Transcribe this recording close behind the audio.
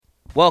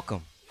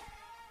Welcome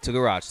to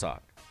Garage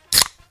Talk.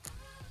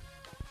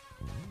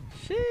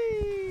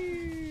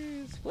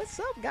 Jeez. What's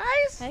up,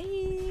 guys?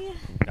 Hey.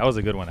 That was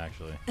a good one,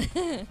 actually.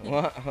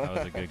 What? That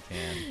was a good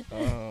can.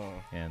 Oh.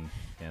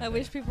 I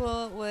wish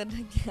people would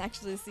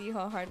actually see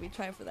how hard we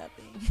try for that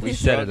thing. We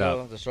set it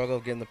up. The struggle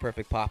of getting the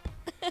perfect pop.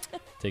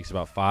 Takes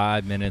about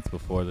 5 minutes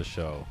before the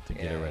show to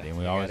get it Yeah, ready. And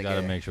we you always gotta got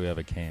to get make sure we have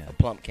a can. A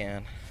plump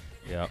can.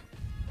 Yep.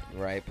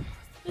 Ripe.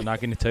 I'm not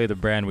going to tell you the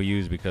brand we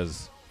use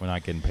because we're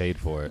not getting paid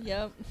for it.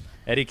 Yep.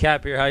 Eddie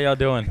Cap here. How y'all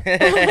doing?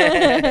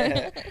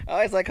 I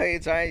always like how you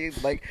try.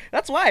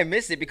 That's why I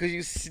miss it, because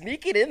you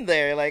sneak it in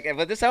there.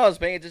 But this is how I was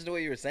paying attention to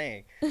what you were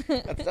saying.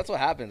 That's what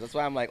happens. That's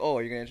why I'm like, oh,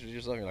 you're gonna introduce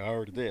yourself. You're like, I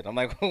already did. I'm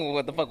like,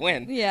 what the fuck?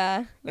 When?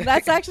 Yeah.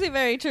 That's actually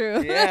very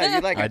true. Yeah,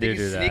 you I do think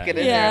you do sneak that. it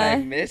in Yeah. there,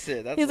 and I miss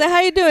it. That's He's like, how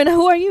you doing?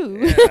 Who are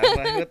you? yeah, I'm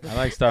like, what the I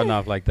like starting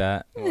off like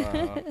that.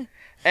 Wow.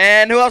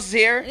 And who else is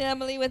here?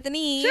 Emily with an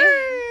E.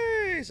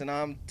 Jeez. And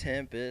I'm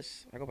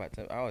Tempest. I go by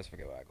Tempest. I always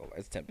forget what I go by.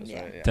 It's Tempest,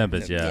 Yeah. right?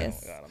 Tempest, yeah.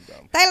 Yes. Oh, God, I'm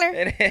dumb.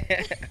 Tyler.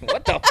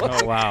 What the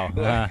fuck? Oh, wow.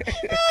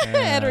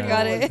 Edward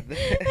got it.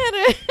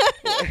 Edward.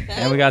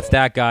 And we got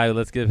Stat Guy.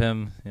 Let's give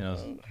him,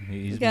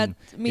 he's We got been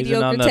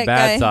mediocre on the tech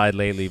bad guy. side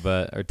lately,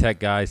 but our tech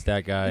guy,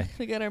 Stat Guy.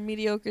 We got our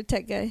mediocre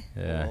tech guy.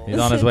 Yeah, Oh. he's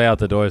on his way out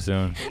the door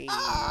soon. Hey,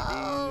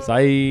 Oh.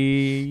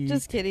 Sai.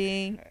 Just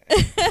kidding.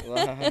 dude.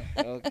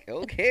 Wow.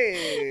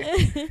 Okay.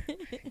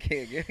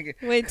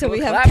 Wait till Cool we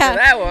have clap for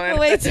that one.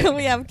 Wait till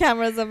we have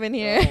cameras up in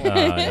here.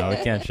 No,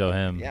 we can't show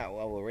him. Yeah,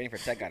 well, we're waiting for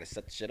Tech Guy to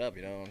set the shit up,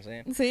 you know what I'm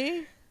saying?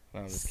 See?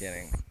 No, I'm just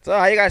kidding. So,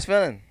 how you guys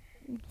feeling?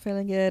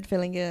 Feeling good,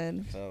 feeling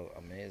good. So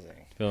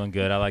amazing. Feeling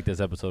good. I like this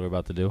episode we're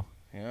about to do.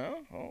 Yeah?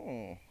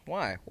 Oh.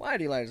 Why? Why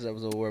do you like this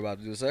episode we're about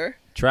to do, sir?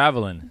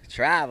 Traveling.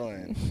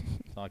 Traveling.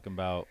 Talking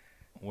about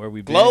where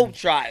we've been. Globe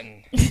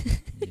trotting.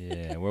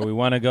 Yeah, where we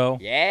want to go.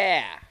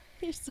 Yeah.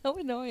 You're so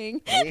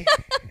annoying.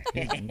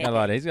 He's got a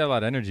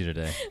lot of energy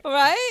today.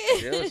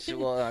 Right?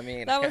 Well, I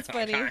mean. That was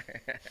funny.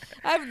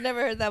 I've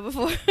never heard that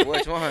before.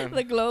 Which one?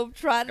 The globe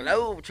trotting.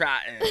 Globe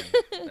trotting.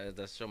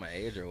 Does show my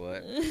age or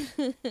what?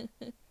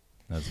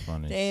 That's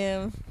funny.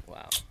 Damn.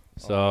 Wow.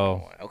 So,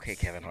 Oh, okay,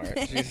 Kevin Hart.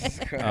 Jesus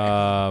Christ.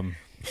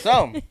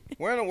 So,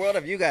 where in the world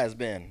have you guys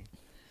been?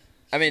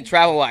 I mean,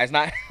 travel-wise,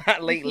 not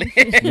lately.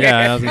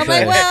 yeah, I was gonna I'm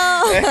say.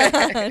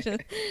 like,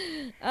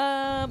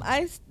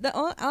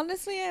 well,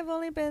 honestly, I've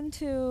only been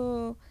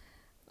to,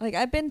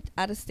 I've been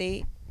out of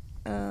state,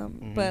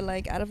 but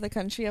out of the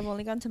country, I've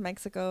only gone to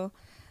Mexico.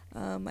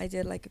 I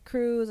did a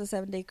cruise, a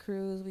 7-day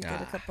cruise. We did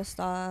a couple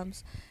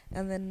stops,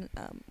 and then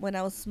when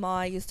I was small,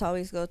 I used to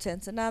always go to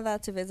Ensenada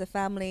to visit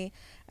family,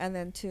 and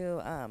then to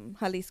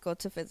Jalisco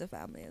to visit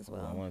family as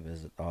well. I want to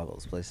visit all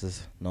those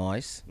places.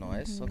 Nice.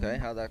 Mhm. Okay,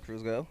 how'd that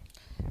cruise go?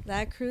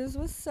 That cruise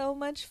was so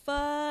much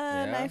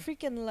fun. Yeah? I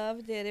freaking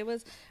loved it. It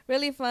was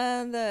really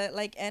fun. The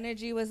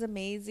energy was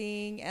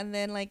amazing. And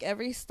then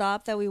every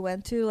stop that we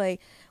went to,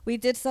 we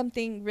did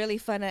something really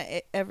fun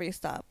at every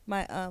stop.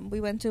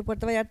 We went to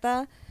Puerto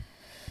Vallarta,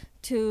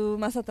 to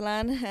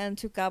Mazatlan, and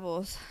to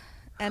Cabos.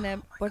 And at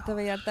Puerto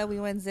Vallarta, we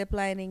went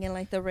ziplining in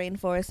the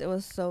rainforest. It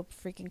was so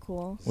freaking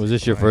cool. Was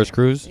this your first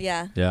cruise?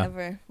 Yeah. Yeah.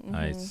 Ever. Mhm.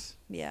 Nice.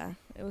 Yeah.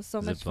 It was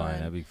so Zip much line, fun.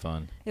 that'd be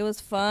fun. It was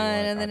I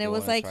fun, do and then wanna it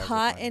was try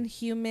hot ziplining. and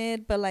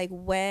humid, but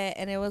wet,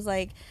 and it was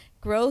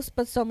gross,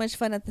 but so much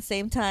fun at the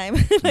same time.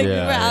 We were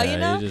out, you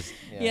know. just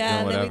Yeah,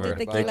 and doing then we whatever. did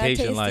tequila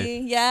Vacation tasting. life.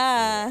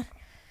 Yeah.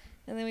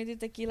 And then we did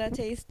tequila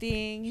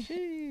tasting.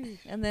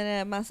 And then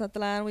at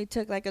Mazatlan, we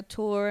took a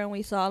tour, and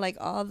we saw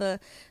all the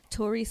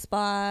tourist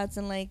spots,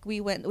 and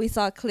we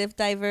saw cliff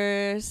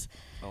divers.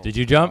 Oh, Did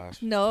you jump?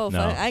 gosh. No, No.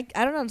 fun. I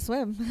don't know how to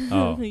swim.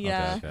 Oh,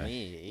 yeah. okay.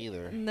 Me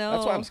either. No.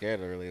 That's why I'm scared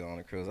to really go on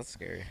a cruise. That's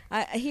scary.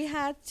 He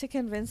had to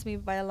convince me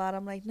by a lot.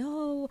 I'm like,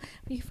 no,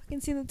 you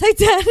fucking seen the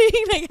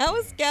Titanic? I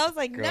was scared. I was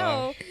like,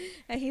 no.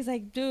 And he's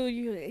like, dude,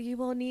 you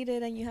won't need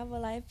it, and you have a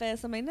life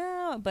vest. I'm like,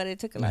 no. But it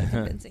took a lot of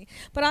convincing.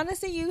 But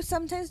honestly, you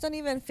sometimes don't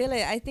even feel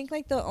it. I think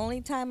the only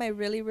time I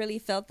really, really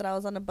felt that I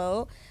was on a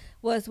boat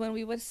was when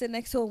we would sit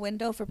next to a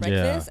window for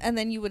breakfast, and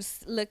then you would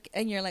look,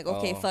 and you're like,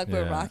 okay, Oh, fuck,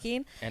 we're yeah.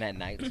 rocking. And at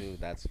night too.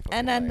 That's.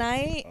 And at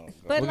night,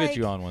 but We'll get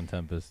you on one,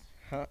 Tempest.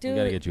 Huh? dude, We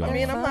gotta get you on I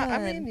mean, one. I'm not. I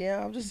fun. mean,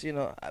 yeah. I'm just.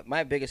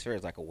 My biggest fear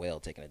is a whale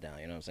taking it down.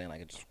 You know what I'm saying?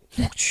 It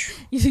just.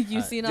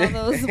 you seen all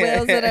those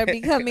whales that are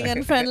becoming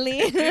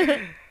unfriendly?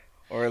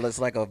 Or it's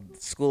a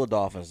school of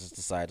dolphins just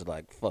decide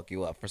to fuck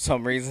you up for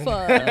some reason.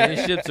 Fuck. I mean,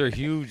 these ships are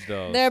huge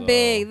though. They're so-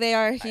 big. They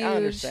are huge. I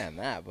understand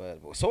that,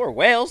 but so are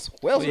whales.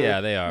 Whales. Well,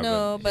 yeah, they are.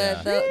 No, but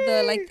yeah.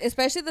 the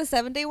especially the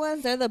 7-day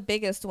ones, they're the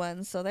biggest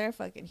ones, so they're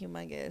fucking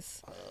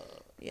humongous.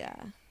 Yeah,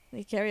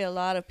 they carry a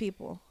lot of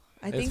people.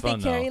 I It's think fun,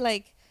 they carry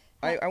though.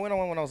 I went on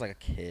one when I was a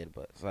kid,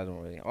 but so I don't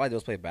really. All I do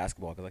is play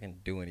basketball because I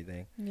can't do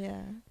anything.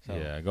 yeah. So.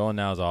 Yeah, going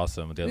now is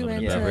awesome. The We went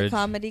unlimited to a beverage.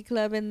 comedy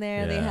club in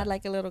there. They Yeah.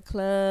 had a little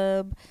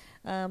club.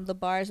 The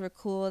bars were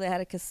cool. They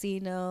had a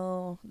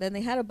casino. Then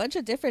they had a bunch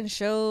of different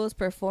shows,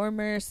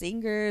 performers,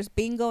 singers,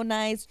 bingo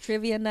nights,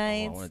 trivia Oh, I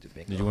nights. want to do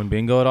bingo. Did you win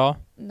bingo at all?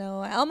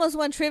 No, I almost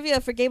won trivia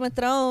for Game of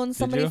Thrones. Did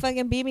Somebody you?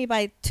 fucking beat me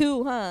by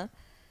 2, huh?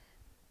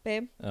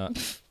 babe.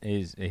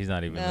 He's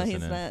not even No,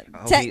 listening. he's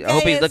not. I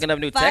hope he's looking up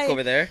new tech fine.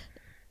 over there.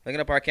 Looking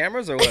up our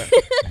cameras or what?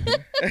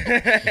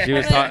 She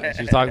was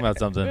talking about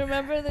something.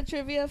 Remember the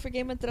trivia for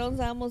Game of Thrones?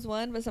 I almost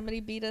won, but somebody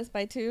beat us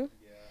by 2.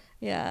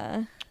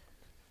 Yeah.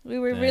 We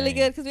were really Dang.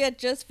 good because we had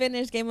just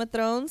finished Game of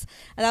Thrones,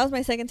 and that was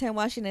my second time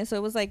watching it, so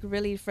it was like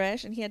really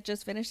fresh. And he had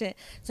just finished it,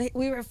 so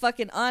we were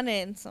fucking on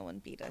it, and someone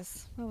beat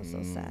us. That was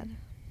so sad.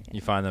 You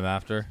find them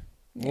after.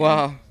 Yeah.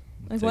 Wow.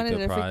 I Take wanted the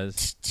to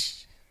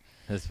prize.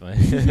 That's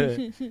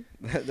funny.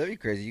 That'd be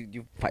crazy.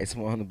 You fight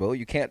someone on the boat.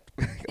 You can't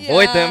Yeah.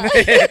 avoid them.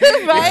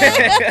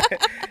 Right?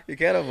 You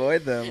can't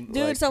avoid them. Dude,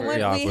 like, someone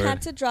Pretty we awkward.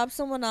 had to drop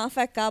someone off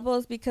at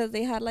Cabos because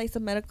they had like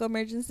some medical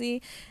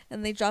emergency,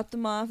 and they dropped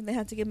them off and they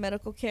had to get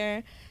medical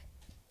care.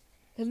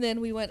 And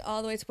then we went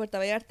all the way to Puerto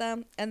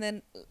Vallarta, and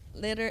then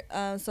later,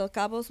 so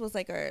Cabos was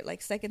like our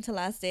like second to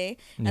last day,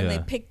 and they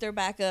Yeah. picked her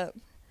back up.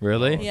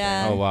 Really?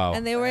 Yeah. Oh wow.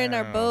 And they were in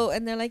our Wow. boat,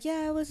 and they're like,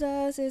 "Yeah, it was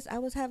us. I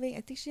was having,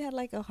 I think she had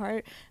like a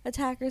heart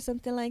attack or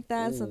something like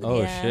that." So Oh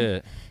yeah.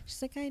 shit. She's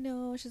like, "I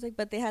know." She's like,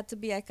 "But they had to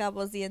be at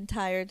Cabos the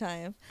entire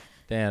time."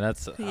 Damn,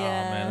 that's oh Yeah.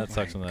 man, that Oh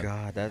sucks my when that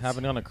God, that's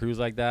happening on a cruise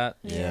like that.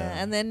 Yeah.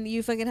 And then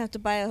you fucking have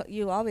to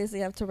you obviously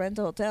have to rent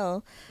a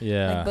hotel.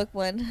 Yeah. Like book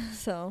one.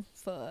 So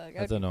fuck.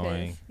 That's I'd be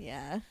annoying. pissed.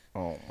 Yeah.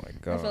 Oh my I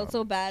God. felt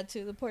so bad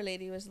too. The poor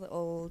lady was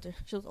older.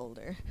 She was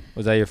older.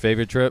 Was that your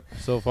favorite trip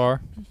so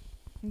far?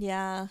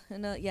 Yeah,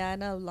 in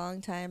a long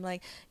time.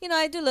 Like,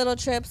 I do little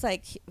trips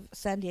like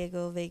San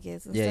Diego,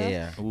 Vegas, and stuff.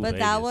 Yeah. Ooh, But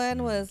that Vegas.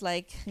 one was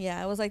like,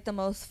 it was like the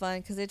most fun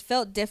because it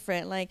felt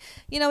different. Like,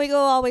 we go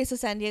always to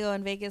San Diego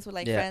and Vegas with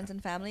like Yeah. friends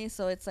and family,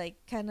 so it's like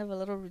kind of a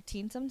little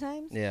routine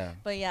sometimes. Yeah.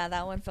 But yeah,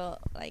 that one felt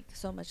like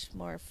so much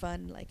more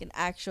fun, like an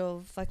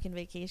actual fucking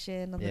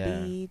vacation on Yeah.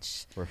 the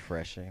beach.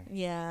 Refreshing.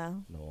 Yeah,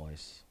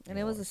 Noise. and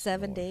it was a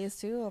 7 days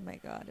too. Oh my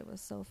god, it was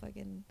so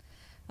fucking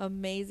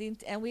amazing.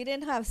 And we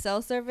didn't have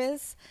cell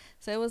service,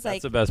 so it was That's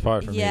like the best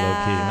part for me, low key.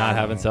 Yeah. Not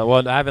having cell.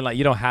 Well, having like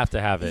you don't have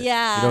to have it.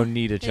 Yeah, You don't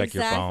need to check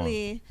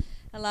exactly.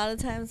 A lot of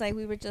times, like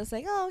we were just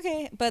like, oh,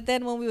 okay. But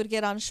then when we would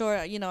get on shore,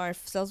 our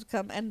cells would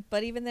come.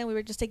 But even then, we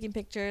were just taking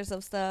pictures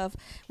of stuff.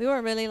 We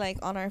weren't really like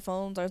on our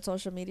phones or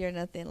social media or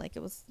nothing. Like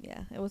it was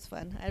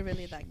fun. I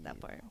really liked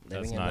that part. Living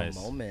That's in your phone. the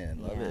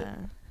moment. Love it.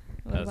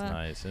 What That's about-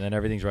 nice. And then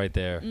everything's right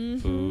there.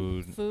 Mhm.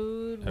 Food.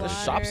 Food, There's There's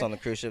water, shops on the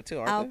cruise ship too,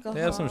 aren't alcohol.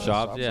 They have some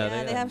shops. Yeah,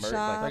 Yeah, they have merch,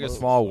 shops. Like a clothes.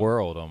 small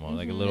world almost,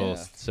 like a Mhm. little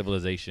Yeah.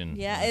 civilization.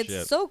 Yeah, on the it's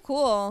ship. so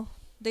cool.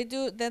 They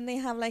do. Then they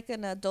have like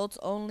an adults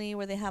only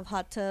where they have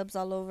hot tubs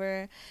all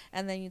over,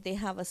 and then they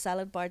have a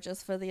salad bar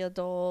just for the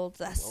adults.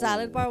 That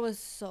salad bar was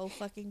so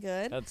fucking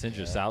good. That's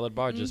interesting. Salad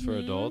bar just for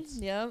Mhm. adults.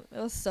 Yep, it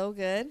was so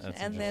good.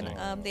 That's And then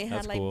interesting. they That's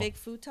had like cool. big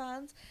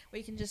futons where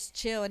you can just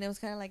chill, and it was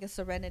kind of like a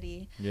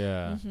serenity.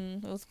 Yeah.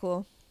 It was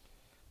cool.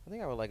 I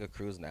think I would like a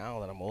cruise now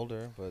that I'm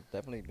older, but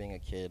definitely being a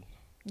kid,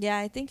 Yeah,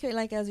 I think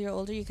like as you're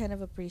older, you kind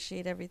of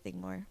appreciate everything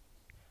more.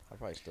 I'd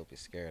probably still be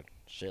scared,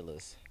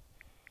 shitless.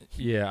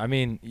 Yeah. I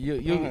mean,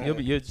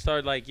 you'll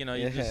start like you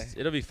Yeah. just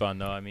it'll be fun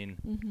though. I mean,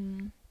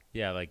 Mm-hmm.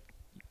 yeah, like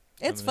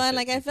It's fun.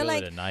 Like I feel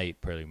like. at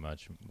night pretty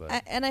much, but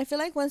I feel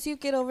like once you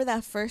get over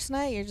that first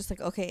night, you're just like,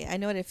 okay, I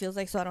know what it feels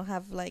like, so I don't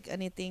have like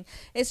anything.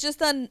 It's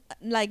just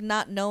like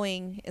not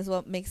knowing is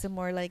what makes it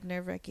more like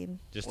nerve wracking.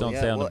 just Well, don't yeah,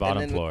 stay on the and bottom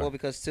then, floor. Well,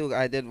 because too,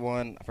 I did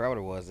one. I forgot what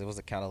it was. It was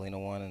a Catalina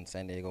one and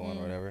San Diego one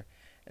or whatever.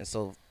 And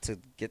so to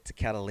get to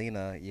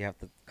Catalina, you have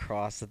to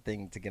cross the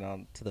thing to get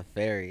on to the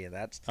ferry, and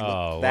that's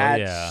well, that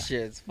yeah.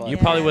 shit's fun. You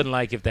Yeah. probably wouldn't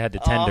like if they had the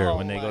tender Oh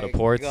when they go to my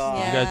ports.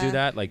 God. You guys do Yeah.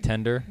 that, like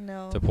tender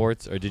No. to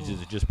ports, or did you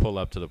just pull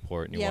up to the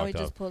port and you Yeah, we walked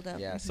just up? pulled up.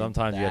 Yeah, Mhm.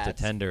 Sometimes you have to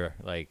That's tender,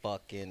 like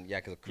Fucking yeah,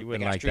 because You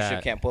wouldn't the like cruise that.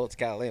 ship can't pull it to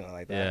Catalina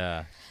like that.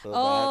 yeah, So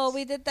Oh, that's-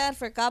 we did that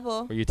for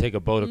Cabo. where you take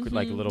a boat,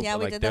 like a Mhm. little, Yeah,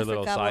 we like did their that for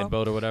little Cabo. side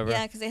boat or whatever.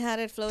 Yeah, because they had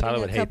it floating. Tyler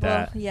a would hate couple.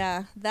 that.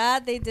 Yeah,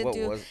 that they did What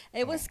do. was-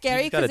 It was oh.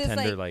 scary You just gotta because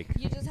it's tender, like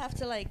you just have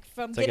to like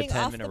from It's like a getting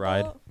off 10-minute the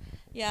ride. boat.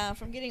 Yeah,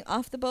 from getting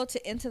off the boat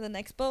to into the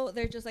next boat,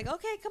 they're just like,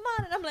 okay, come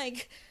on, and I'm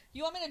like,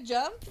 you want me to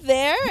jump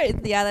there?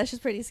 Yeah, that's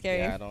just pretty scary.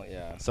 Yeah, I don't.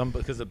 Yeah. Some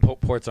because the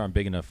ports aren't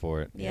big enough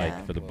for it, Yeah.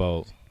 like for the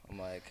boat. I'm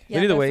like, Yeah,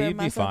 but either but way, for you'd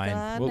be fine.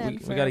 Mazatlán We and got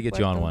to for get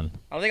you on Puerto. one.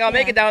 I don't think I'll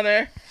make Yeah. it down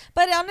there.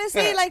 But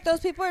honestly, like those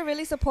people are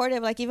really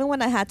supportive. Like even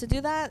when I had to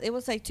do that, it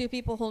was like two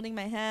people holding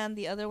my hand.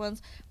 The other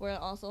ones were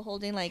also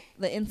holding like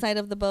the inside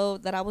of the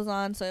boat that I was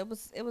on. So it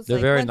was They're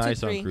like very 1, 2, nice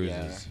 3. on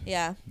cruises.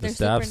 Yeah, The they're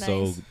staff's super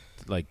nice. so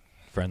like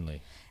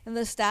friendly. And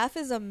the staff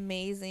is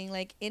amazing.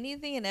 Like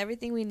anything and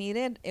everything we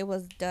needed, it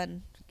was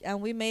done. And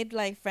we made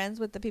like friends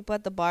with the people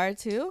at the bar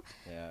too.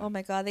 Yeah. Oh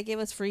my god, they gave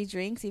us free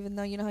drinks, even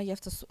though you know how you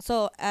have to.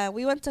 So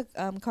we went to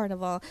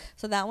Carnival.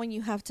 So that one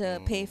you have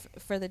to pay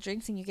for the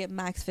drinks, and you get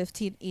max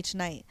 15 each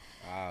night.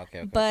 Ah,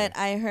 okay. But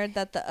okay. I heard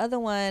that the other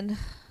one,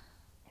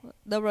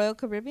 the Royal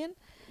Caribbean,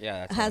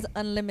 Yeah, that's has one.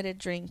 unlimited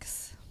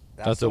drinks.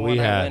 That's the what we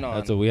one I had. went on.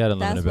 That's what we had.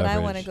 That's Unlimited what I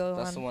beverage. want to go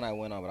That's the on. one I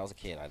went on, but I was a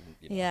kid. I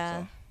didn't.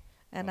 Yeah. So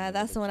And that's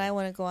unlimited the one I drink.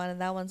 want to go on,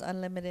 and that one's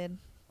unlimited.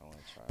 I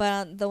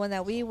But the one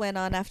that we went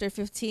on after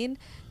 15,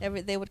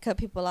 they would cut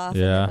people off.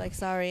 Yeah. And they'd be like,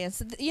 sorry. And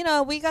so,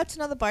 we got to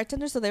know the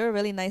bartenders, so they were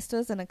really nice to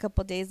us. In a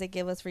couple of days, they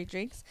gave us free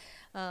drinks.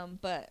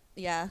 But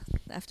yeah,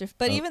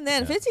 even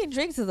then, 15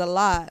 drinks is a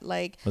lot.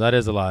 Like, well, that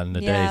is a lot in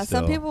the day. yeah,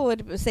 Still. some people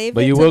would save.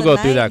 But it you to will the go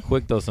night. through that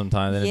quick though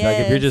sometimes. And like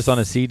if you're just on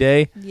a sea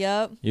day,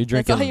 Yep, you're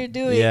drinking. that's all you're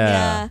doing.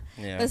 Yeah.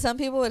 Yeah. But some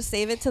people would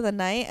save it to the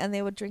night, and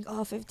they would drink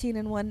 15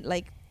 in one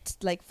like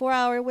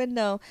 4-hour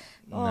window.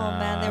 Oh man,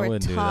 Nah, they I were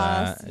wouldn't do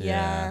tossed. that.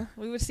 Yeah,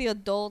 we would see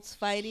adults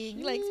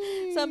fighting. Like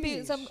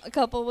some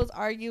couple was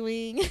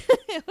arguing.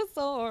 It was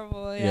so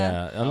horrible.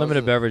 Yeah,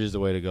 unlimited beverage is the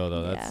way to go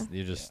though. That's Yeah.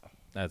 you just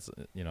that's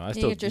I And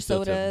still you get your you still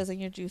tip 'em. sodas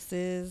and your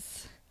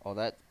juices. Oh,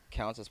 that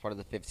counts as part of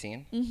the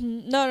 15.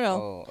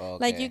 No. Oh, okay.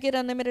 Like you get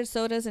unlimited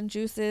sodas and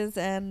juices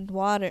and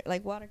water.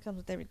 Like water comes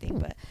with everything,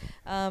 but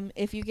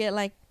if you get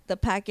like the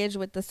package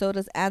with the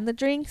sodas and the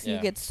drinks, you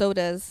Yeah. get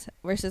sodas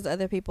versus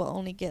other people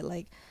only get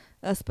like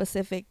a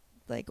specific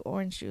like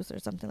orange juice or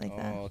something like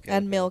that. Okay,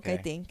 And okay, milk, I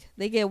okay. think.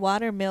 They get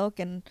water, milk,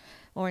 and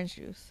orange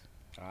juice.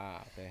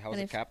 Okay. How was And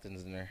the if-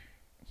 captain's dinner?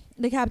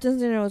 The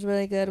captain's dinner was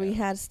really good. We Yeah.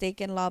 had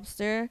steak and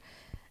lobster.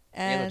 You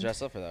had to And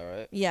dress up for that,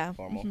 right? yeah.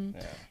 Formal. mhm.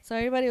 Yeah. So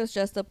everybody was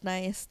dressed up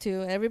nice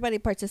too. Everybody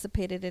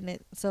participated in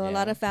it. So a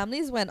lot Yeah. of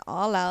families went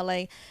all out.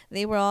 Like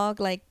they were all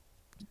like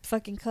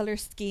fucking color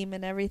scheme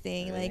and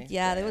everything. Really? Like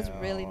yeah, it was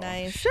really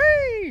nice.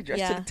 Shee, dressed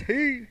Yeah. to the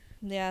T.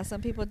 Yeah,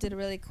 some people did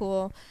really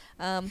cool.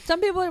 Some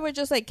people were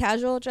just like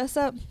casual dress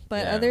up,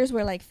 but Yeah. others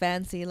were like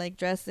fancy, like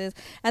dresses.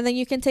 And then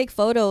you can take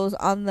photos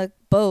on the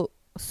boat.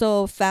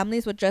 So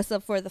families would dress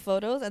up for the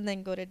photos and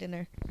then go to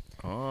dinner.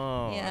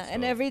 Oh. Yeah, that's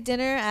and dope. every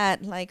dinner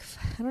at like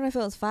I don't know if it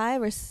was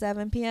 5 or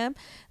 7 p.m.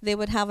 they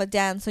would have a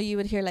dance, so you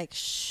would hear like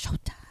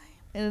showtime,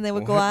 and then they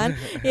would go on.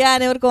 Yeah,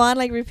 and it would go on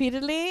like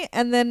repeatedly,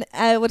 and then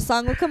what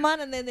song would come on,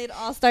 and then they'd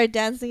all start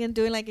dancing and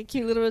doing like a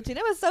cute little routine.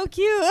 It was so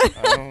cute.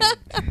 Oh.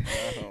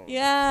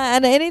 Yeah,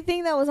 and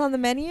anything that was on the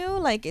menu,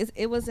 like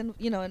it was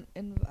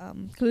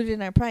included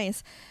in our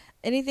price.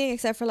 Anything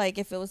except for like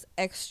if it was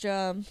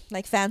extra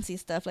like fancy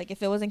stuff, like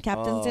if it was in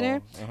captain's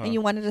dinner and you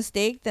wanted a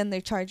steak, then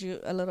they charge you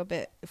a little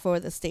bit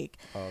for the steak.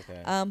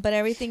 Okay. But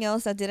everything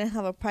else that didn't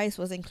have a price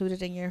was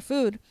included in your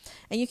food,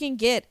 and you can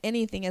get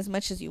anything as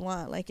much as you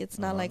want. Like it's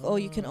not like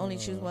you can only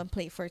choose one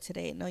plate for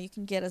today. No, you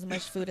can get as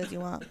much food as you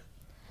want.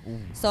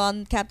 So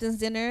on captain's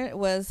dinner it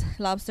was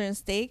lobster and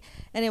steak,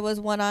 and it was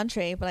one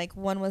entree, but like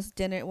one was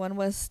dinner, one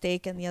was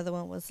steak, and the other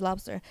one was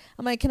lobster.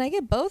 I'm like, can I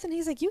get both? And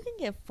he's like, you can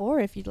get 4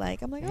 if you'd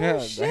like. I'm like, oh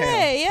Yeah, shit,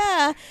 damn.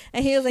 yeah.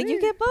 And he was like,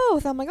 you get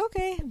both. I'm like,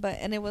 okay,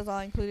 and it was all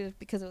included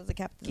because it was a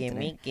captain's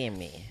dinner.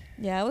 Gimme.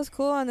 Yeah, it was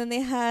cool. And then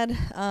they had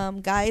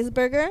Guy's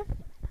Burger.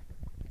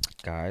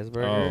 Guys, Oh,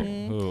 burger.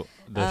 who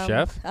the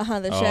chef? The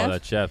oh, chef.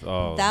 that chef.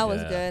 Oh, That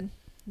was yeah. good.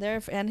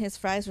 And his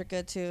fries were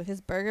good too. His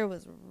burger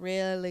was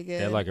really good.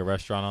 They had like a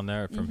restaurant on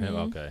there from him.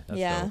 Mhm. Okay, that's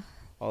yeah. dope.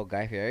 Oh,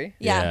 Guy Fieri.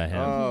 Yeah. him.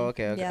 Oh,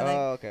 okay. Yeah,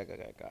 like- okay.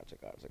 Gotcha.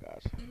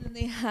 And then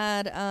they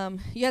had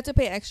you had to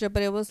pay extra,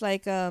 but it was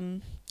like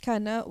kind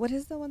of what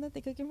is the one that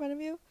they cook in front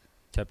of you?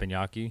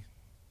 Teppanyaki,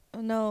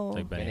 No.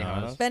 like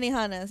Benihana's? Benihana's.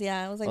 Benihana's,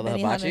 yeah, it was like Oh, the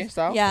hibachi Benihana's.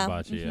 style? Yeah,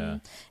 Hibachi, yeah.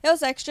 mhm. It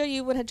was extra.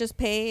 You would just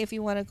pay if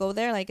you want to go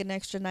there, like an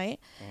extra night.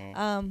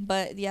 Mhm.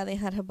 But yeah, they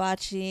had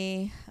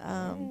hibachi.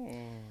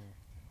 Mm.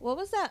 What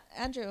was that,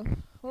 Andrew?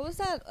 What was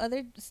that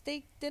other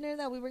steak dinner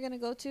that we were gonna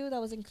go to that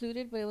was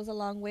included, but it was a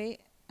long wait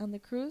on the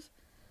cruise?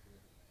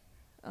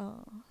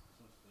 Oh.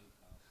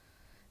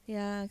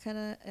 Yeah,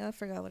 I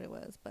forgot what it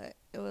was, but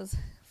it was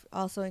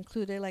also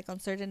included like on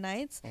certain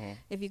nights. Mhm.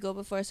 If you go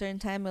before a certain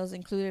time, it was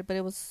included, but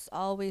it was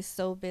always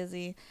so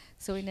busy,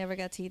 so we never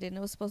got to eat it. And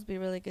it was supposed to be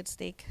really good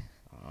steak.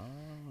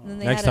 And then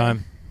they Next had a-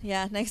 time.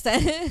 Yeah, next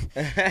time.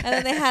 And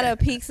then they had a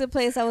pizza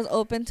place that was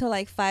open till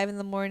like 5 in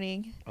the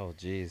morning. Oh,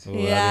 jeez. Ooh, that'd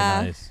be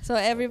Yeah. nice. So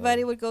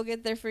everybody would go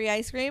get their free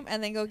ice cream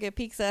and then go get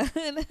pizza.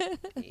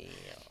 Yeah.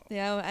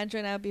 Yeah, Andrew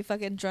and I would be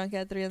fucking drunk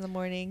at 3 in the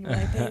morning. We're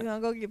like, hey, you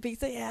wanna go get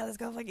pizza? Yeah, let's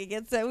go fucking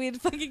get some. We'd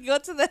fucking go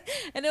to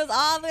and it was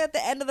all the way at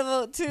the end of the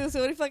boat too.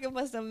 So we fucking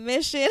must have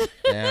missed it.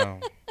 Damn.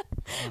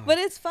 But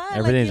it's fun.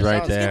 Everything's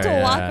like, right you just get there,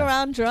 to walk yeah.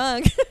 around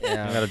drunk. You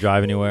Yeah. gotta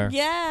drive anywhere.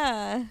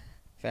 Yeah.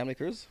 Family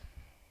cruise?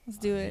 Let's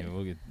do it.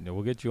 Yeah,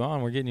 we'll get you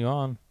on. We're getting you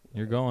on.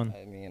 You're going.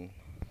 I mean,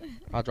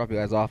 I'll drop you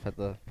guys off at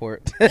the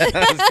port. I'm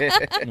just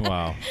kidding.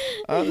 Wow.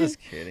 I'm just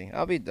kidding.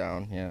 I'll be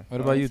down. Yeah.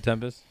 What about you,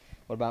 Tempest?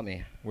 What about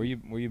me? Where you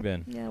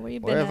been? Yeah, where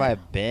you been Where have at? I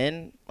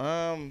been?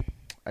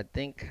 I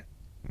think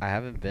I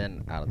haven't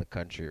been out of the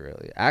country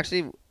really.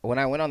 Actually, when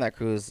I went on that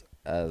cruise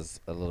as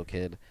a little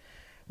kid,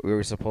 we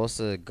were supposed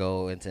to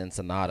go into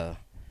Ensenada,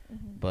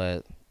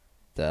 but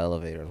the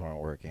elevators weren't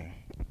working.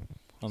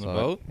 On the So,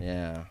 boat?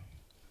 Yeah.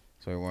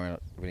 So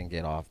we didn't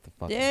get off the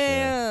fucking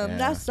Damn, ship.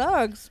 that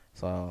sucks.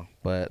 So,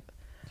 but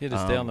You had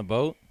to stay on the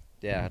boat?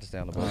 yeah, I had to stay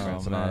on the boat for Oh,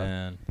 Ensenada.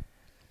 man.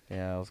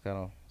 Yeah, it was kind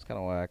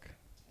of whack.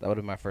 That would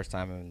have been my first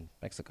time in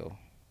Mexico.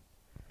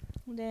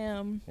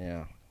 Damn.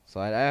 Yeah. So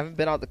I haven't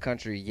been out the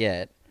country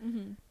yet,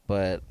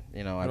 but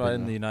What I've about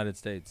been in the United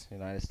States?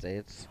 United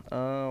States,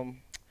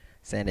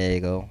 San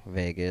Diego,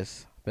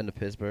 Vegas. Been to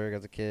Pittsburgh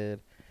as a kid.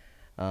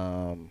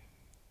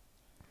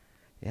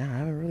 Yeah, I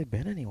haven't really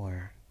been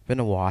anywhere. Been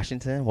to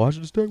Washington.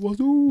 Washington State,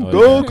 Wazoo. Oh,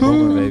 Go yeah.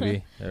 Boomer, Cougs.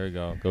 baby. There we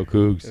go. Go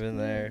Cougs. Been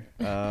there.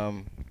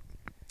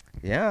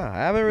 Yeah, I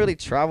haven't really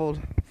traveled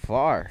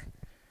far.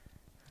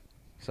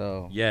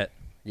 So Yet.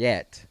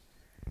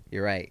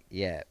 You're right,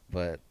 yet.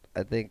 But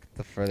I think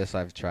the furthest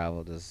I've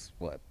traveled is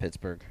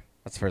Pittsburgh.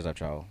 That's the first I've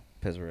traveled.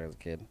 Pittsburgh as a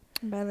kid.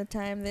 By the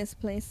time this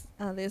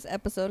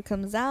episode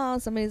comes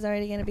out, somebody's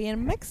already gonna be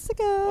in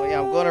Mexico. Oh yeah,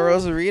 I'm going to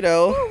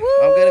Rosarito.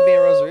 Woo-woo. I'm gonna be in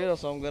Rosarito,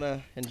 so I'm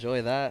gonna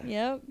enjoy that.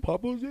 Yep.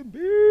 Papa's and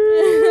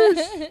beers.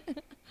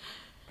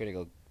 Gonna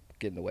go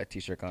get in the wet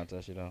t-shirt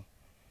contest,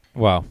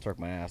 Wow. Twerk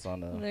my ass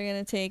on the. They're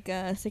gonna take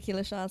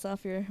tequila shots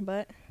off your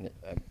butt.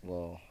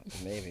 Well,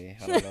 maybe.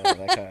 I don't know.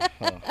 That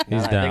kind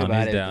He's down.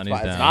 He's down. He's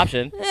It's an down.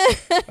 option.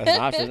 It's an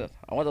option.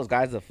 I want those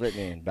guys to flip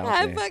me and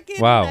bounce me.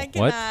 Wow, I what?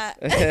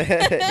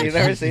 cannot. You've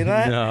never seen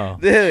that? No.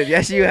 Dude,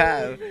 yes you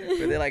have.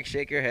 Where they like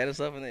shake your head and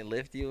stuff and they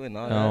lift you and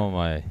all that. Oh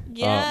my.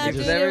 Yeah, You've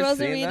dude, never in seen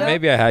Rosarito. that?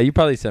 Maybe I have. You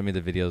probably sent me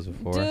the videos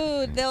before.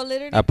 Dude, they'll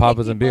literally At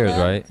Papa's pick and people Beers,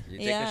 up. right? You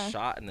take Yeah. a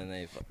shot and then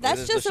they.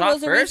 That's is just the a shot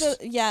Rosarito.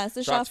 first? Yeah, it's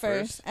the Shots shot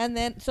first, first? and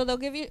then so they'll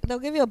give you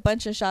a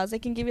bunch of shots. They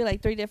can give you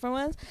like 3 different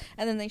ones,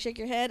 and then they shake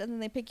your head, and then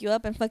they pick you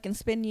up and fucking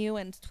spin you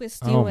and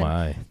twist you. Oh and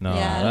my. No,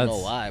 Yeah. I don't know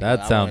that's why, but that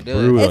I sounds wanna do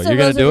it. brutal. It's a You're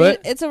gonna do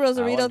Rosarito- it? It's a wanna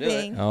Rosarito do it.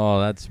 thing. Oh,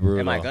 that's brutal.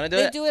 Am I gonna do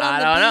They it? do it I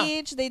on don't the know.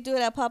 beach. They do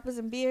it at Papa's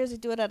and Beers. They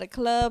do it at a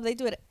club. They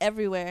do it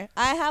everywhere.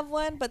 I have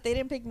one, but they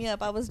didn't pick me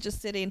up. I was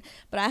just sitting.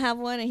 But I have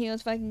one, and he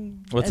was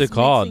fucking. What's it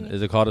called? mixing-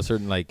 Is it called a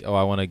certain like? Oh,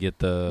 I want to get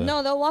the.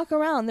 No, they'll walk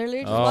around. They're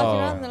literally just walking Oh.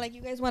 around. And they're like,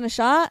 "You guys want a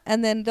shot?"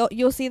 And then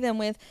you'll see them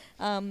with,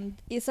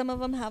 some of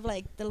them have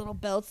like the little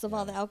belts of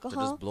all the They're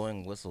alcohol, just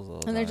blowing whistles all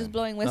the and they're time. just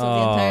blowing whistles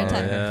Oh, the entire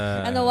time.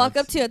 yeah. And they'll walk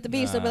up to you at the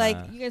beach. They'll be like,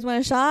 Nah. "You guys want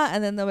a shot?"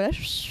 And then they'll be like,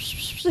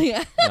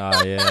 yeah.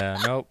 Oh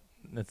yeah. Nope.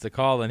 It's a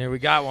call, and here we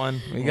got one.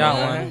 We got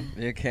one.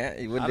 You can't.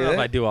 You I wouldn't don't know do if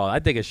I it? do all. I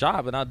take a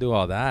shot, but not do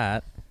all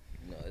that.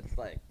 No, it's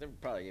like they're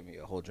probably giving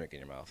you a whole drink in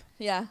your mouth.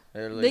 Yeah.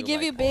 They're They literally, give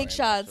like, you pouring big that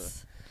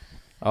shots.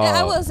 Oh.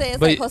 Yeah, I will say it's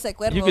But like Jose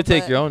Cuervo. You could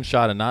take but- your own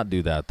shot and not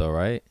do that, though,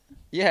 right?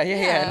 Yeah.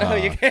 Yeah. No,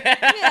 you can't.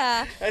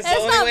 Yeah. That's And the it's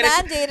only not way to-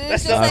 mandated. That's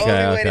It's the just only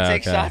like way to okay,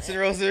 take okay. shots in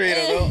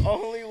Rosarito. The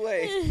only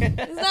way.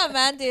 it's not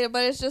mandated,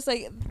 but it's just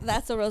like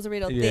that's a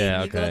Rosarito thing.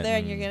 Yeah, You go okay. there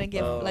and you're gonna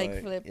get Oh,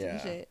 like flipped yeah.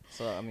 and shit.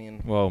 So I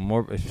mean, Well,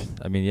 more.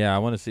 I mean, yeah. I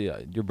want to see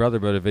your brother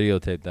better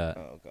videotape that.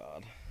 oh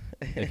god.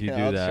 If you do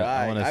I'll that,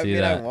 try. I want to I see mean,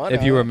 I that. wanna.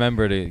 If you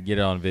remember to get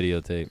it on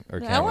videotape or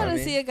camera. I want to I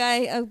mean-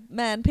 see a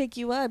man pick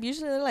you up.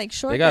 Usually they're like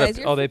short They gotta- guys.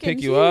 You're oh, they freaking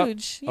pick you up?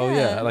 huge. Oh,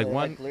 yeah, like They,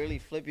 one- clearly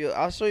flip you.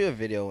 I'll show you a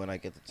video when I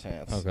get the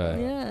chance.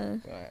 Okay. Yeah.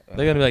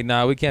 They're gonna be like,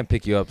 "Nah, we can't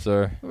pick you up,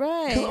 sir."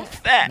 Right.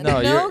 fat.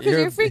 No, No, because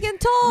you're- you're freaking you're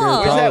tall.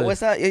 Where's tall. that? What's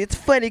that? It's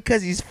funny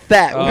because he's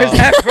fat. Oh. Where's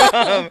that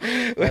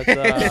from?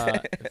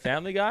 That's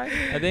Family Guy,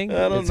 I think.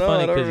 I don't it's know,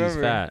 funny I don't he's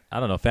remember. fat. I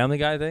don't know. Family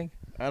Guy thing.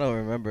 I don't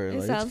remember. It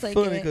Like, sounds it's like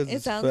funny it. 'cause It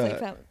he's sounds fat. like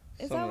fam-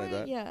 Is that Something like right?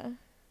 that. Yeah.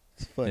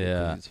 It's funny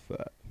Yeah.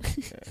 because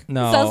he's fat.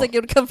 No, Sounds like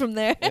it would come from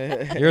there.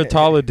 you're a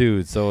taller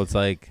dude, so it's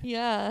like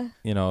Yeah.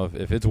 you know,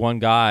 if it's one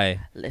guy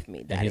Lift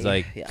me, and he's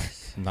like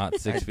not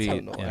 6 I feet,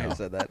 don't know you why I know.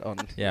 said that on.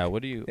 Yeah,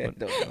 what do you? I What,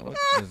 don't know.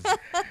 what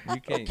is,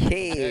 you can't.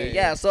 Okay,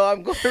 yeah. So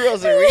I'm going to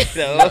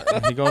Rosarito.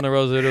 You going to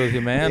Rosarito with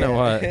your man or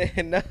what?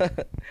 no,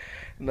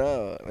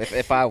 no.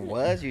 If I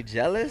was, you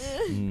jealous?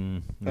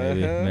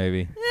 Maybe, Uh-huh.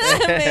 maybe.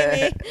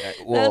 Maybe.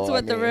 Well, That's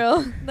what the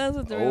real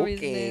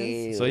reason is.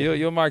 Okay. So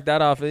you'll mark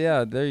that off.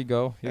 Yeah, there you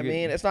go. I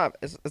mean, it's not.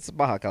 It's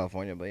Baja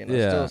California, but you know,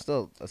 Yeah. it's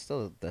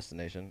still a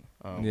destination.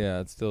 yeah,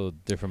 it's still a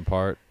different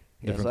part,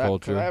 Yeah, different so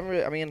culture.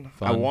 I mean,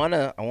 I Fun.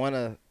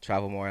 wanna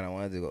travel more,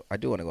 and I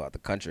do wanna go out the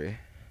country.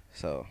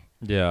 So,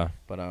 Yeah.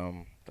 but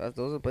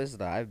those are places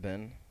that I've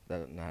been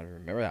that I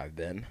remember I've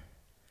been.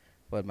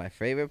 But my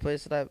favorite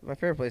place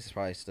is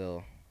probably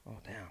still. Oh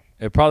damn!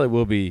 It probably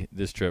will be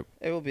this trip.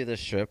 It will be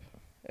this trip.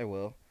 It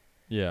will.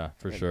 Yeah,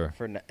 for And sure.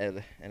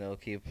 And it'll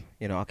keep.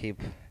 I'll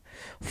keep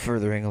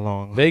furthering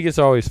along. Vegas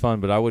are always fun,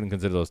 but I wouldn't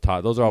consider those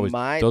top. Those are always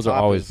those are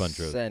top always is fun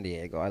trips. San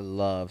Diego. I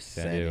love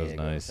San San Diego's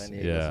Diego. nice. San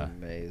Diego's Yeah.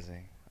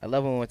 amazing. I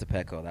love when we went to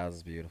Petco. That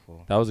was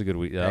beautiful. That was a good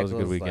week. That was a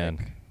good Petco's weekend.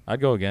 like- I'd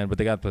go again, but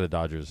they got to play the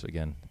Dodgers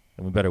again,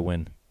 and we better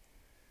win.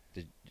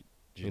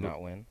 Did you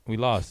not win? We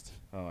lost.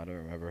 Oh, I don't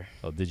remember.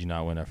 Oh, did you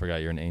not win? I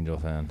forgot you're an Angel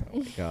fan.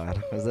 Oh God,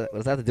 what does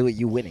that have to do with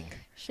you winning?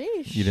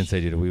 Sheesh. You didn't say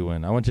did we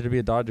win. I want you to be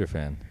a Dodger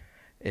fan.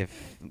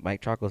 If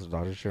Mike Trout goes to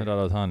Dodgers, sure. Shout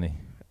out Ohtani.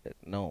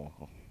 No,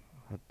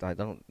 I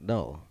don't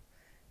know.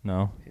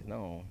 No.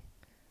 No,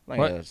 I'm not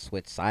What? gonna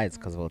switch sides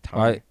because of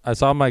Ohtani. I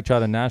saw Mike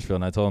Trout in Nashville,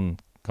 and I told him,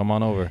 come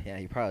on over. Yeah,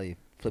 he probably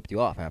flipped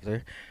you off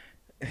after.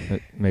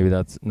 Maybe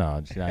that's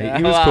no.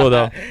 He was cool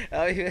though.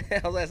 Oh, I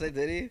was gonna say,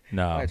 did he?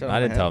 No, Mike Trout I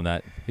on didn't my tell him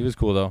that. He was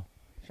cool though.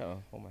 Shut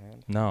up, hold my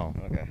hand. No,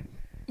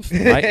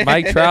 Okay.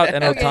 Mike Trout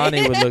and Okay.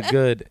 Ohtani would look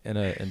good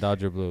in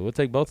Dodger blue. We'll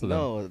take both of them.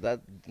 No,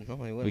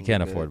 he wouldn't.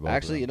 can't look good. afford both of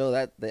Actually, them. you know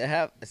that they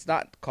have. It's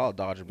not called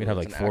Dodger Blue. We'd have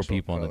it's like an 4 actual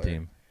people on the color.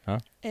 team.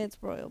 It's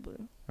royal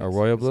blue. Or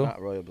Royal Blue? It's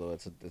not Royal Blue.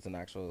 It's an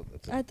actual.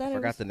 I thought it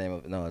forgot was- the name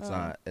of it. No, it's Oh.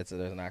 not. There's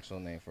an actual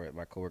name for it.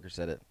 My coworker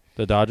said it.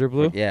 The Dodger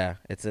blue? Yeah,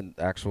 it's an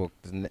actual.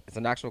 It's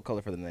an actual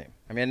color for the name.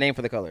 I mean, a name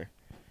for the color.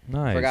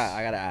 Nice. Forgot.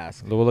 I gotta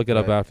ask. We'll look it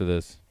up But- after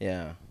this.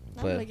 Yeah,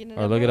 I'm But looking it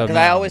Or look it up because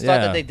now. I always thought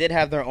Yeah. that they did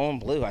have their own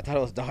blue. I thought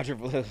it was Dodger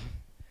blue.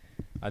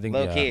 I think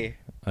Low yeah. key.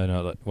 I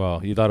know.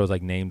 Well, you thought it was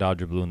like named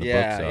Dodger Blue in the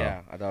Yeah, book. So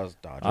yeah. I thought it was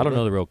Dodger. I don't blue.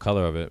 know the real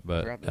color of it,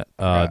 but forgot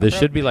the- this forgot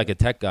should be the like a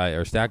tech guy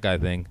or stat guy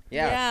thing.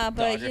 Yeah,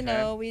 but Dodger you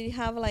know, we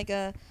have like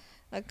a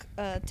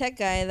tech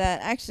guy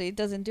that actually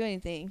doesn't do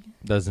anything.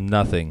 Does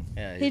nothing.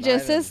 Yeah, He he's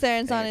just not even sits there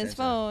and is on paying his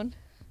attention. phone.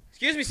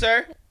 Excuse me,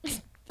 sir.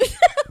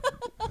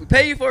 We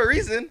pay you for a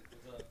reason.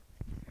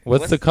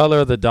 What's the color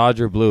of the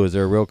Dodger Blue? Is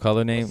there a real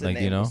color name? What's the Like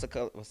name? you know,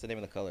 What's the name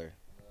of the color?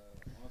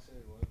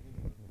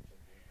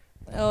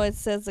 Oh, it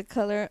says the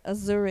color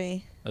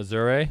azure.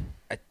 Azure.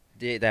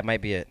 Yeah, that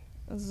might be it.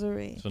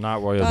 Azure. So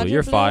not royal Dodger blue.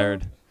 You're blue?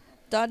 fired.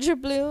 Dodger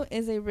blue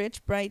is a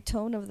rich, bright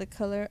tone of the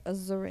color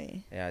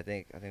azure. Yeah, I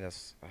think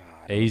that's I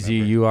don't A Z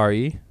remember. U R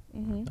E.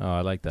 Hmm Oh,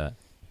 I like that.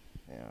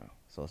 Yeah,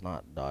 so it's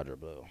not Dodger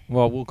blue.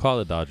 Well, we'll call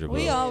it Dodger Blue.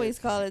 We always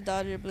call it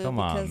Dodger blue Come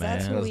on, because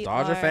that's man. who Because we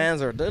Dodger are.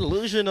 fans are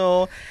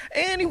delusional.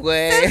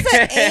 Anyway, Since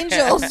the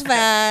Angels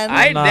fan.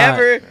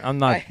 I'm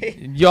not. I-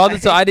 Y'all.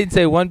 I didn't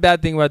say one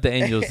bad thing about the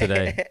Angels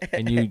today,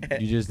 and you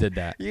just did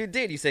that. You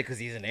did. You said because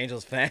he's an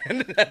Angels fan.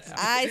 That's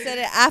I said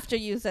it after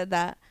you said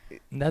that.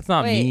 That's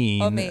not Wait,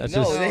 mean. oh, me. That's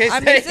no. just They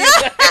I'm say-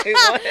 just-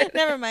 what?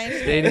 Never mind.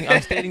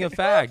 I'm stating a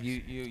fact.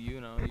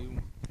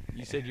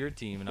 You said your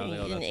team, and I was like,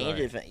 oh, He's an that's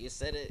Angels right. fan. You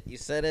said it. You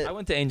said it. I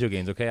went to Angel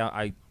games. Okay,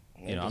 I'm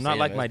Angel not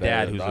like Stadium my is better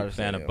dad, than who's Dodger a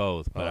fan of Stadium.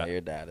 both, but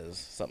Your dad is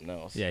something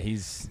else. yeah,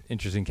 he's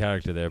interesting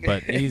character there.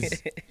 But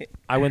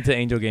I went to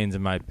Angel games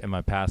in my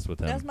past with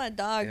him. That's my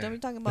dog. Yeah. Don't be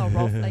talking about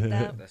Rolf like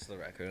that. That's the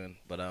raccoon.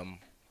 But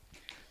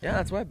yeah,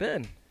 that's where I've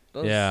been.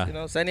 Yeah. You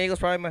know, San Diego's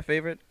probably my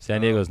favorite. San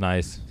Diego's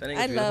nice. San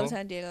I Diego's love beautiful.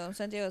 San Diego.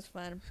 San Diego's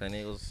fun. San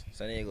Diego's.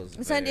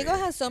 San Diego very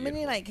has so many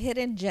beautiful. like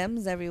hidden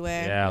gems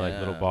everywhere. Yeah, like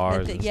little Yeah. bars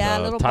Like and the- yeah,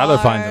 stuff. little Tyler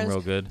finds them bars.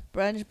 real good.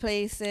 Brunch He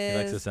likes to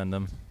places, send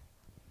them.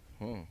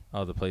 Hmm.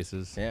 Oh, the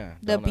places. Yeah.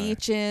 the don't I? Gives me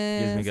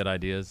beaches, good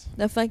ideas.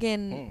 the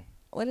fucking Hmm.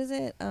 what is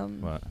it?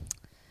 What?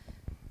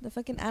 The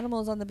fucking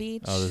animals on the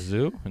beach. Oh, the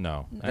zoo?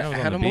 No. The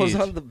Animals animals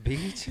on on the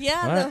beach.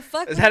 Yeah, What? the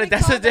fuck. Is what that are a- they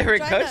that's a called? I'm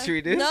different trying to-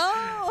 country, dude.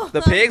 No.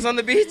 The pigs on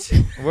the beach. the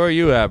beach. Where are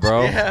you at,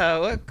 bro? Yeah.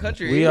 What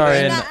country? We you are It's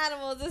in? in- not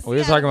animals. It's We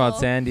were talking about Seattle.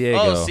 San Diego.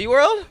 Oh,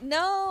 SeaWorld?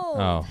 No.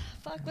 Oh.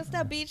 Fuck, what's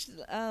that beach?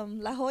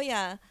 La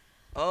Jolla,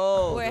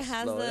 Oh. where it the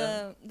has slow-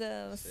 yeah.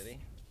 the. City.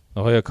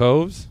 La Jolla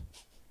Coves?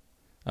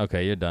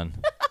 Okay, you're done.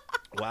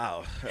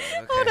 Wow.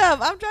 Hold up,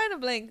 I'm trying to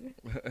blink.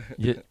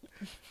 You-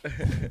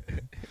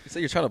 So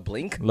you're trying to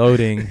blink?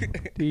 loading.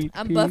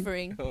 I'm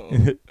buffering. Oh.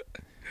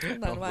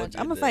 Hold on, Oh, watch. you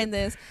I'm gonna did. find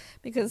this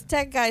because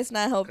tech guy's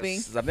not helping.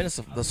 'Cause I've been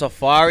to the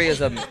safari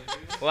is a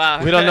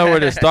wow. We don't know where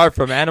to start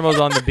from. Animals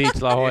on the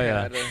beach, La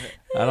Yeah, Jolla.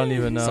 I don't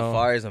even know.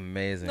 Safari is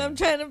amazing. I'm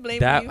trying to blame you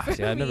That for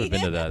see, I've never me.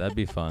 been to that. That'd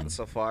be fun.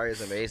 Safari is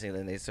amazing.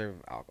 Then they serve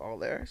alcohol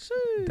there.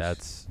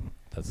 Sheesh.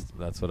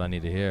 That's what I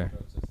need to hear.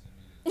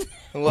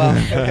 wow.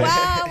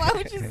 Wow, why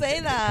would you say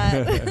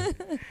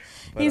that?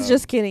 But, He's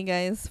just kidding,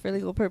 guys, for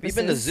legal We've purposes.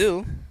 been to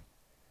zoo,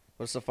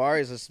 but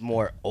safari is just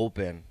more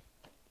open.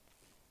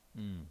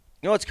 Mm.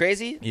 You know what's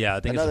crazy? Yeah,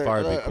 I think another, a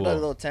safari would another, be cool. another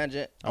little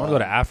tangent. I want to go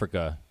to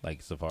Africa,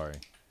 like safari.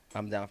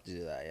 I'm down to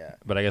do that. Yeah.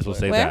 But I guess we'll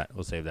save Where? that.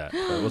 We'll save that.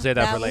 We'll save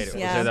that That for was- later.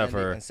 yeah. We'll save that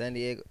for in San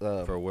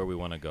Diego. for where we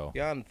want to go.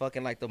 Yeah, on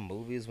fucking like the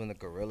movies when the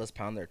gorillas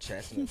pound their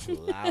chest and it's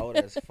loud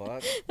as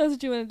fuck. That's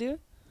what you want to do?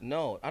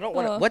 No, I don't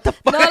want to. Oh. What the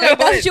fuck? No, like that's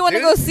what you want to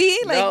do? go see?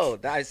 Like, No,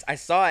 I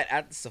saw it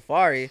at the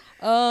safari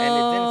oh, and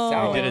it didn't sound He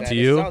like did it that. to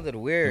you? It sounded He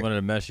weird. wanted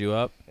to mess you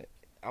up.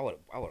 I would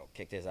have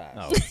kicked his ass.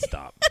 Oh,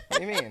 stop.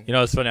 What do you mean? You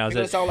know, it's funny. I It was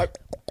doesn't at, sound like.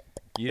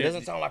 you It didn't-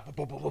 doesn't sound like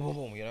boom, boom, boom, boom,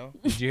 boom. You know.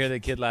 Did you hear the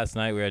kid last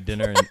night? We were at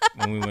dinner and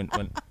when we went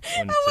wanna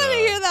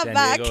hear that San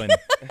back. Diego, and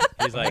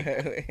he's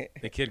like,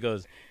 the kid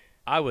goes,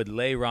 "I would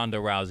lay Ronda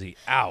Rousey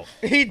out."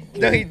 he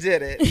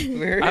did it. We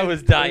were I was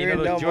in- dying. we You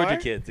were know in those Del Georgia Mar?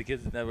 kids, the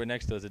kids that were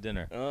next to us at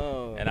dinner.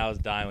 Oh. And I was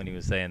dying when he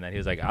was saying that. He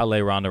was like, "I'll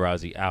lay Ronda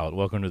Rousey out.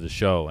 Welcome to the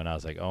show." And I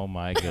was like, "Oh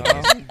my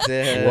goodness." I'm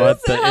dead.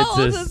 What So the- how it's old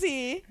this- was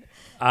he?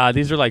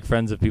 These are like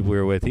friends of people we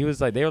were with. He was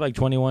like, they were like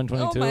 21,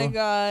 22. Oh my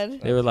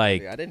god. They were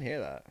like, I didn't hear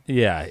that.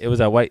 yeah, it was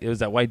that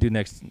white dude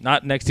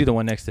not next to the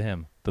one next to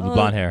him, the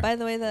blonde hair. By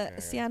the way, the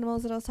sea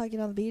animals that I was talking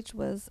on the beach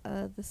was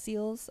the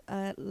seals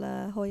at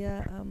La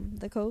Jolla,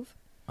 the Cove.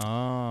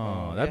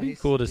 Oh, that'd be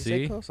cool to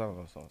see.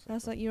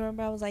 That's what you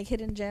remember. I was like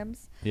hidden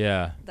gems.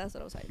 Yeah. That's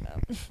what I was talking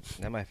about.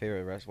 That's my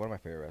favorite one of my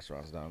favorite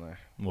restaurants down there.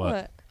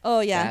 What? Oh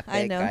yeah, I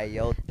Cafe know.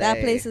 Coyote. That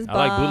place is I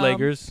like bomb.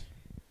 bootleggers.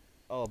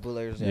 Oh,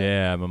 bootleggers.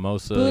 Yeah,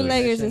 mimosa.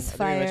 Bootleggers is Did we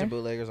fire. mention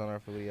bootleggers on our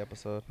foodie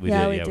episode? We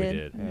Yeah, did. we Yeah, we did.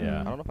 did. Mhm.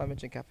 Yeah. I don't know if I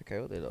mentioned Cafe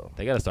Coyote though.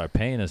 They gotta start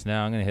paying us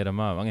now. I'm gonna hit them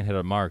up. I'm gonna hit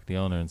up Mark, the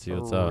owner, and see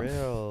what's For up.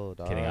 real,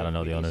 dog. Kidding, I don't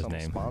know the We need owner's some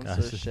name.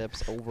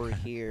 Sponsorships over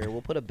here.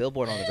 We'll put a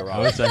billboard on the I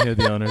garage. wish I knew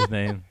the owner's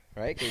name.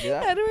 Right? Can we do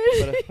that?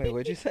 Edward. Wait,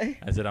 what'd you say?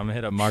 I said I'm gonna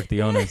hit up Mark,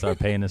 the owner, and start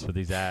paying us for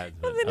these ads.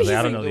 But And then I was like, I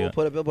he's don't know We'll the.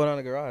 put a billboard on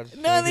the garage.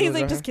 No, and He he's was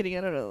like, our- just kidding.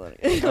 I don't know.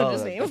 Oh,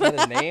 His name.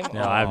 that's his name?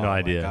 No, I have no Oh, my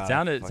idea. God,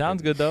 Sounds fucking-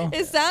 good though.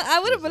 I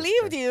would have Jesus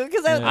believed you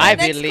because Yeah. my I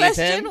next believe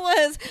question him.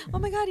 was, "Oh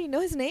my god, you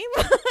know his name?"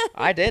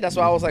 I did. That's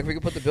why I was like, we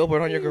could put the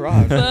billboard on your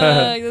garage. Fuck,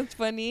 that's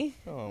funny.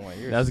 Oh my,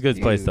 you're That's a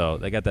good place stupid. though.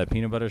 They got that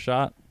peanut butter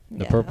shot,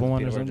 the Yeah. purple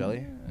one or Peanut butter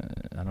something.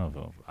 jelly? I I don't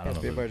know. I don't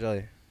know. Peanut butter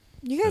jelly.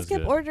 You guys That's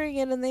kept good. ordering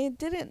it, and they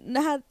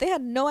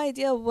had no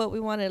idea what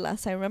we wanted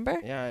last time. Remember?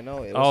 Yeah, I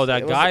know.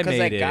 That guy made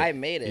that it. guy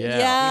made it. Yeah.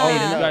 Yeah. Oh, He made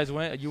did it you up. guys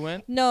went? You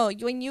went? No,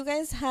 when you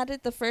guys had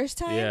it the first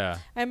time, Yeah.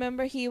 I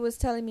remember he was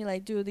telling me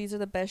like, dude, these are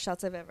the best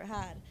shots I've ever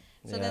had.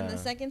 So then the Yeah.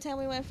 second time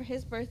we went for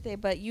his birthday,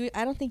 but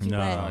I don't think you No.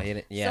 No, went. he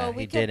didn't. Yeah, so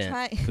we he kept didn't.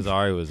 trying. Because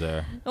Ari was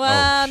there.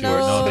 Wow, oh, sure.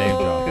 No name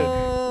drop.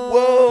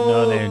 Whoa!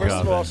 No name First of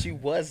all, dropping. she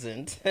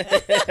wasn't.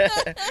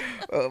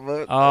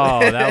 Oh,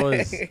 that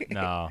was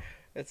no.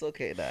 It's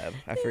okay, Dad.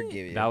 I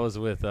forgive you. That was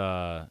with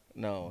no.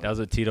 That was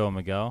with Tito and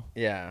Miguel.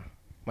 Yeah,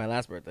 my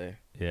last birthday.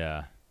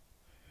 Yeah.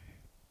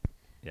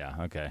 Yeah.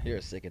 Okay. You're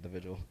a sick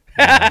individual.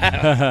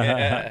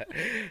 Yeah.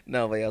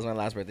 No, but yeah, it was my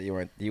last birthday.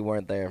 You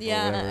weren't there. For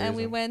Yeah, whatever and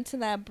we reason. went to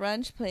that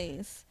brunch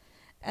place,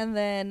 and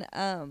then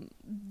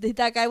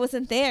that guy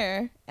wasn't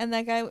there, and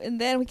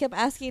then we kept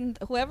asking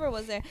whoever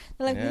was there.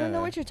 They're like, we don't know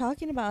Yeah. what you're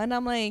talking about, and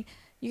I'm like,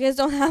 you guys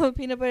don't have a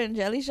peanut butter and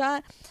jelly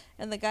shot?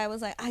 And the guy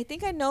was like, I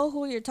think I know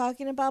who you're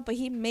talking about, but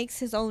he makes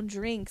his own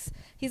drinks.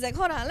 He's like,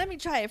 hold on, let me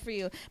try it for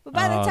you. But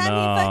by the Oh, time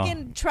no. he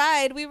fucking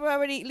tried, we were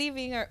already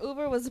leaving. Our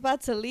Uber was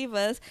about to leave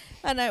us,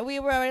 and we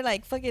were already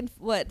like fucking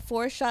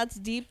 4 shots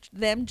deep.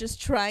 Them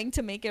just trying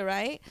to make it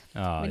right.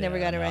 Oh, We never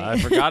got it no, right. I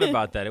forgot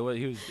about that. It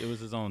was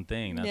his own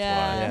thing. That's Yeah.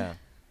 why. Yeah,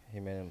 he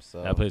made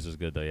himself. That place was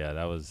good though. Yeah,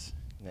 that was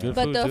Yeah. good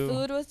But food the too.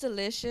 food was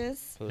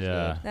delicious. It was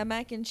Yeah. good. That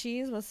mac and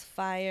cheese was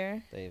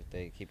fire.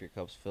 They keep your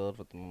cups filled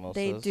with the mimosas.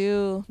 They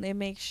do. They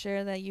make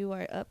sure that you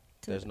are up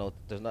to. There's not.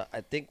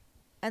 I think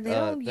and they they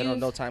don't don't use.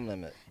 no time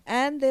limit.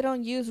 And they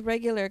don't use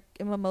regular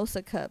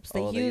mimosa cups. They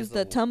Oh, use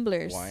the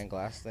tumblers. Wine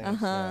glass things.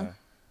 Uh-huh.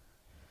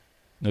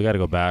 We got to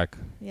go back.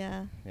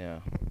 Yeah. Yeah.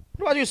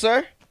 What about you,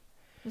 sir?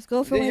 Let's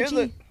go for Did you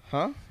hear YG.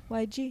 Huh?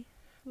 YG.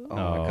 Oh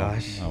my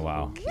gosh. Oh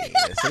wow. Okay.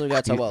 Something we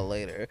gotta talk about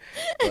later.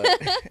 But,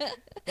 what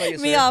about you,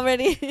 Me sir?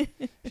 already.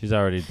 She's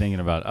already thinking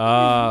about.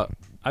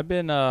 I've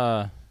been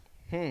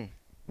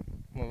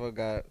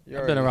Motherfucker,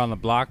 I've been around the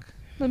block.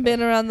 I've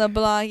been around the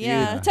block.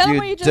 Yeah. Tell them you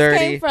where you just dirty-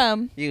 came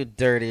from. You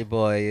dirty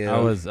boy.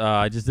 You.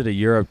 I just did a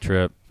Europe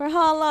trip. For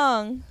how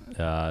long?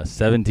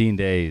 17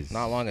 days.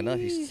 Not long enough.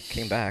 You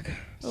came back.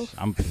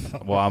 I'm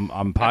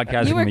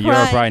podcasting You were from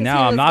Europe crying right 'cause now.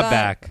 he I'm was not gone.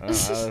 back.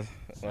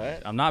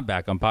 What? I'm not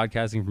back. I'm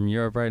podcasting from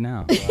Europe right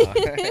now.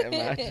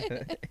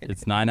 Imagine.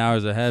 It's 9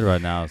 hours ahead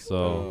right now.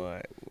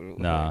 So Oh,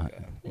 nah.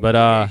 God. But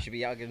You should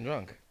be out getting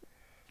drunk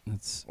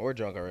it's or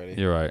drunk already.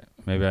 you're right.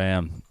 Maybe I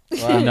am.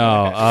 Wow.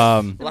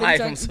 No. Live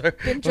drunk- from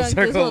been drunk this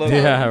Circle whole Loco.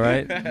 time. Yeah.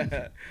 Right. All right,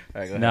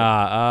 go ahead.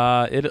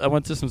 Nah. I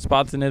went to some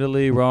spots in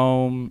Italy,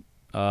 Rome,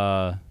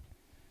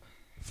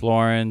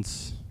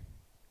 Florence,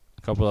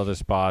 a couple other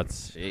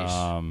spots.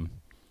 Sheesh.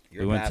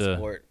 Your we went to-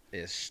 passport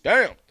is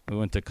stamped. We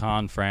went to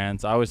Cannes,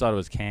 France. I always thought it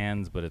was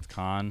Cannes, but it's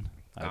Cannes.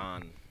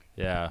 Gone.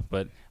 Yeah,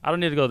 but I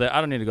don't need to go there.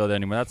 I don't need to go there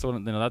anymore. That's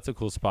that's a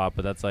cool spot,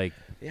 but that's like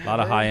Yeah, a lot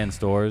of I've heard- high-end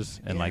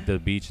stores and like Yeah. the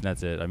beach, and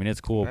that's it. I mean,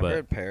 it's cool, I've but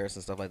heard Paris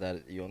and stuff like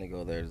that. You only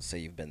go there to say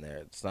you've been there.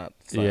 It's not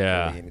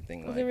Yeah. really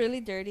anything Was like. it really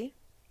dirty?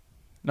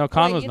 no,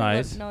 Cannes Wait, was you didn't go-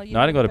 nice. no, you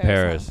I didn't go to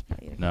Paris, Paris. huh?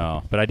 No, you didn't.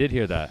 No, but I did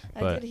hear that. I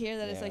But did hear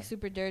that it's Yeah. like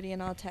super dirty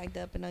and all tagged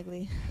up and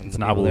ugly. And it's the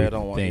not people what there we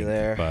don't want think. you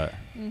there. But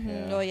Mm-hmm.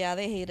 Yeah. Oh yeah,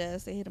 they hate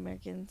us. They hate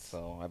Americans.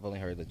 So I've only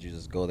heard that you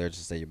just go there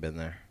just to say you've been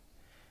there,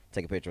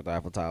 take a picture with the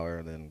Eiffel Tower,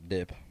 and then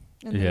dip.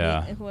 And then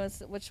Yeah.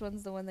 which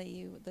one's the one that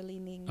the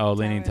leaning?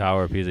 Leaning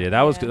Tower of Pisa. Yeah,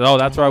 that was. Yeah. Oh,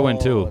 that's where I went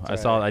too. that's I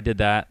saw. right. I did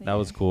that. That Yeah.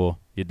 was cool.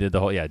 You did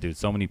the whole. Yeah, dude.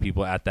 So many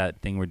people at that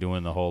thing were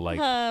doing the whole like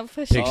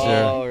For picture. sure.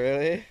 Oh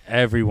really?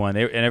 everyone.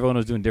 And everyone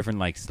was doing different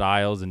like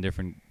styles and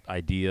different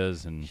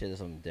ideas and. Shit is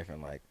something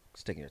different, like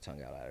sticking your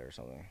tongue out at it or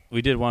something.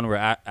 We did one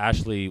where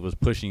Ashley was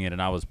pushing it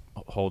and I was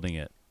holding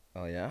it.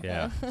 Oh yeah.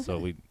 Yeah. So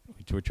we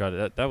tried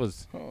it. That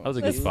was a good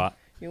That's- spot.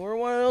 You were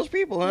one of those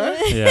people, huh?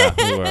 Yeah,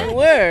 we You were.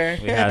 were.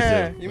 We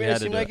had to. You We made had it to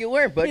seem do like it. you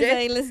weren't, He's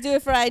buddy. like, let's do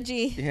it for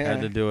IG.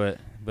 Had to do it,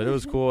 but it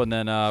was cool. And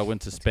then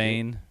went to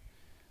Spain,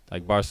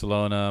 like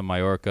Barcelona,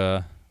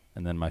 Mallorca,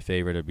 and then my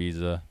favorite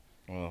Ibiza.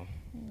 Oh,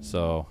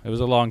 So it was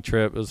a long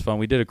trip. It was fun.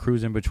 We did a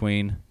cruise in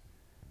between.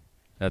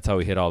 That's how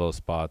we hit all those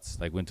spots.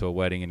 Like went to a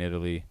wedding in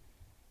Italy,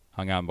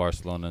 hung out in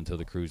Barcelona until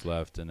the cruise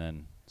left, and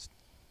then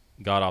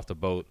got off the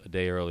boat a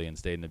day early and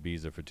stayed in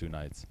Ibiza for 2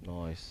 nights.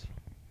 nice.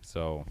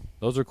 So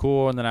those are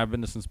cool. And then I've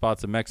been to some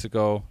spots in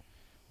Mexico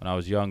when I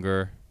was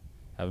younger.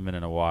 Haven't been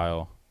in a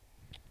while.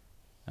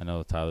 I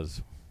know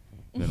Tyler's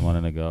been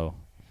wanting to go,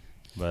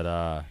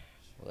 but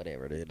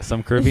Whatever, dude.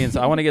 some Caribbean.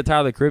 I want to get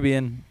Tyler the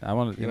Caribbean. I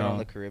want to, You you went on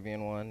know. the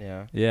Caribbean one,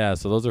 yeah. Yeah,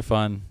 so those are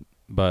fun.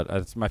 But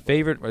it's my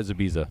favorite is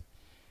Ibiza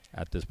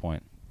at this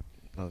point.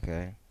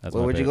 Okay. That's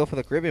Well, my where'd you favorite. go for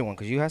the Caribbean one?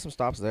 Because you had some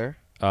stops there.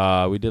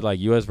 We did like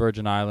U.S.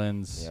 Virgin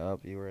Islands, Yep,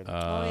 you were in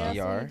Oh yeah, DR.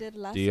 so we did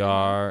last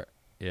DR,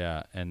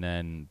 yeah, and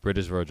then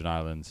British Virgin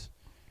Islands.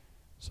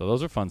 So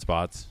those are fun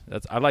spots.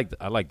 I like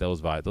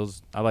those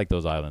vibes. I like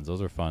those islands.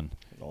 Those are fun.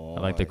 Oh, I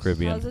like the nice.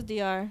 Caribbean. How's the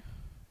DR?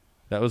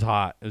 That was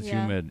hot. It was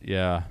Yeah. humid.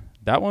 Yeah.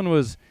 That one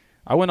was.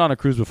 I went on a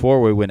cruise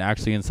before where we went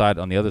actually inside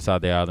on the other side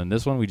of the island.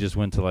 This one we just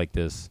went to like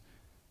this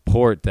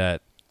port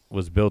that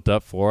was built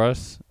up for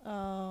us,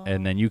 Oh.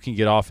 and then you can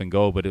get off and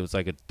go, but it was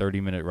like a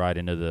 30-minute ride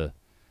into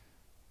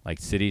like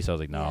city. So I was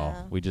like, no,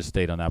 Yeah. we just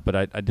stayed on that. But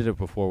I did it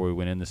before we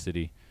went in the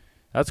city.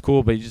 That's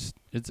cool, but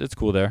it's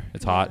cool there.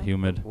 It's hot, Yeah.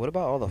 humid. What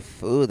about all the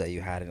food that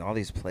you had in all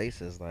these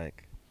places?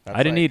 Like, that's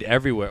I didn't like eat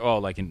everywhere. Oh,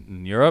 like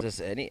in Europe.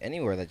 just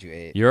anywhere that you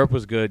ate. Europe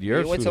was good. You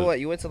Europe's went food to was- what?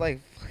 You went to like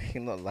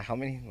how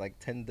many? Like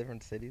 10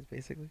 different cities,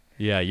 basically.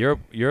 Yeah,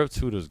 Europe's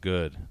food was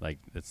good. Like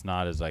it's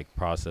not as like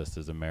processed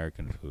as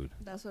American food.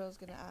 That's what I was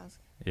gonna ask.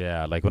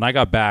 Yeah, like when I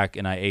got back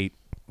and I ate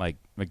like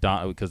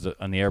McDonald's because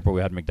on the airport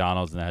we had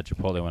McDonald's and I had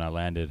Chipotle when I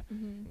landed.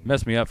 Mm-hmm. It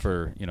messed me up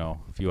for a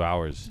few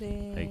hours.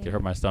 Like it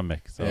hurt my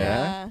stomach. So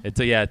Yeah?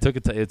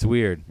 it's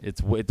weird.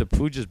 The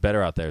food just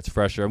better out there. It's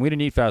fresher. And we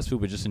didn't eat fast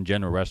food, but just in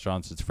general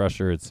restaurants, it's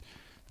fresher. It's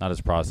not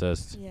as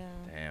processed. Yeah.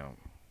 Damn.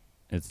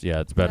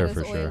 It's better Not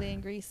for as sure. oily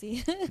and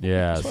greasy.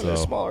 Yeah, That's why they're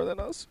so smaller than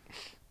us.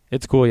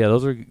 it's cool. Yeah,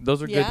 those are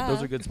good. Yeah.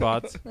 Those are good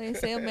spots. Like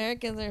say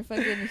Americans are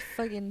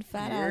fucking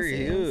fat You're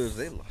asses.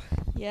 huge. They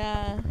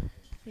Yeah.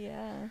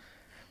 Yeah.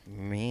 It's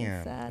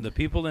man. sad. The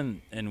people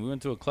and we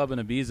went to a club in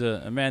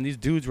Ibiza, and man, these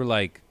dudes were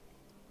like,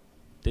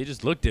 they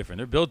just look different.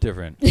 They're built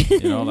different.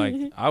 Like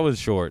I was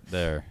short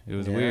there. It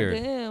was Yeah.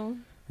 weird.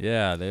 Damn.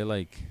 Yeah, they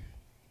like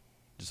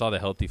just all the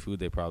healthy food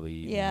they probably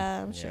eat.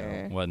 Yeah, I'm Yeah. sure.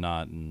 And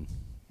whatnot, and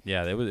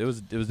yeah, it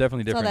was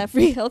definitely It's all different. that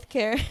free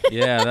healthcare.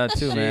 Yeah, that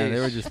too, man. They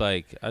were Jeez. just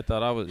like, I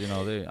thought I was,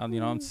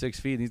 I'm 6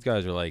 feet. These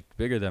guys are like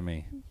bigger than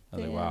me. I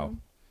was like, wow.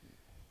 Damn.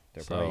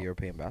 They're So- probably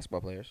European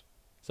basketball players.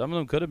 Some of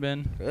them could have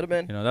been. Could have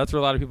been. That's where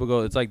a lot of people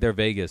go. It's like they're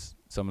Vegas.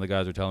 Some of the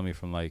guys were telling me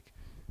from like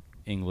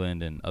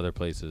England and other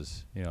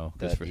places. 'cause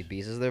That for-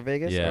 Ibiza's their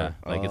Vegas. yeah,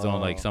 or? like it's on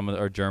like Oh. some of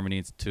or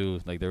Germany too.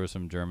 Like there were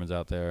some Germans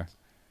out there.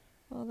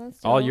 Oh,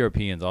 that's All dope.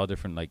 Europeans, all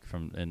different, like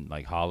from in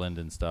like Holland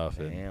and stuff.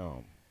 And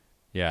Damn.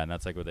 yeah, and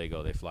that's like where they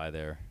go. They fly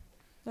there.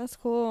 That's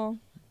cool.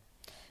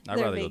 I'd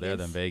They're rather go there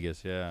than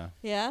Vegas. Vegas. Yeah.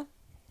 Yeah.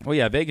 Well,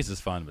 yeah, Vegas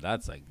is fun, but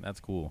that's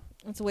cool.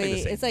 It's the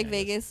way. same It's like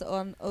thing, I guess.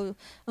 Vegas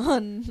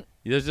on.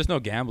 There's just no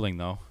gambling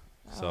though,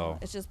 so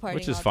it's just partying.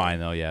 which is all fine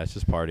day. though. Yeah, it's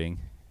just partying.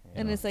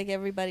 And know. it's like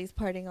everybody's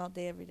partying all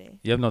day, every day.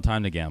 You have no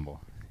time to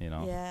gamble.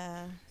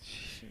 Yeah.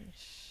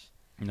 Sheesh.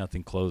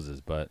 Nothing closes,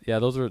 but yeah,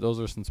 those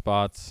are some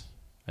spots.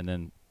 And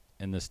then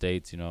in the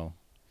States,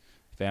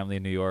 family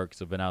in New York,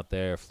 so been out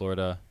there.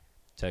 Florida,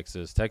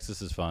 Texas. Texas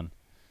is fun.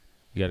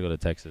 You gotta go to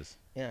Texas.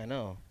 Yeah, I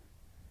know.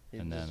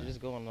 And then, You just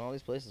go on all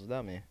these places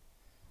without me.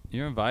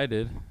 You're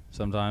invited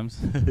sometimes.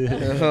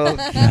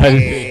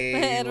 Okay.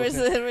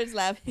 Edward's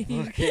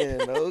laughing.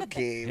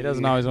 Okay. He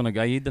doesn't always want to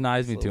go. He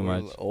denies me too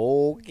much.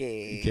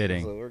 Okay.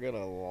 Kidding. So we're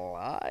gonna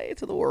lie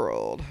to the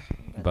world.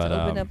 But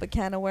to open up a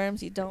can of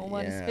worms you don't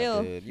want to Yeah,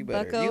 spill. dude, you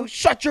better. Bucko. You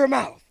shut your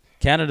mouth.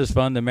 Canada's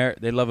fun.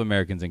 They love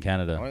Americans in I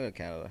Canada. want to go to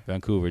Canada.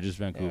 Vancouver, just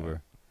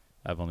Vancouver.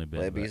 I've only been.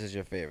 But but- Ibiza's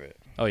your favorite.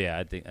 Oh yeah,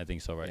 I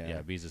think so. Right? Yeah.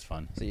 Yeah, Ibiza's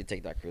fun. So you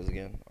take that cruise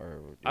again, or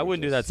I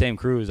wouldn't do that same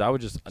cruise. I would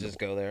just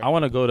go there. I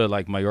want to go to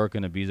like Mallorca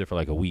and Ibiza for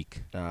like a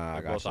week. Nah, I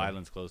Like, got both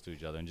islands close to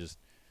each other and just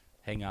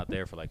hang out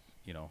there for like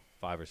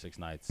 5 or 6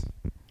 nights.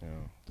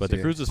 But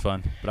the cruise is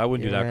fun. But I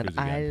wouldn't do that cruise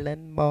again.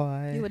 Island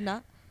boy. You would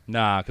not?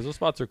 Nah, because those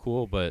spots are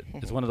cool, but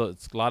it's one of those.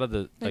 It's a lot of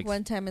the Like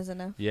one time is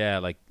enough. Yeah,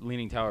 like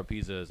Leaning Tower of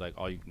Pisa is like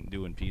all you can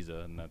do in Pisa,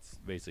 and that's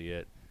basically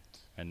it.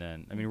 And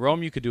then I mean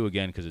Rome you could do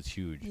again because it's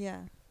huge.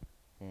 Yeah.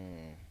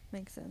 Hmm.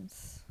 Makes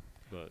sense.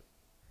 But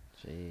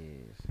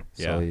Jeez.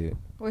 Yeah. So you.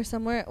 Where's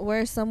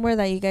somewhere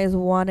that you guys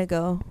want to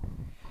go?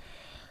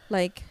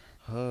 Like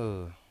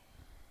Oh.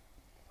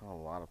 A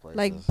lot of places.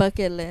 like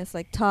bucket list,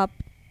 like top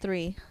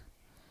 3.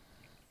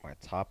 My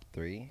top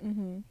 3.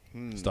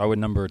 Mm-hmm. start with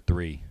number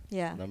 3,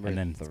 Yeah. Number and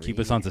then 3. keep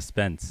us on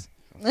suspense.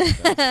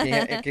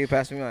 Can you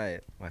pass me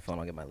my phone?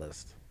 I'll get my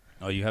list.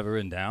 Oh, you have it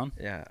written down?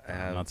 Yeah, I I'm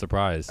have. not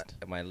surprised.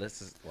 My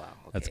list is wow.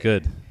 That's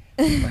okay. good.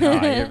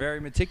 You're very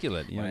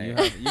meticulous. You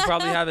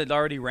probably have it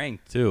already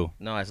ranked too.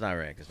 No, it's not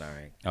ranked. It's not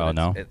ranked. Oh, But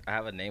no? I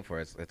have a name for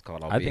it. It's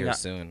called I'll I Be think Here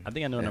Soon. I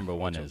think I know Yeah, number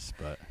 1 which one? is,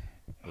 but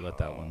we'll let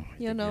that one.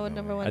 You know what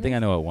number 1 I think I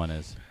know what 1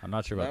 is. I'm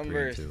not sure about 3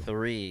 Number and 2.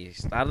 3.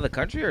 Out of the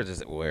country or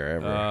just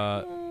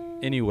wherever?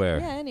 Anywhere.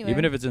 Yeah, anywhere.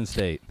 Even if it's in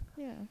state.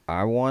 Yeah.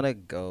 I want to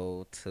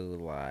go to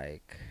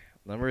like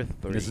number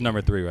 3. This is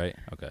number 3, right?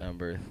 Okay.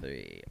 Number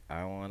 3.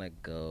 I want to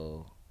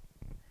go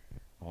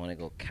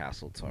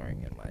castle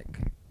touring in like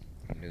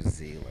New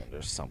Zealand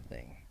or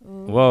something.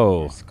 Ooh.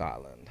 Whoa. Or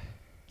Scotland.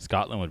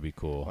 Scotland would be I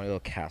cool. want to go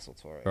castle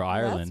touring. Or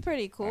Ireland. That's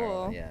pretty cool.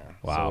 Ireland, yeah.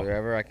 Wow. So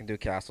wherever I can do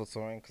castle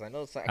touring, because I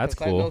know That's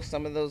I know cool.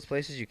 some of those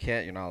places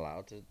you're not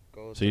allowed to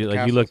go. So to you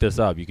the you look castles. this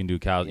up. You can do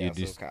cow. Yeah, you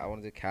do. I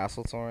want to do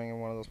castle touring in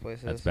one of those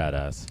places. That's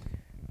badass.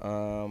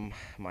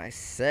 My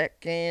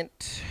second.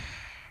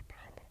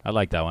 I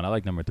like that one. I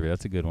like number 3.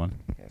 That's a good one.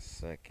 My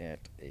second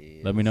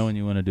is. Let me know when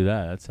you want to do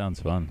that. That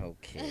sounds fun.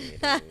 Okay,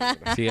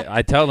 dude. See,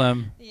 I tell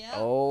them Yeah.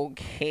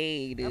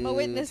 Okay, dude. I'm a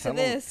witness to Tell him-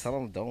 this. Tell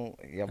him don't.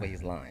 Yeah, but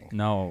he's lying.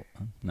 no,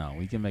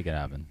 we can make it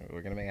happen.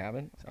 We're gonna make it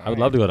happen. I would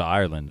love to go to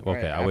Ireland. Okay,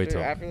 Alright, I'll wait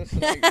till. after this.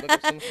 Look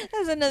up some,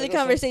 That's another Look up some-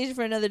 conversation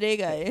for another day,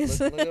 guys.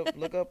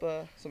 look up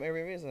some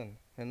Airbnbs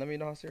and let me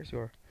know how serious you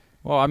are.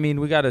 Well, I mean,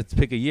 we got to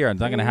pick a year.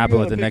 It's not going to happen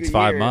We within the gotta next pick a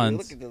 5 year.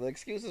 months. Look at the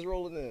excuses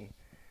rolling in.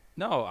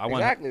 No, I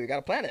want. Exactly. We got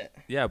to plan it.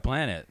 Yeah,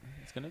 plan it.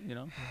 It's gonna,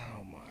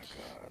 Oh my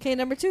god. Okay,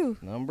 number 2.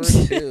 Number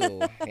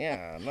 2.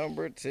 Yeah,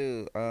 number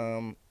 2.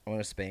 I went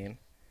to Spain.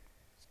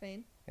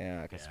 Spain.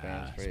 Yeah, because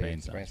Yeah, Spain's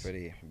Spain's nice.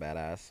 pretty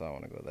badass, so I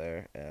want to go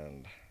there.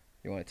 And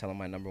you want to tell them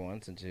my number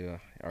 1 since you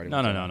already No,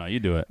 went no, to no, them? no. You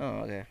do it. Oh,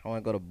 okay. I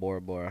want to go to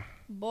Bora Bora.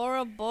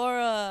 Bora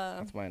Bora.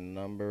 That's my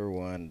number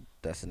 1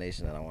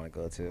 destination that I want to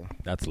go to.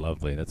 That's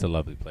lovely. That's a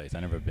lovely place. I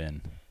never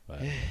been, but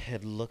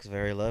It looks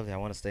very lovely. I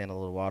want to stay in a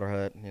little water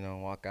hut,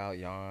 walk out,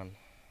 yawn.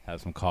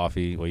 have some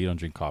coffee. Well, you don't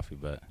drink coffee,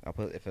 but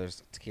If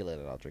there's tequila in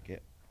it, I'll drink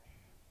it.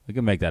 we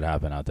can make that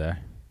happen out there.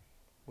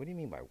 What do you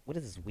mean by, what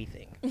is this we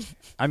thing?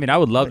 I mean, I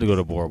would love to go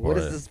to Bora Bora. What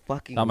is this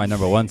fucking? Not my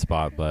number 1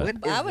 spot, but What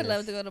is I would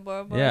love this? to go to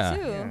Bora Bora Yeah.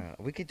 too. Yeah,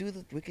 we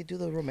could do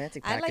the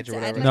romantic I'd like package to. or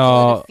I'd whatever. like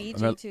No, to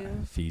go to Fiji too.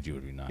 Fiji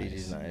would be nice.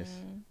 Fiji's nice.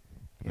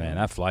 Man,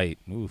 that flight,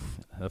 oof.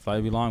 That flight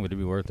would be long, but it'd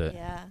be worth it.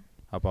 Yeah.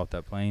 Hop off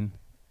that plane.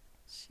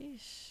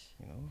 Sheesh.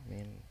 I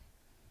mean,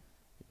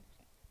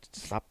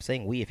 stop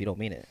saying we if you don't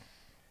mean it.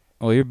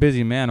 Well, you're a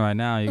busy man right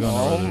now. You're going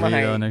Oh to my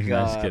Rio and everything.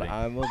 I'm just god, kidding.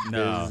 I'm a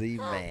No. busy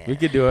man. We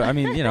could do it. I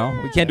mean,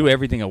 we can't do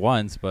everything at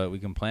once, but we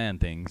can plan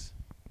things.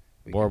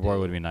 We Bora could Bora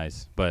do- would be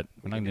nice, but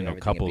we we're not could doing do no everything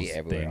and couples be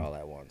everywhere thing. all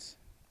at once.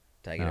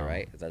 Did I get it No.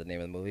 right? Is that the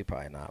name of the movie?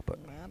 Probably not. But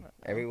I don't know.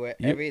 everywhere,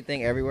 You-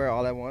 everything, everywhere,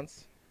 all at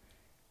once.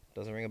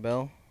 Doesn't ring a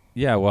bell.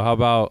 Yeah, well, how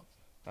about,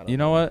 I don't you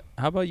know what?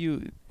 How about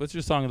you, what's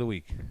your song of the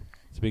week?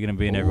 Speaking of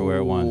being everywhere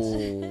at once.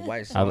 Ooh, my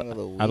I, song of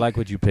the week. I like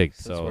what you picked,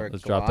 Since so we're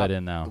let's drop that glob-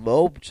 in now.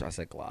 I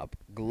said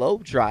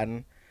globe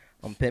trotting.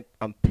 I'm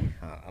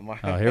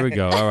Oh, here we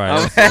go. All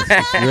right.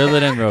 Let's reel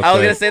it in real quick. I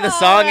was gonna say the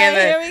song and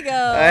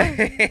Alright,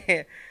 then here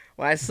we go.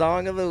 my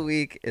song of the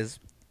week is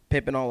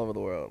 "Pippin' All Over the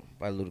World"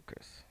 by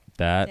Ludacris.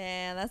 That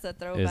Damn, that's a is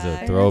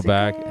throwback. a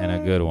throwback and a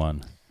good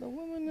one. The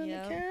woman and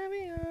Yeah. the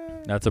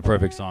caviar. That's a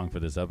perfect song for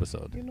this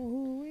episode. You know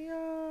who we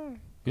are.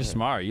 You're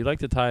smart. You like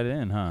to tie it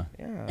in, huh?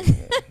 Yeah.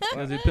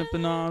 Cause he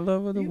pimping all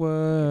over the You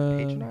world.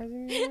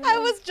 patronizing me? I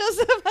was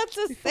just about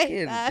to say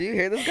Fucking- that. Do you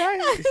hear this guy?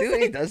 You see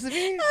what he does to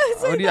me?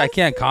 What do you, I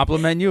can't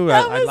compliment you.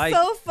 That I was like.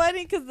 so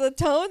funny because the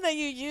tone that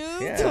you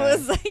used Yeah.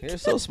 was like. You're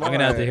so smart. I'm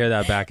gonna have to hear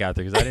that back out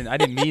there because I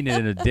didn't mean it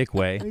in a dick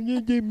way.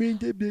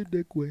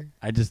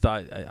 I just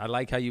thought I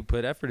like how you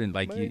put effort in.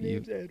 Like My you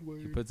name's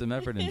Edward. put some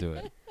effort into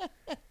it.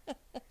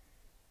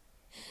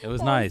 It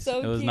was That was nice.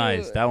 so It was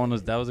nice. cute.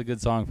 That was a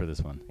good song for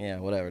this one. Yeah,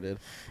 whatever, dude.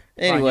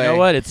 Fine, Anyway, you know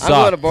what? It I'm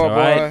going to sucked. Bora all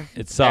right? Bora.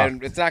 It sucked.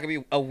 And it's not gonna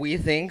be a we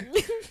thing.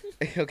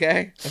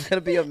 Okay, it's gonna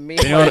be a me.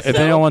 If anyone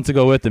myself. wants to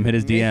go with him, hit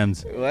his Me-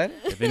 DMs. What?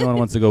 If anyone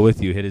wants to go with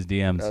you, hit his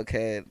DMs.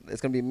 Okay, it's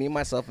gonna be me,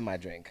 myself, and my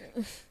drink,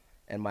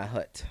 and my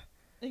hut,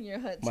 In your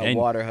hut. my And-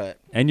 water hut,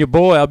 And your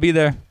boy, I'll be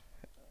there.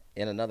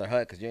 in another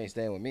hut because you ain't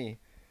staying with me.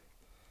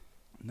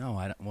 No,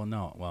 I don't. Well,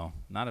 no. Well,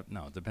 not.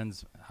 No, it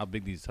depends how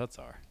big these huts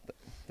are.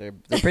 They're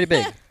pretty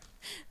big.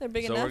 They're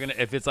big So enough. we're gonna.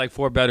 If it's like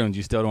 4 bedrooms,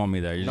 you still don't want me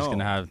there. You're just No.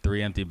 gonna have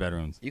 3 empty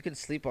bedrooms. You can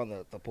sleep on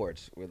the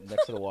porch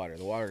next to the water.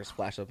 The water will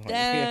splash up on you.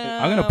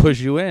 Damn. I'm gonna push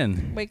you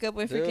in. Wake up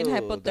with freaking Dude,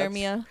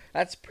 hypothermia.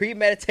 That's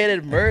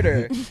premeditated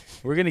murder.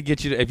 We're gonna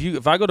get you. To,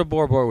 if I go to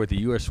Bora Bora with you,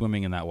 you are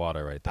swimming in that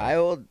water right there.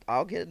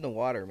 I'll get in the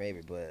water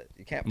maybe, but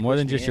you can't. More push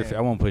than me just your. in.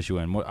 I won't push you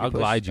in. More, I'll push-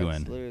 glide you that's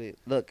in. Literally,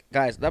 look,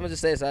 guys. Let me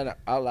just say this out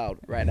loud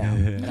right now.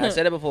 And I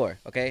said it before.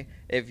 Okay,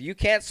 if you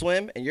can't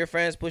swim and your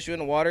friends push you in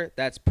the water,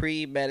 that's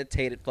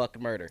premeditated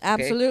fucking murder. Okay?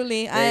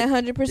 Absolutely. I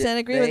 100%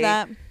 agree with they-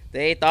 that.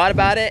 They thought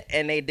about it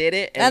and they did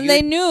it, And you-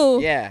 they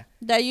knew yeah,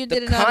 that you the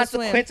didn't know how to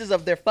swim. consequences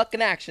of their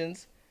fucking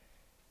actions.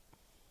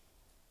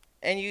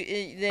 And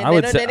I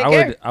would say.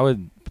 I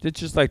would. It's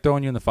just like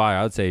throwing you in the fire.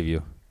 I would save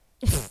you.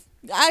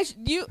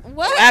 You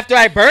what? After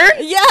I burn.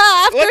 Yeah,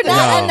 after What the-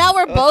 that, No. and now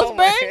we're both Oh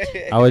my-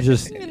 burned. I would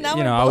just. Now you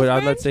we're know. both I'd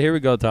burned? let's say here we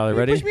go, Tyler.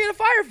 What do you Ready? push me in the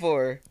fire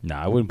for?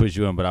 Nah, I wouldn't push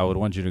you in, but I would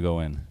want you to go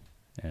in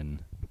and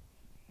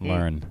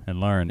learn and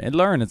learn and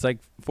learn. It's like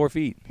 4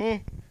 feet. Hmm.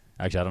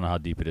 Actually, I don't know how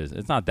deep it is.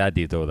 It's not that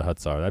deep though. Where the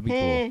huts are. That'd be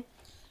cool.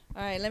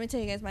 All right, let me tell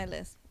you guys my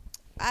list.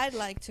 I'd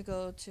like to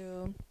go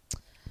to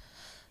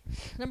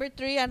number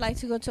 3. I'd like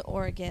to go to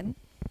Oregon.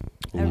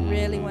 I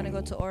really want to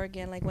go to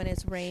Oregon, like when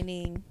it's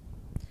raining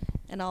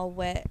and all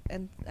wet,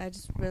 and I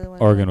just really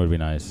want. Oregon would be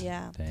nice.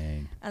 Yeah.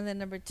 Dang. And then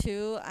number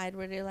 2, I'd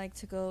really like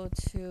to go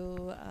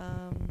to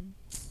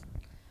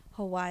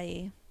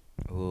Hawaii.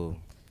 Ooh.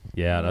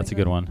 Yeah, Oh my that's a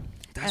good God. one.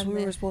 That's And what we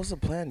then- were supposed to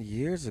plan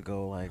years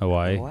ago, like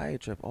Hawaii? a Hawaii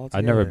trip all together.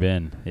 I've never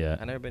been. Yeah.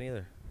 I've never been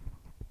either.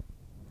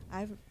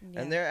 Yeah.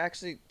 And they're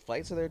actually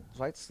flights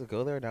to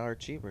go there now are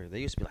cheaper. They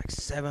used to be like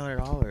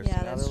 $700. Yeah,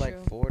 now that's they're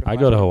like true. $400 to I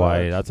go to $500.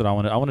 Hawaii. That's what I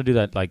want. I want to do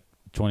that like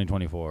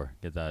 2024.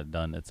 Get that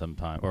done at some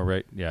time. Or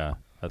right. Yeah.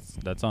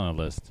 That's on a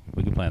list.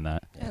 We can plan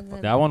that. And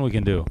then, That one we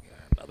can do.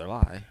 Another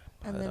lie.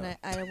 and then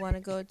I want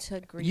to go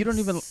to Greece. You don't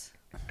even-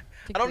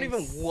 I don't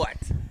even what?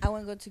 I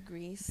want to go to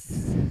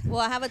Greece. Well,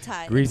 I have a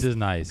tie. Greece is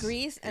nice.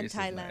 Greece and Greece is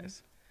Thailand.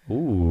 nice. Ooh.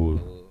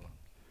 Ooh.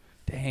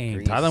 Dang.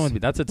 Greece. Thailand would be.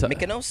 That's a.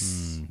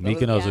 Mykonos?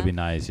 Mykonos Yeah. would be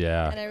nice.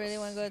 Yeah. And I really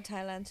want to go to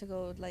Thailand to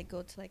go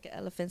to like an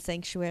elephant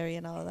sanctuary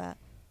and all that.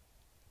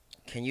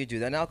 Can you do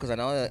that now? Because I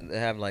know that they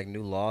have like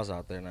new laws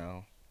out there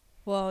now.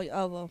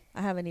 Well,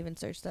 I haven't even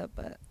searched up,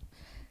 but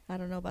I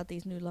don't know about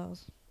these new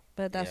laws.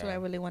 But that's what Yeah. I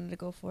really wanted to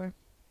go for.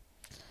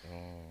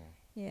 Mm,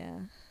 Yeah.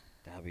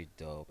 that'd be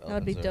dope. That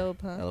would be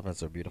dope, huh?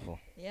 Elephants are beautiful.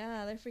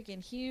 Yeah, they're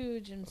freaking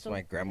huge and That's so.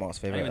 my grandma's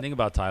I didn't even favorite think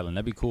about Thailand.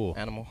 That'd be cool.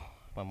 animal.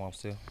 My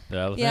mom's too. The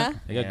elephant. Yeah.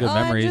 They got Yeah. good oh,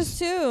 memories. Andrews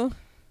too.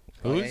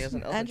 Oh, yeah, Who's? he has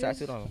an elephant Andrews?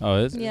 tattooed on him. Oh,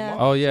 is it? Yeah.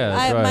 Oh, yeah.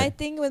 That's My right.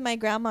 thing with my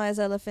grandma is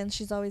elephants.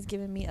 She's always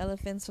giving me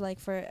elephants like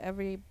for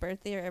every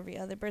birthday or every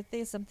other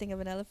birthday, something of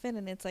an elephant,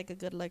 and it's like a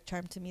good luck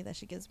charm to me that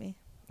she gives me.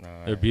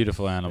 They're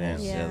beautiful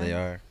animals. Yeah, Yeah. they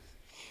are.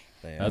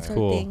 They That's are. Her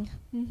cool. thing.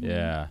 Mhm.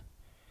 Yeah.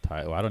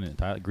 Well, I don't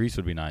even. Greece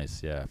would be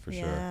nice. Yeah, for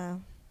sure. Yeah.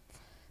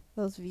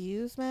 Those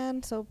views,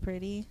 man, so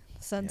pretty. Yeah,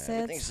 Sunsets.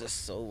 everything's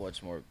just so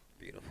much more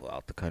beautiful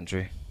out the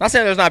country. Not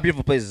saying there's not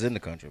beautiful places in the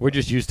country. We're but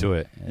just used to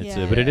it. It's,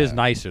 Yeah. but it is Yeah.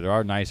 nicer. There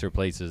are nicer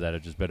places that are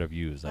just better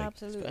views. Like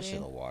Absolutely. especially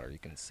the water you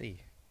can see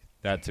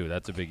that too.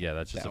 That's a big. Yeah,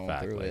 that's just down a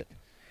fact. through Like, it.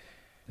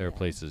 there are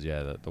places.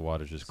 Yeah, that the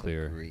water's just So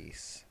clear.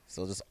 Greece.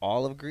 So just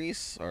all of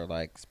Greece or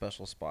like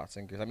special spots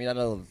in Greece? I mean, I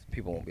know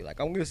people won't be like,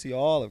 I'm gonna see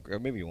all of Greece. Or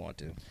maybe you want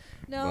to.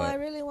 No, But- I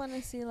really want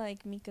to see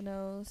like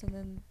Mykonos, and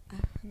then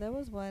there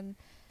was one.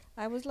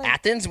 I was like,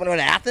 Athens? Want to go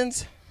to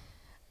Athens?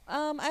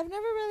 I've never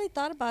really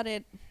thought about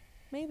it.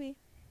 Maybe,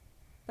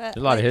 but There's a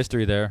lot of like,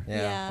 history there.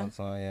 Yeah. That's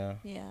all, yeah.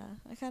 Yeah,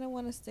 I kind of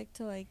want to stick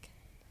to like,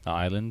 The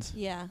islands.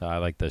 yeah, I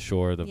like the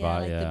shore, the yeah, vibe.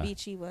 like Yeah. the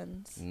beachy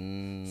ones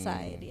Mm.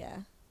 side. Yeah,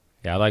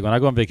 Yeah, I like when I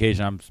go on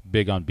vacation. I'm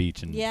big on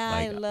beach and yeah,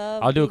 like, I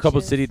love. I'll do a couple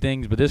beaches. city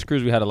things, but this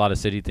cruise we had a lot of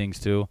city things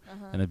too,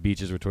 Uh-huh. and the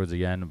beaches were towards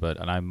the end.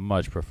 And I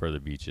much prefer the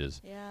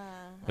beaches. Yeah,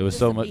 It I'm was just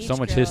so a much beach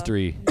girl.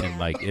 history in Yeah.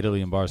 like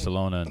Italy and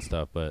Barcelona and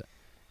stuff. But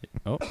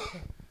oh,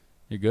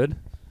 you're good.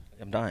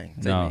 I'm dying.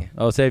 Take No, me.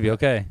 oh, save you.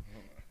 Okay.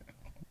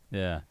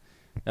 Yeah,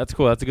 that's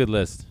cool. That's a good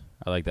list.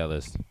 I like that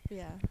list.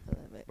 Yeah,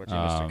 I love it. What's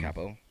your Mr. Um,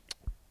 Capo?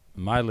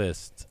 My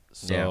list.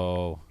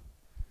 So,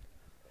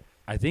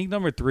 I think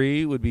number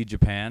 3 would be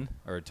Japan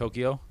or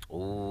Tokyo.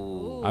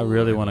 Ooh. I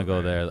really want to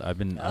go there. I've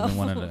been Oh.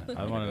 wanting to.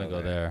 I wanted to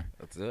go there.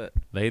 Let's do it.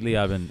 Lately,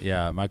 I've been.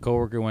 Yeah, my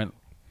coworker went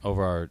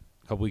over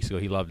a couple weeks ago.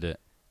 He loved it.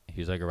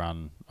 He's like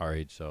around our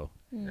age, so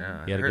Mm.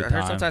 Yeah, He had a I good heard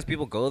time. sometimes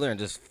people go there and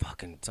just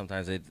fucking.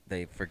 Sometimes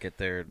they forget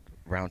their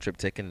round trip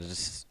ticket and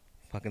just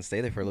fucking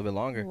stay there for a little bit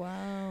longer.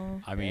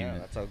 Wow. I mean, yeah,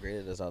 that's how great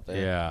it is out there.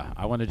 yeah,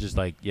 I want to just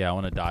like, I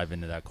want to dive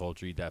into that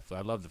culture, eat that food.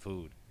 I love the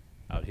food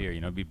out here.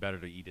 You know, it'd be better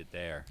to eat it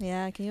there.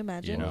 Yeah, can you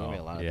imagine? You There's know, gonna be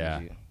a lot of yeah.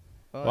 things you-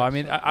 Well, I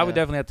mean, I would yeah.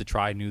 definitely have to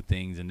try new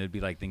things, and there'd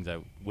be like things I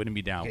wouldn't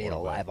be down You for. can eat a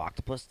but- live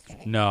octopus.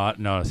 No,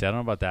 no. See, I don't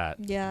know about that.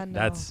 Yeah, no.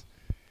 That's,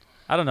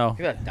 I don't know.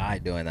 People have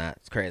died doing that.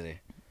 It's crazy.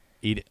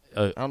 Eat.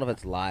 I don't know if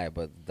it's live,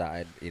 but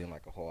died eating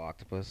like a whole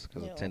octopus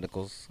because Ew. of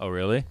tentacles Oh,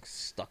 really?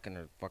 stuck in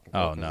her fucking.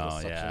 Oh throat 'cause no,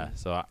 of the yeah. suction.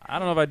 So I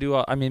don't know if I do.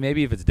 I mean,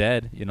 maybe if it's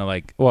dead, you know,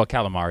 like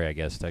calamari, I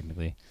guess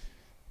technically.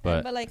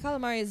 but, But like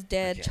calamari is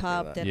dead, can't do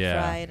chopped, that. and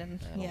Yeah. fried, and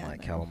I don't yeah.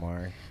 like no.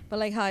 calamari. But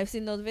like how I've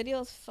seen those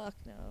videos, fuck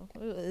no.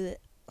 Ugh.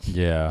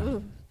 yeah.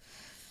 Ooh.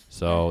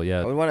 So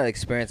yeah, We want to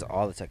experience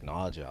all the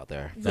technology out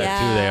there. that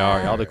too. They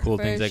are all the cool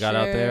for things they got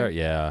out there. sure.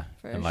 Yeah,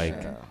 For and like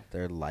sure. Yeah,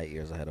 they're light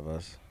years ahead of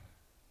us.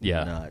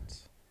 yeah,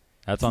 Nuts.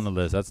 that's on the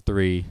list. That's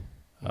 3.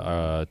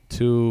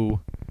 2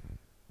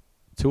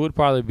 would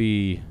probably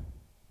be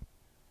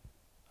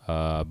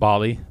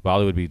Bali.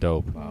 Bali would be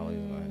dope. Bali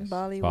is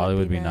nice. Bali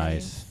would be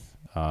nice.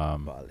 Bali.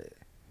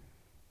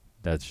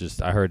 That's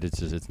just I heard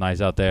it's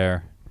nice out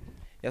there.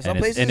 Yeah, some And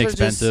it's places are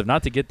inexpensive, just,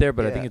 not to get there,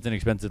 but I Yeah. think it's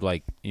inexpensive.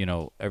 Like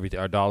everything.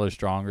 Our dollar's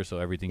stronger, so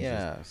everything's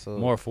yeah. So just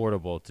more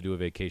affordable to do a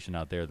vacation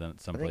out there than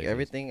some I think places.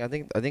 everything. I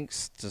think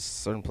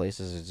just certain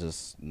places is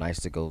just nice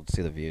to go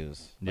see the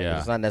views. Like, Yeah.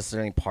 it's not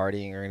necessarily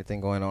partying or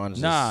anything going on.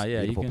 It's Nah, just yeah,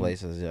 you beautiful can-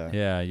 places. Yeah.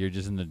 Yeah, you're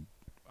just in the,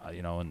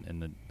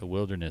 in the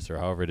wilderness or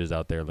however it is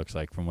out there. It looks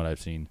like from what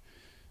I've seen.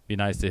 Be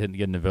nice to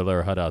get in a villa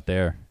or hut out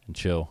there and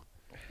chill.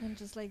 And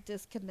just like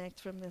disconnect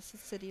from this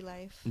city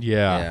life.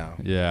 Yeah.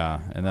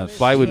 And All that this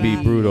flight would be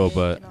traffic brutal,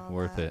 but and all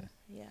worth that. it.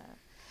 Yeah.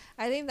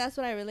 I think that's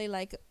what I really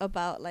like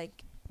about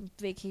like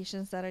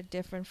vacations that are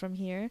different from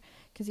here.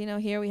 Because,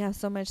 here we have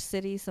so much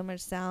city, so much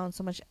sound,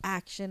 so much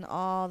action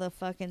all the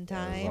fucking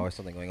Yeah, there's time. always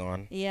something going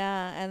on.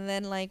 Yeah. And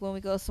then like when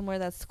we go somewhere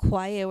that's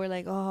quiet, we're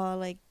like, oh,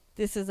 like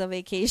this is a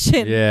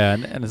vacation. Yeah,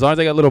 and as long as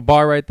I got a little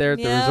bar right there at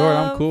the resort,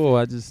 I'm Yup. cool.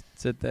 I just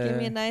sit there. Give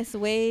me a nice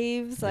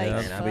waves. Like, Yeah.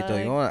 And I fuck.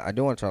 you know what? I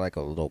do want to try like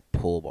a little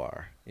pool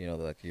bar.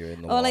 Like you're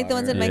in the Oh, like the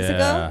ones in Yeah.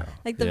 Mexico?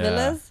 Like the Yeah.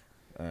 villas?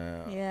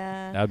 Yeah.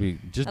 Yeah. That'd be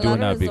just A doing lot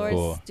that'd of be resorts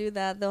cool. do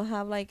that. They'll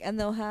have like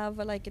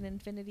an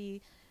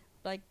infinity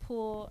like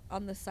pool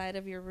on the side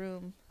of your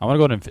room. I want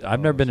to go to. I've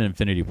never been to an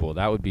infinity pool.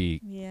 That would be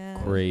Yeah.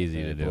 crazy to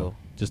Infinity do. pool.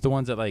 Just the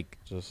ones that like.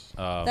 Just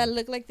That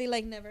look like they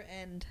like never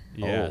end.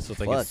 Yeah, Oh, so it's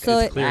like fuck. it's, So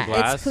it's clear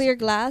glass. It's clear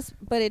glass,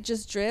 but it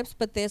just drips.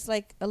 But there's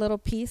like a little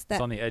piece It's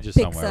that on the edges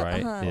picks somewhere, up,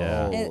 right? uh-huh.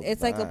 Yeah, Oh.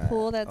 it's like a that.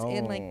 pool that's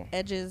in like Oh.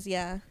 edges.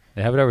 Yeah.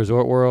 they have it at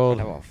Resort I World.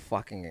 have a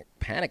fucking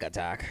panic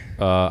attack.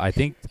 I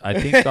think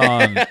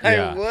on I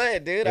yeah.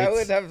 would, dude. I It's-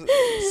 would have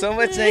so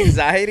much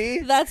anxiety.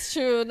 That's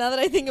true. Now that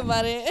I think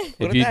about it.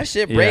 What If if that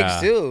shit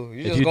breaks too? If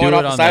You're just you going do off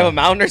it the on side of the- a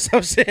mountain or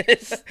some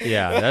shit.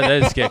 Yeah, that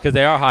is scary because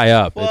they are high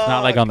up. It's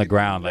not like on the Fuck,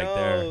 ground like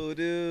they're. No,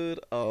 dude.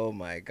 Oh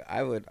my god.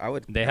 I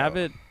would. They have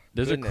it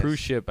There's Goodness. a cruise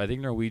ship. I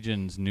think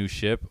Norwegian's new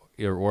ship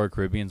or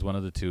Caribbean's one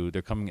of the two.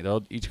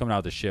 They'll each coming out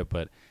with the ship,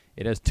 but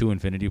it has 2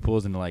 infinity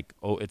pools and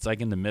it's like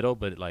in the middle,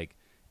 but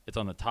it's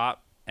on the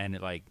top and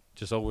it like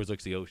just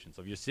overlooks the ocean.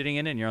 So if you're sitting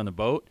in it and you're on the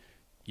boat,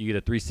 you get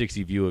a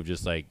 360 view of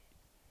just like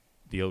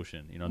the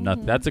ocean. You know,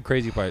 that's a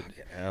crazy part.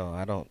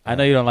 No, I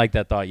know you don't like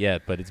that thought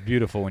yet, but it's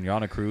beautiful when you're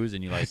on a cruise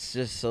and you like It's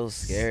just so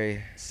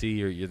scary. see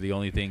you're the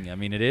only thing. I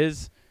mean, it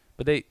is,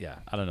 but I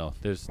don't know.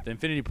 There's the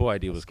infinity pool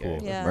idea was cool.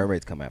 Yeah.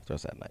 Mermaids come after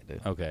us at night,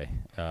 dude. Okay.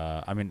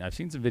 I mean, I've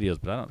seen some videos,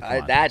 but I don't.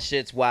 come on. That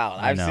shit's wild.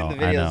 I've seen the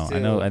videos too. I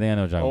know. I think I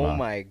know what you're talking Oh about.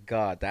 my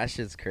god, that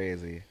shit's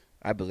crazy.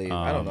 I believe.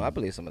 I don't know. I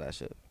believe some of that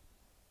shit.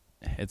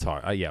 It's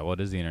hard. Yeah, well,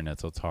 it is the internet,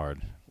 so it's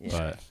hard.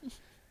 Yeah.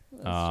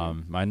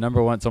 But my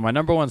number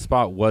one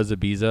spot was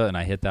Ibiza, and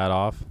I hit that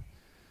off.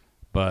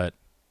 But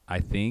I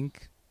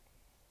think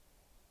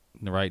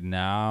right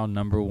now,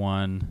 number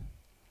one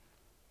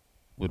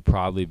would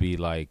probably be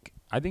like,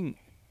 I think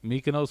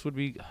Mykonos would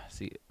be.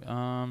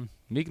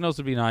 Mykonos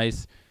would be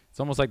nice. It's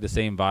almost like the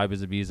same vibe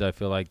as Ibiza. I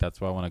feel like that's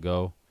where I want to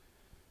go.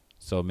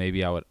 So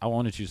maybe I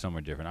want to choose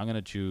somewhere different. I'm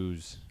gonna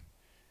choose.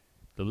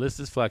 The list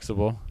is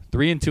flexible.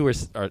 3 and 2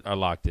 are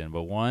locked in,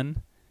 but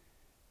 1,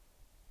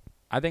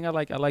 I think I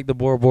like the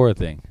Bora Bora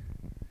thing.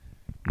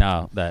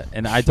 Now that,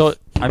 and I told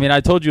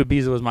you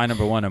Ibiza was my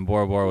number 1 and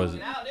Bora Bora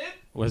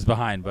was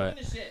behind, but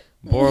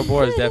Bora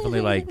Bora is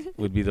definitely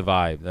would be the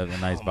vibe. That's a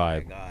nice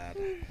vibe. My god.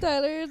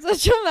 Tyler is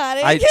so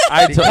dramatic.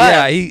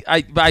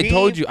 I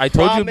told you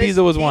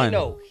Ibiza was 1.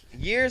 No,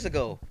 years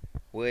ago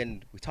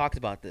when we talked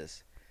about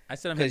this, I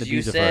said I'm hitting because Ibiza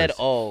you said,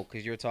 first.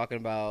 because you were talking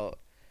about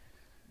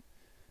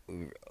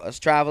us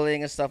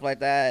traveling and stuff like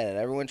that, and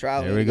everyone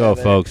traveling. Here we go,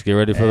 together. folks. Get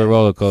ready for the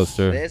roller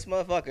coaster. This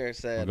motherfucker We're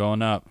said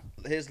going up.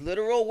 his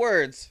literal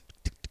words.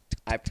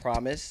 I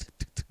promise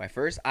my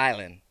first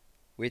island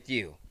with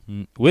you.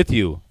 With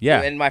you,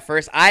 yeah. And my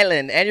first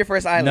island and your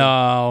first island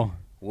No.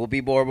 will be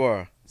Bora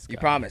Bora. You Scott.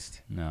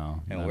 promised.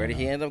 No. And no, where no, did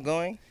he no. end up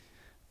going?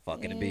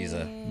 Fucking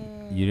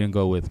Ibiza. You didn't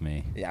go with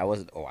me. Yeah, I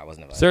wasn't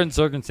invited. Certain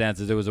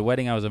circumstances. There was a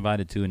wedding I was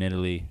invited to in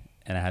Italy,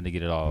 and I had to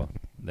get it all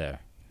there.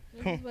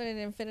 This is what an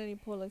infinity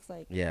pool looks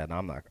like. Yeah, no,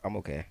 I'm not. I'm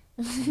okay.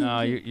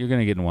 No, you're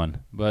gonna get in one.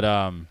 But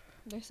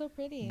They're so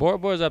pretty. Bora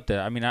Bora's up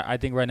there. I mean, I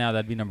think right now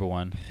that'd be number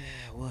 1.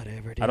 Yeah,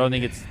 whatever. I don't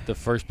think it's the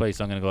first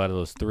place I'm gonna go out of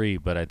those 3,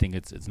 but I think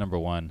it's number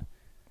 1.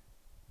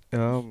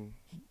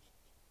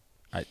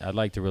 I'd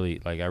like to really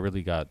I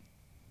really got,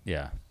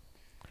 yeah.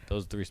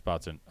 Those 3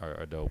 spots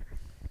are dope.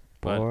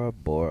 But Bora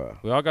Bora.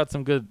 we all got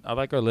some good. I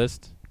like our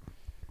list.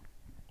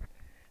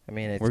 I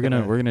mean, it's We're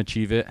gonna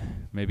achieve it.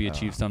 Maybe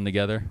achieve some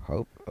together.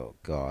 hope. Oh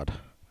God.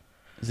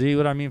 See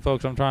what I mean,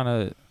 folks? I'm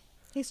trying,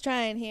 He's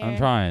trying here.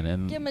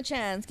 and Give him a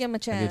chance. Give him a I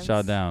chance. get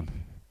shot down.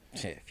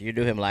 Shit, if you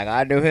knew him like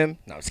I knew him,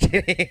 no, I'm just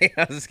kidding.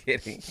 I'm just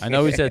kidding. I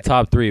know we said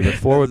top 3, but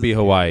 4 would be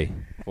Hawaii.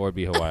 4 would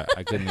be Hawaii.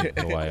 I couldn't get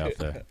Hawaii up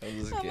there. I'm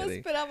just I'm gonna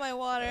kidding. spit out my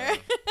water.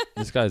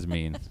 This guy's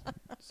mean.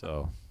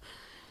 So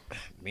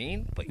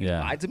Mean, but you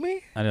Yeah. lied to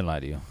me. I didn't lie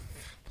to you.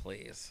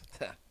 Please.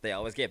 They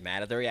always get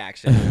mad at the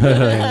reaction.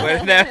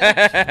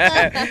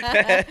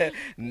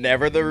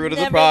 Never the root of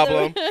the Never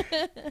problem.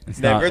 It's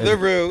Never not- the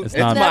root. it's It's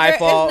not- my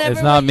fault.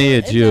 It's not me,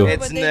 it's you. never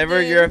It's what they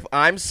never did. your.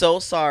 I'm so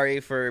sorry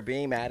for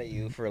being mad at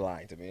you for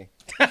lying to me.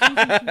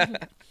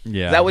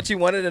 Yeah. Is that what you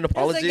wanted? An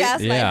apology? gas-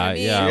 That's Yeah, fine for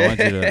me. yeah. I want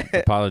you to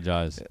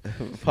apologize.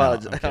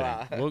 Apologize. No,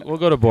 I'm kidding. We'll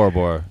go to Bora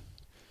Bora.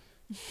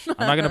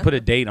 I'm not gonna put a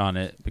date on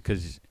it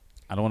because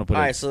I don't want to put.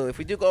 All a, right, so if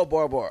we do go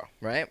Bora Bora,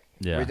 right?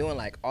 yeah. We're doing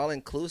like all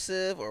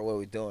inclusive, or what are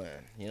we doing?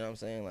 You know what I'm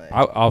saying? Like,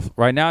 I'll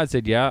right now I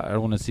said yeah. I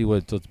don't want to see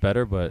what's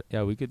better, but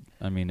yeah, we could.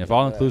 I mean, if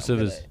all inclusive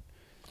I'm is gonna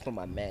put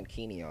my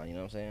mankini on. You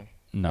know what I'm saying?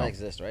 no, That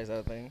exists, right? Is that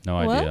a thing? no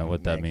What? idea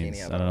what that Mankini,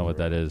 means. I I don't don't know what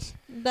know. that is.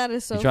 That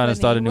is so You trying to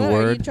start a new funny. What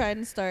are you word? trying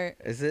to start?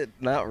 Is it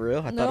not real?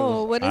 I thought it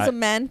No, was. what is I- a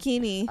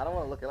mankini? I don't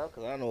want to look it up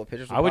because I don't know what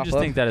pictures. I would pop just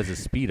up. think that as a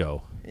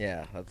speedo.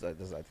 Yeah, I think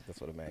that's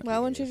what a mankini. Why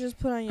wouldn't you is. just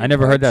put on your I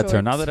never heard that board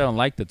term. Not shorts? that I don't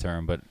like the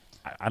term, but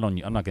I'm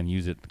not gonna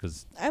use it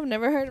because I've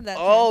never heard of that.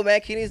 Oh, term.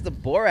 mankini's the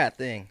Borat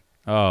thing.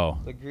 oh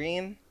The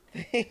green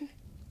thing.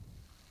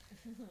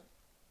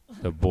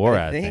 the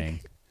Borat think. thing.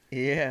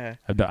 Yeah.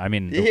 I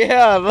mean,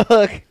 Yeah.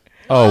 Look.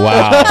 oh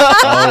wow,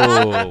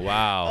 oh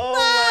wow. Oh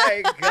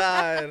my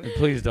God.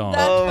 Please don't.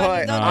 That's Oh funny.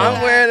 my! Don't do I'm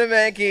that. wearing a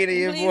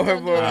mankini in Please Bora don't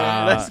do Bora.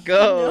 that. Let's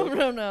go.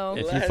 No.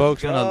 If you Let's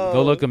folks want to go.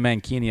 go look a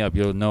mankini up,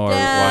 you'll know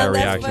Yeah, why our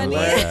that's reaction was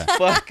funny. like Let's that.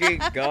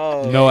 fucking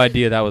go. No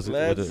idea that was.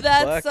 Let's what it-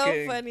 That's so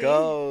fucking funny.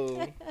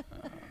 go.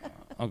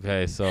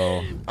 okay, so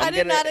I I'm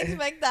did gonna- not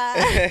expect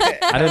that.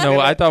 I don't know.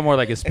 I thought more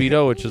like a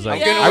speedo, which is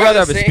like I'm gonna I'd wear rather the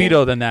have a same-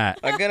 speedo than that.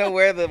 I'm gonna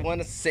wear the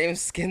one same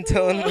skin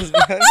tone as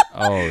mine.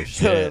 Oh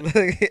shit.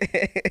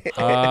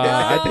 So,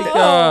 I think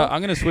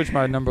I'm gonna switch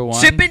my number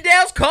 1.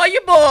 Chippendales, call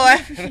your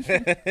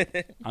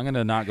boy. I'm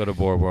gonna not go to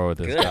Bora Bora with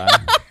this Good. guy.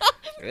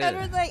 I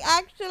was like,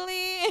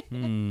 actually.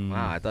 Hmm.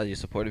 I thought you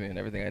supported me in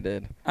everything I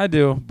did. I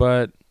do,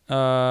 but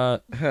No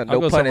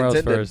go pun somewhere else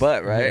intended, first.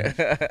 but right.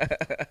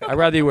 I'd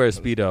rather you wear a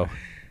speedo.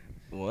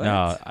 What?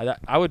 No,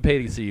 I would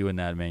pay to see you in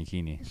that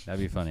mankini. That'd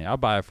be funny. I'll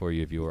buy it for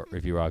you if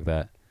you rock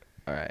that.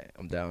 All right,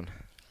 I'm down.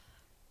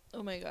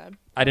 Oh my god.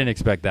 I didn't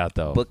expect that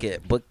though. Book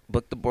it. Book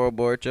the Bora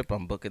Bora trip.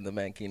 I'm booking the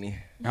Mankini.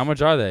 How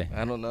much are they?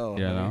 I don't know.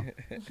 Yeah,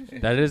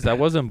 that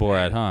wasn't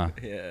Borat, huh?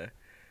 Yeah.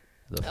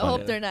 The I fun-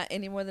 hope they're not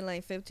any more than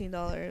like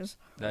 $15.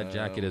 that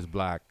jacket is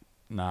black,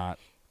 not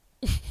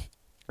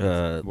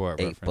Borat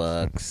 $8,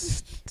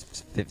 reference.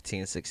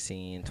 15,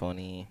 16,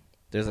 20.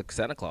 There's a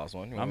Santa Claus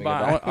one. You want I'm me to buy,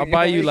 get that? I'll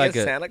buy you want me like to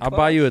get a. Santa I'll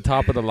buy you a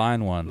Claus? top of the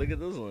line one. Look at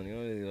this one. You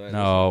want me to buy this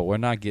No, we're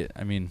not get.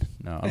 I mean,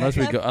 no. Unless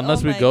we go. Oh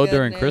Unless we my go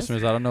during goodness.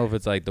 Christmas. I don't know if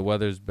it's like the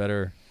weather's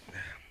better.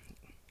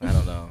 one? I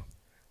don't know.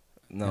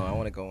 No, I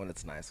want to go when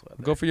it's nice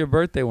weather. Go for your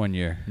birthday one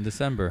year in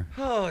December.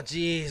 Oh,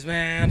 jeez,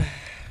 man.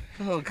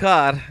 Oh,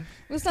 God.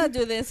 Let's not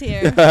do this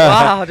here.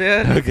 Wow,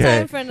 dude. Okay.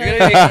 Time for You're another. gonna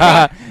make me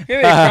cry-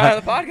 you're gonna make me cry on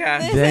the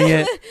podcast. Dang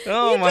it.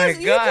 Oh, you my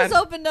just, You God. just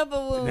opened up a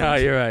wound. No,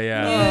 you're right. You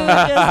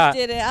Yeah. just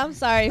did it. I'm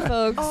sorry,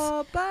 folks.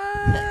 All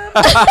by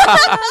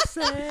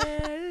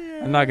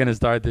I'm not gonna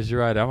start this. You're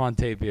right. I'm on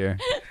tape here.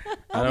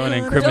 I don't want to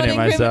Don't incriminate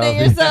myself.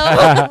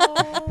 yourself.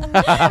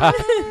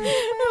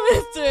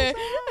 Mr.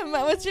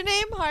 What's your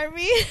name?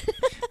 Harvey?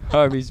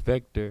 Harvey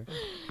Specter.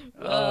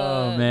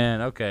 Oh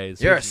man. Okay.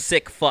 So You're a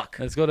sick fuck.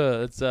 let's go to.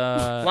 Let's.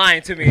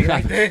 Lying to me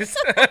like this.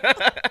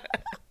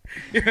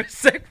 You're a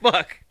sick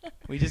fuck.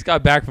 We just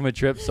got back from a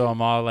trip, so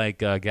I'm all like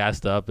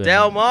gassed up and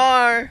Del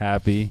Mar.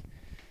 happy.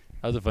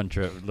 That was a fun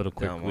trip. A little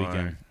quick Del Mar.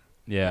 weekend.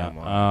 Yeah. Del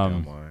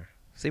Mar.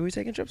 See, we're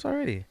taking trips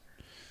already.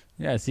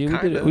 Yeah. See, we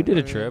Kinda. did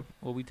a trip.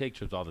 Well, we take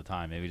trips all the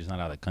time. Maybe just not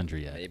out of the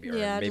country yet. Maybe,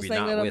 Yeah, or maybe just like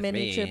not little with mini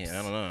me. trips.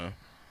 I don't know.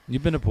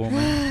 You've been to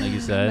Pullman, like you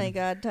Oh said. my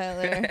God,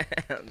 Tyler.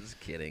 I'm just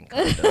kidding.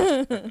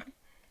 Kinda.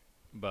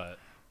 But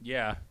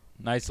yeah,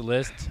 nice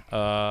list.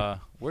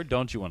 Where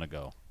don't you want to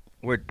go?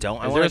 Where don't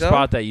I Is there want a to go?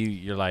 spot that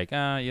you're like,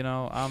 you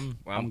know, I'm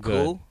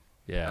good. cool.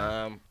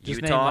 Yeah.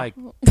 Just Utah. name like.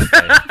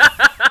 Okay.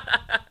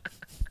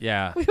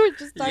 Yeah. We were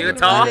just talking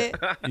Utah. about it.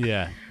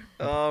 Yeah.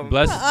 Um,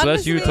 Bless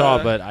honestly-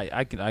 Utah, but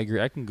I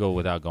agree. I can go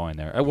without going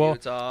there. Well,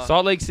 Utah.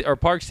 Salt Lake or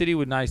Park City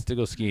would nice to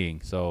go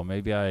skiing. So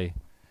maybe I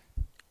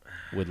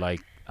would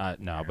like.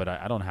 No, but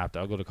I don't have to.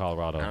 I'll go to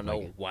Colorado. I don't know.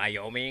 Like-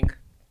 Wyoming.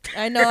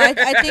 I know. I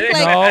think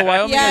like. no,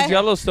 Wyoming yeah. is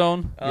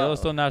Yellowstone. Oh.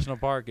 Yellowstone National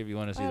Park. If you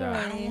want to see I that. don't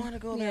I really- don't want to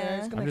go there. yeah.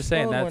 It's gonna I'm just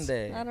saying explode that's- one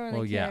day. I don't really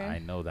Well, yeah, care. I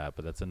know that,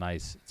 but it's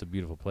a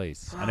beautiful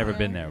place. I've never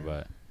been there,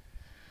 but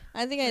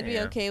I think I'd be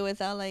Yeah. okay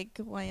without like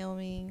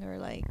Wyoming or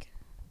like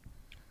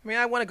I mean,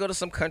 I want to go to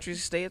some country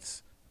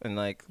states and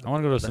like. I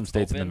want to go to some that's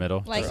states in the open.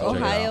 middle. like just to check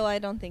it Ohio. out. I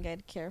don't think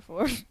I'd care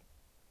for.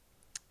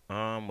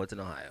 What's in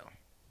Ohio?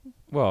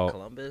 Well,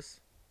 Columbus.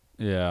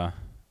 yeah,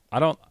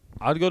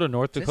 I'd go to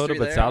North Is Dakota, history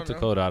but there? South I don't know.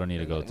 Dakota I don't need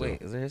to go to.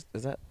 Wait, is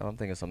that? I don't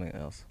think it's something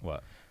else.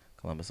 What?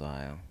 Columbus,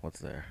 Ohio. What's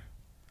there?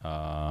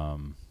 I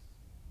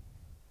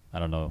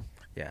don't know.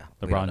 Yeah.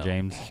 we don't LeBron know.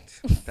 James.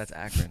 That's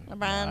Akron.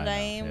 LeBron I know.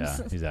 James.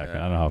 Yeah, he's Akron.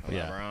 I don't know. How,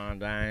 yeah. LeBron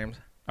James.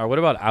 All right. What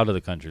about out of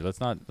the country? Let's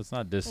not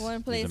diss One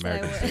these place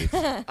American that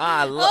states.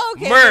 I love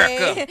Okay,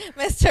 America.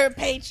 Mr.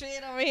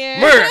 Patriot over here.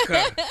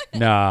 America.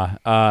 Nah.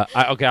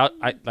 Okay.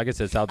 I like I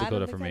said, South Out of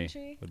Dakota the for me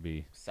country? would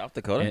be. South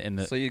Dakota. In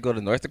the- So you go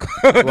to North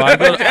Dakota. Well,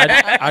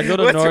 I go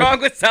to What's North. wrong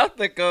with South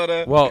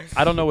Dakota? Well,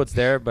 I don't know what's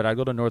there, but I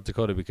go to North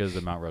Dakota because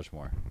of Mount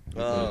Rushmore.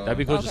 Oh. That'd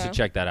be cool just to Okay.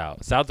 check that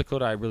out. South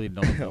Dakota, I really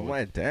don't know. Oh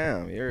my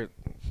damn, you're.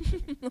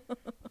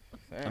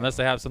 Unless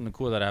they have something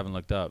cool that I haven't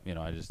looked up,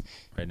 I just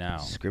right now.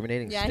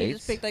 Discriminating Yeah, states. he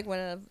just picked like one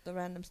of the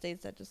random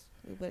states that just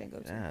we wouldn't go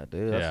to. Yeah,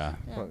 dude. That's Yeah.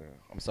 Yeah. fucking-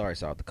 I'm sorry,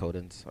 South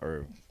Dakotans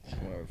or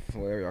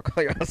whatever y'all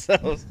call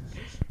yourselves.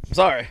 I'm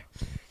sorry.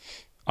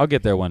 I'll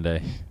get there one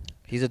day.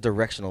 He's a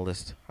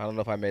directionalist. I don't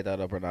know if I made that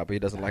up or not, but he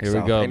doesn't like Here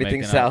south. we go.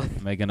 Anything making south.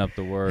 Up, making up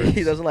the words.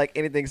 He doesn't like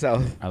anything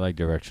south. I like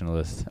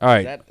directionalist. All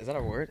right. Is that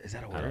a word? Is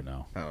that a word? I don't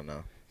know. I don't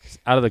know.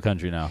 Out of the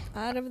country now.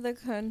 Out of the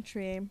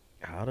country,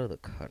 Out of the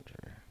country.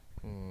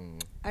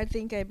 I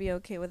think I'd be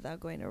okay without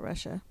going to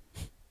Russia.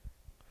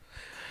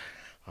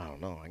 I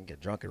don't know. I can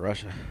get drunk in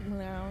Russia.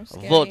 No,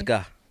 scary.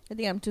 Vodka. I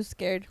think I'm too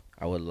scared.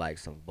 I would like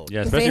some vodka. Yeah,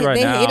 'Cause especially they- right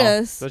they now. hate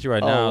us. Especially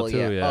right now too.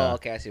 yeah. Yeah. Oh,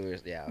 okay. I see where you're.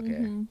 Yeah. Okay.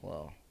 Mhm.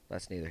 Well,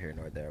 that's neither here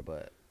nor there.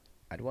 But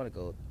I'd want to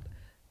go.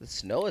 The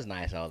snow is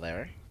nice out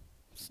there.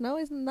 Snow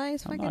is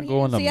nice. I'm Fucking not here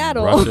going in to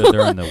Seattle. Russia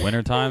during the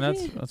wintertime.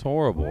 That's Why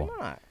horrible.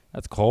 not?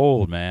 That's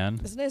cold,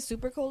 man. Isn't it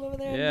super cold over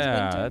there? in this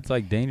Yeah, winter? that's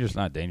like dangerous.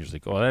 Not dangerously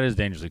cold. That is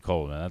dangerously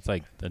cold, man. That's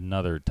like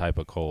another type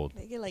of cold.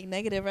 They get like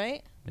negative,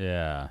 right?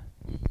 Yeah.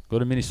 Go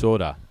to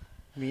Minnesota.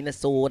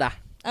 Minnesota.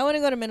 I want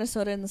to go to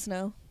Minnesota in the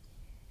snow.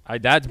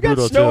 That's You got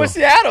brutal snow too. in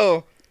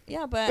Seattle.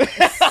 Yeah, but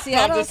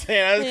Seattle. I'm just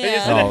saying.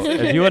 Yeah. Oh,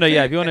 if you want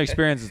to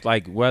experience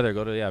like weather,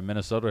 go to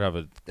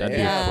Minnesota. That'd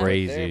Yeah. be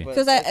crazy.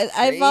 Because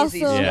I've also-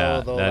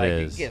 Yeah, though, that like,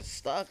 is. You get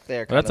stuck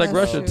there. But that's like kinda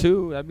That's Russia snow.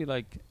 too. That'd be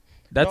like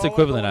that's No, I wanna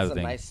equivalent, go when I it's would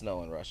think. Nice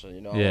snow in Russia,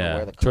 you know. I Yeah, wanna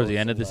wear the towards the coats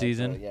end of and, the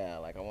season? yeah,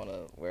 like I want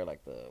to wear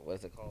like the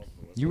what's it called?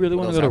 You really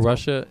want to go to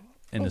Russia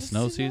in the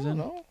snow season?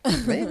 No,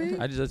 maybe.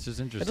 That's just It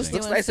interesting. just He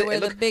looks wants nice. to wear It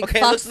the look, big okay,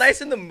 it looks fox-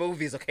 nice in the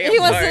movies. Okay, He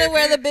I'm wants sorry. to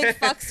wear the big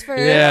fox fur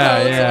yeah,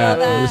 coats and all yeah.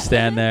 that. Just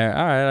stand there.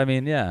 All right. I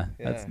mean, yeah.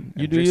 That's Yeah. you And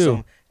do drink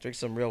you. Drink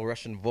some real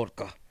Russian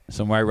vodka.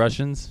 Some White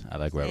Russians. I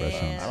like White Yeah.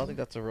 Russians. I don't think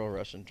that's a real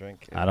Russian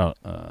drink. I don't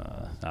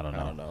know. I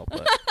don't know,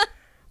 but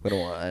we don't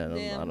want. I don't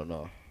Damn.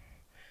 know.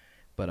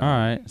 But All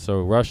right.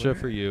 So Russia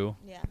for you.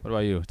 Yeah. What about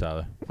you,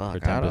 Tyler? For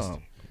fuck, Tempest?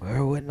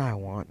 where wouldn't I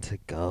want to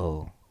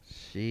go?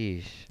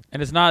 Sheesh.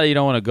 And it's not that you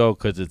don't want to go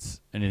because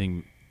it's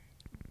anything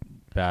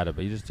bad,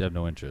 but you just have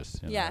no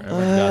interest. You know? Yeah.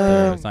 Everybody got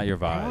there. It's not your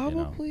vibe. You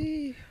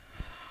know.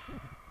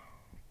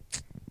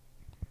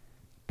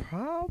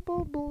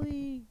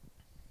 Probably.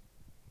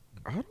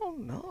 I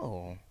don't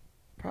know.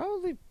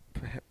 Probably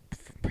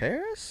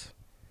Paris.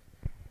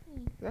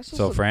 That's just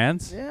So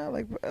France, Yeah,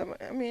 like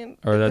I mean.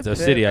 or it that's a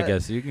depends. city, I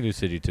guess. You can do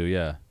city too.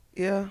 Yeah.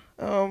 Yeah.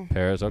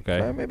 Paris.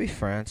 Okay. Maybe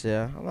France.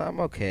 Yeah, I'm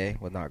okay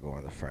with not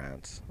going to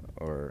France.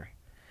 Or,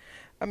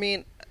 I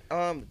mean,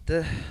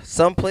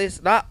 some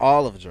place, not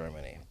all of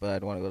Germany, but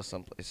I'd want to go to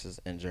some places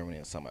in Germany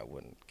and some I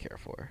wouldn't care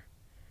for.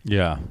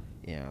 Yeah.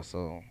 Yeah.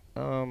 So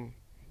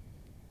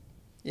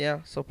yeah.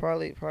 So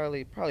probably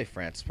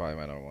France is probably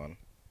my number one.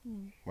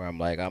 Where I'm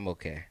like, I'm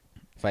okay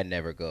if I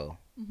never go.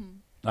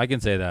 I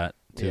can say that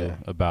too. Yeah.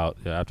 About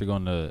after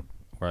going to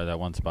where that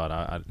one spot,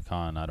 I'm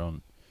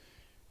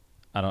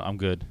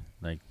good.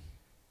 Like,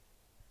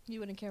 You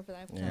wouldn't care for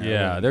that. Yeah.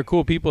 yeah, they're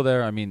cool people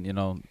there. I mean,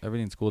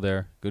 everything's cool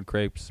there. Good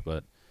crepes,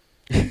 but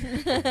we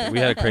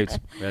had a crepe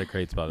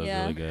spot that was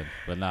Yeah. really good.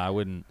 But nah, I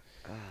wouldn't.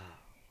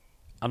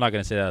 I'm not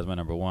gonna say that as my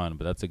number one,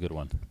 but that's a good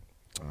one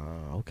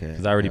Okay.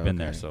 because I already been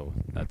there. okay. So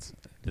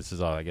this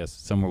is all, I guess,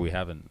 somewhere we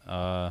haven't.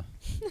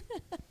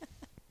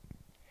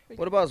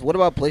 What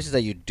about places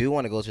that you do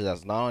want to go to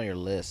that's not on your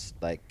list,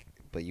 like,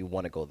 but you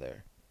want to go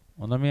there?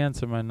 Well, let me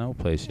answer my no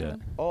place yet.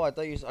 Oh, I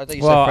thought you said Well,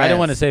 France. I didn't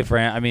want to say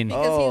France. I mean,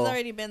 Because Oh. he's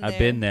already been there. I've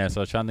been there,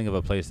 so I was trying to think of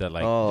a place that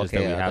like Oh, just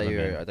okay. that we I haven't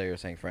been. thought you were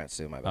saying France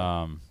too. My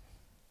bad.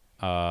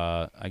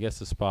 I guess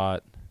the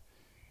spot.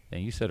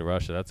 And you said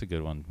Russia. That's a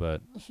good one,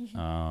 but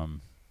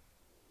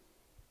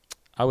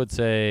I would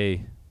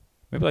say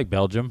maybe like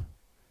Belgium.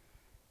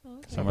 Oh,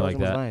 okay. somewhere like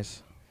Belgium was that.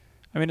 Nice.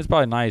 I mean, it's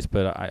probably nice,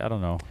 but I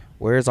don't know.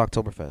 Where is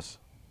Oktoberfest?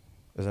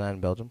 Isn't that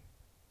in Belgium?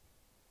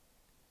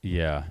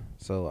 Yeah.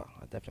 So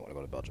I definitely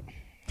want to go to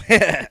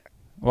Belgium.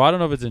 Well, I don't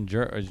know if it's in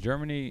is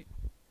Germany.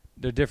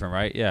 They're different,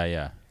 right? Yeah,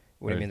 yeah.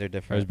 What do you mean they're Or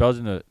is different?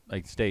 Belgium the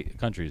like state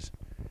countries?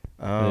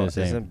 Oh, the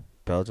same. isn't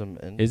Belgium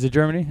in? Is it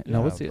Germany? Yeah,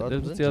 No. What's the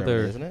Belgium's what's in the Germany,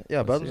 other? Isn't it? Yeah,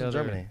 what's Belgium's the in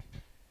other- Germany.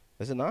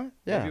 Is it not? Maybe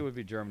Yeah. it would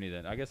be Germany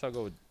then. I guess I'll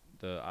go with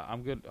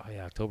I'm good. Oh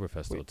yeah,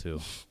 Oktoberfest though Wait. too.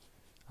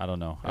 I don't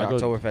know. Yeah,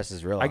 Oktoberfest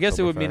is real. I guess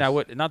it would mean I Oktoberfest.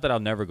 would. Not that I'll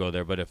never go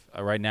there, but if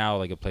right now,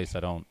 like a place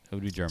I don't, it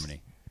would be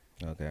Germany.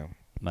 Okay.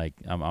 Like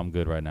I'm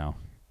good right now.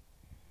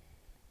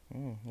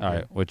 Mm, All okay.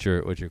 right, what's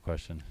your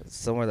question? It's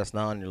somewhere that's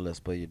not on your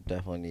list, but you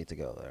definitely need to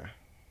go there.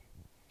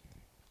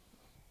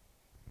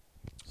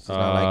 So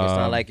it's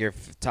not like your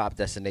top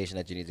destination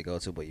that you need to go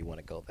to, but you want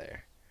to go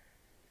there.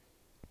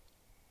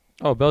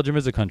 Oh, Belgium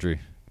is a country.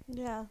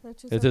 Yeah, they're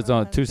two It's its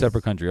own separate two ones.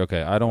 separate country.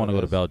 Okay, I don't want to it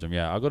go to is? Belgium.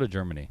 Yeah, I'll go to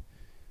Germany.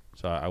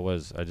 So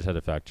I just had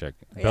to fact check.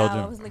 Yeah, I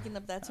Belgium. was looking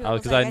up that too.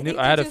 Because was like, I knew think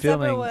I had they're a two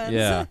separate feeling. ones.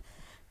 Yeah.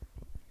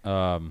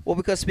 Well,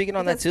 because speaking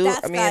on that Because too,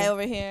 that's I mean, guy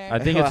over here. I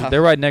think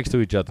they're right next to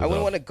each other. I wouldn't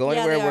though. want to go Yeah,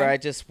 anywhere they where are. I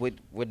just would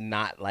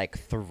not like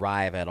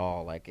thrive at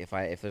all. Like if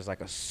there's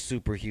like a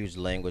super huge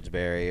language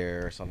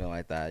barrier or something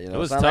like that. You know, It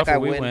was it's not tough like I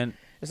when we wouldn't. went.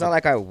 It's not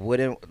like I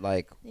wouldn't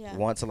like Yeah.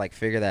 want to like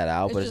figure that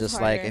out, It's but it's just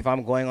just like harder. if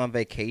I'm going on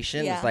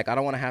vacation, Yeah. it's like I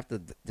don't want to have to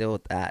deal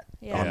with that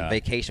Yeah. on Yeah.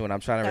 vacation when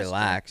I'm trying to That's true.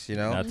 relax. You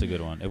know? That's a good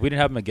one. If we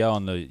didn't have Miguel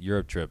on the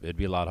Europe trip, it'd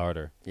be a lot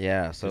harder.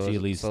 Yeah. So Is he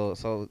at least-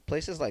 so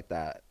places like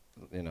that,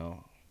 you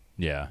know.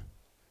 Yeah,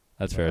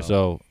 that's fair. Wow.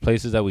 So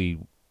places that we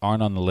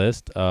aren't on the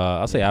list,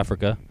 I'll say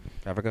Africa.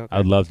 Africa. Okay. I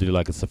would love to do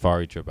like a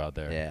safari trip out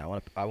there. Yeah, I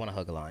want to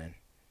hug a lion.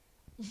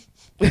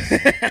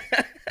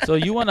 So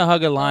you want to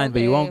hug a lion,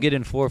 but you won't Okay. get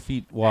in 4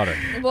 feet water.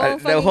 Well, No,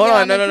 fucking hold get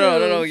on, the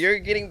no. cruise. You're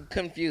getting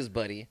confused,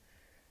 buddy.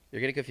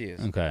 You're getting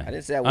confused. Okay. I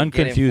didn't say I would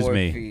get in Unconfuse 4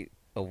 me. feet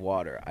of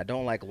water. I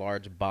don't like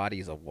large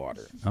bodies of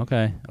water.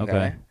 Okay.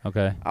 Okay.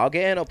 I'll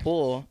get in a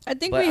pool. I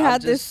think But we I'm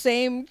had this just-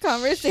 same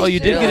conversation. Oh,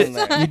 you did Chilling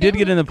get there. it. You did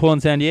get in the pool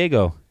in San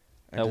Diego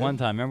I at did. one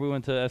time. Remember we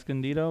went to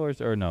Escondido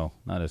or no?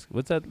 Not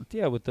what's that?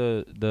 Yeah, with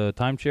the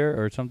timeshare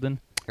or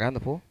something. I got in the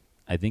pool.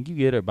 I think you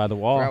get it by the I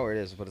wall. forgot where it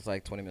is, but it's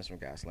like 20 minutes from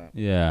Gaslamp.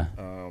 Yeah. Yeah.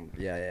 All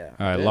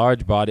right. I did.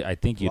 Large body. I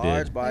think you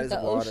Large did. bodies Like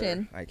of the water.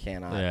 ocean. I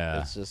cannot.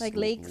 Yeah. It's just Like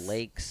lakes.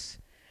 Lakes.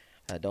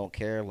 I don't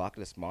care. Loch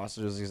Ness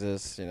monsters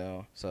exist, you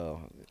know. So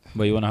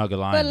But you want to hug a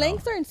lion? But though.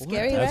 lakes aren't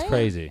scary, That's right?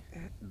 crazy.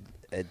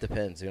 it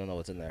depends. You don't know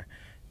what's in there.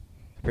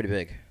 Pretty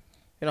big.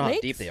 You know how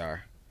Lakes? deep they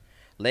are.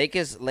 Lake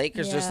is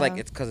just like Yeah.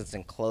 it's because it's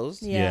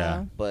enclosed, Yeah.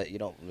 Yeah. but you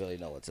don't really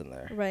know what's in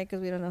there. Right,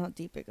 because we don't know how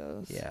deep it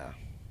goes. Yeah.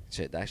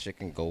 That shit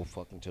can go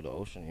fucking to the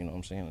ocean, you know what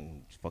I'm saying?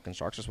 And fucking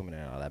sharks are swimming in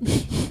and out of that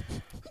bitch.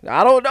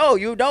 I don't know.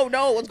 You don't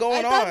know what's I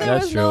going thought on. there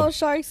That's was no true.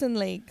 sharks in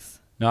lakes.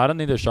 No, I don't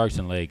think there's sharks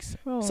in lakes.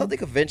 Oh. Something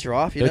could venture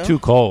off, you They're know? too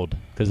cold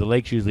because the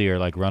lakes usually are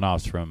like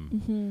runoffs from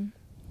Mm-hmm.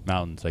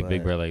 mountains, like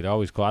Big Right. Bear Lake. They're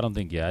always cold. I don't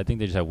think. Yeah, I think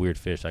they just have weird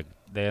fish. Like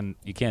then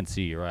you can't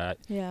see. Right.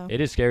 Yeah. It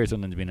is scary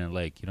sometimes being in a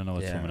lake. You don't know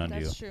what's Yeah. swimming under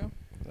you. That's true.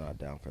 Not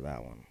down for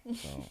that one.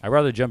 So. I'd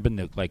rather jump in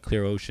the like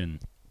clear ocean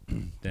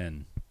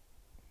than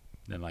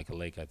like a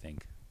lake. I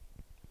think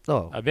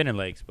Oh, I've been in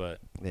lakes, but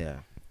yeah.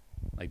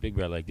 like Big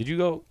Bear Lake. Did you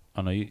go?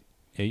 Oh no, you.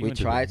 Yeah, you We went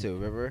to tried the- to,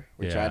 remember?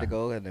 We Yeah. tried to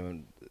go, and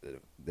then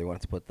they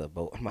wanted to put the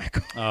boat on my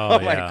car. Oh,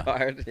 on yeah. my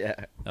card. Yeah.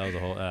 That was a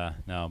whole.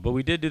 No, but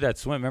we did do that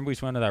swim. Remember we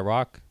swam to that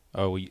rock?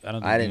 Oh, I don't.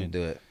 Think I we didn't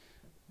do it.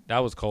 That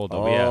was cold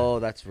though. But yeah. Oh,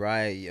 that's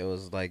right. It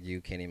was like you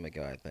can't even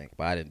go, I think.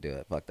 But I didn't do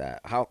it. Fuck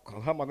that. How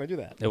am I gonna do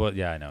that? It was.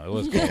 Yeah, I know. It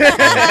was cold.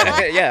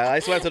 Yeah, I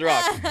swam to the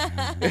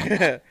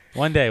rock.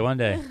 One day.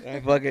 I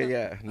fucking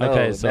yeah. No,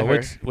 Okay, so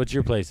never. what's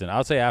your place then?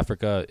 I'll say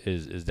Africa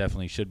is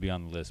definitely should be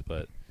on the list,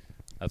 but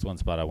that's one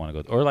spot I want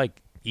to go. Or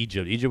like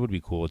Egypt. Egypt would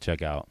be cool to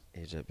check out.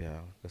 Egypt?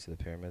 Yeah, go see the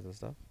pyramids and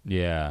stuff.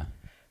 Yeah.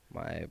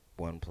 My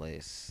one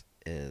place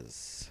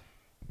is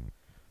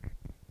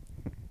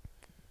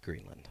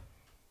Greenland.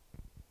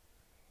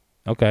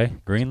 Okay.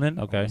 Greenland.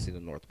 I Okay. wanna see the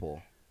North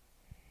Pole.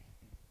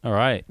 All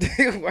right.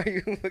 Why are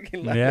you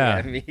looking laughing Yeah.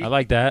 at me? I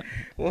like that.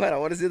 What? I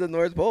want to see the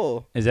North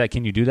Pole. Is that?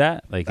 Can you do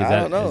that? Like, is I that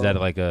don't know. is that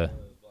like a?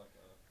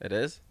 It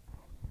is?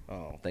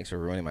 Oh, thanks for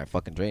ruining my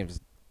fucking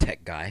dreams,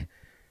 tech guy.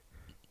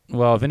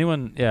 Well, if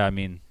anyone, yeah, I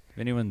mean, if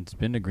anyone's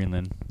been to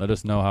Greenland, let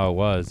us know how it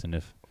was, and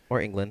if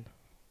Or England.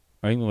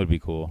 or England would be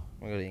cool.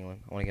 I want to go to England.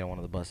 I want to get on one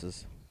of the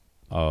buses.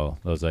 Oh,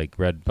 those like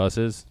red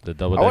buses, the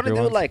double I want decker to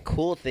do ones. like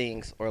cool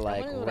things or I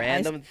like wanna go to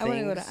random I want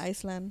to go things. to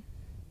Iceland.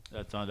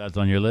 That's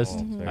on your list.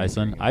 Oh, very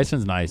Iceland. pretty.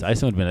 Iceland's nice.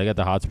 Iceland would be. They got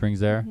the hot springs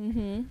there.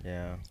 Mm-hmm. Yeah.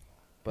 Yeah,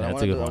 I that's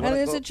wanna a good go- I one. wanna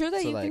And is go it true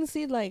that to, you like, can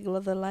see like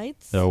the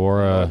lights? The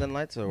Aurora. Northern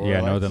Lights or Yeah,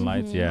 Aurora Northern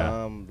Lights? Lights.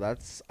 Mhm. Yeah.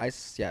 That's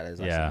ice. Yeah, there's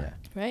Yeah. Iceland.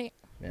 Right.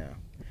 Yeah.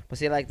 But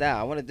see, like that,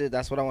 I want to do.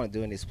 That's what I want to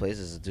do in these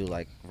places. Is do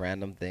like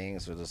random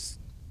things or just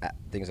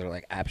things that are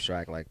like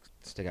abstract, like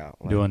stick out.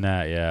 Like, Doing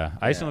that, yeah.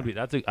 Iceland would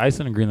be.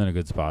 Iceland and Greenland are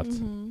good spots.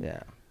 Mm-hmm.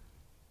 Yeah.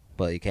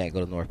 But you can't go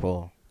to the North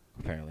Pole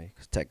apparently,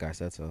 because tech guy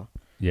said so.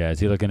 Yeah, is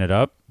he looking it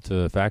up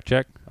to fact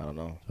check? I don't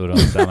know. So we don't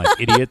sound like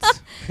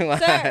idiots.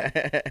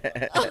 Sir.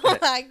 Oh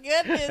my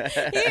goodness,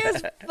 he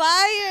is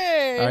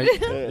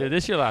fired.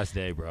 This your last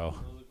day, bro.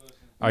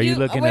 Are you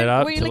looking it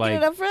up Were you to looking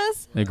like it up for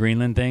us? the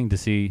Greenland thing to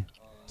see?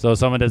 So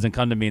someone doesn't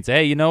come to me and say,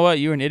 "Hey, you know what?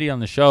 You were an idiot on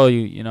the show.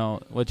 You know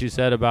what you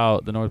said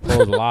about the North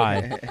Pole is a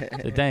lie."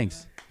 Say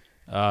thanks.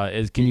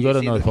 Can you go to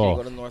the North Can you Pole?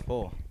 go to the North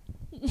Pole?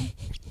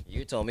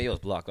 You told me it was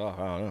blocked off.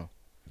 I don't know.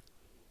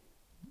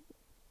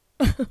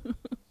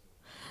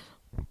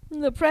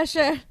 The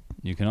pressure.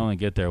 You can only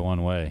get there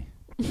one way.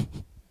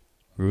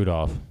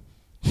 Rudolph.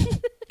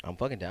 I'm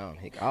fucking down.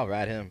 I'll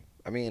ride him.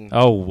 I mean.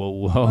 Oh,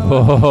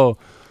 whoa.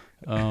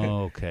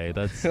 Oh, okay,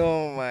 that's.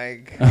 Oh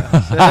my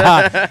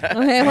god.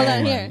 Okay, hold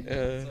on Oh,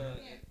 here.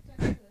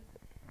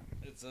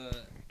 It's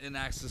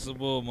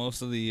inaccessible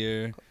most of the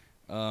year.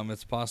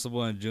 It's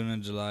possible in June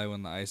and July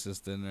when the ice is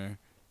thinner.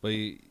 But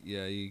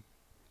it's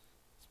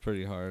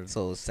pretty hard.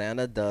 So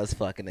Santa does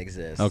fucking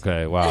exist.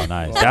 Okay, wow,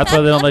 nice. That's why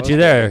they don't let you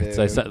there. It's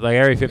like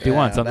Area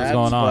 51. Yeah, Something's that's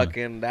going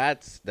on.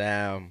 That's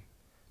damn.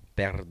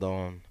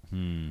 Perdón.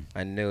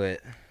 I knew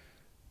it.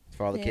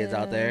 For all the kids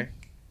out Yeah. there.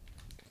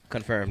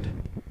 Confirmed.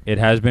 It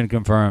has been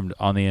confirmed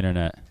on the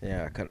internet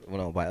Yeah,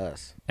 by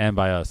us. and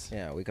by us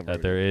Yeah, we confirmed.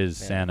 that there is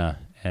Yeah. Santa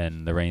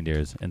and the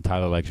reindeers, and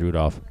Tyler likes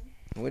Rudolph.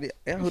 Who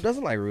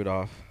doesn't like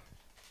Rudolph?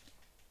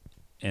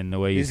 In the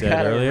way you He's said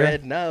got earlier. a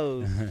red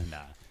nose. Nah.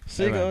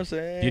 Sing Never on mind.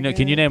 sing.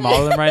 Can you name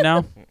all of them right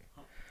now?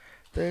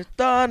 There's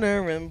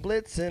Donner and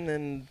Blitzen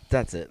and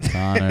that's it.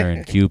 Connor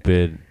and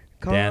Cupid,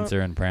 Con-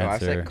 Dancer and No, I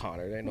Prancer. said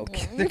Connor. There ain't no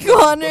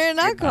Connor,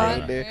 not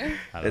Donner.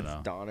 I don't It's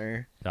know.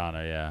 Donner.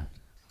 Donner, yeah.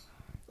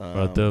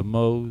 But the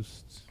all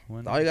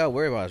you gotta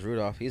worry about is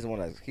Rudolph. He's the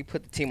one he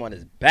put the team on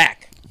his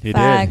back. he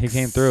Facts. did. He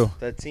came through.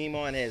 The team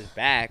on his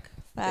back.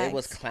 They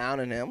was Facts.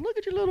 clowning him. Look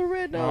at your little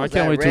red nose. Oh, I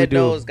can't wait that till we red do-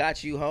 nose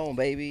got you home,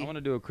 baby. I want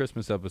to do a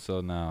Christmas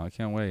episode now. I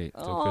can't wait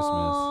till Christmas.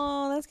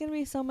 Oh, that's gonna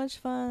be so much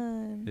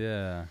fun.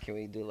 Yeah. Can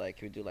we do like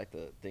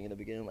the thing in the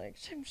beginning, like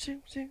shoot,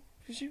 shoot, shoot,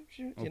 shoot,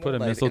 shoot. We'll you put know, a like, in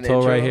the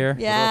mistletoe right intro? here.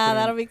 Yeah,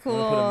 that'll be Wanna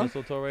put a cool.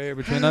 mistletoe right here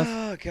between us.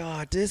 Oh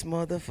God, this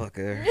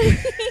motherfucker!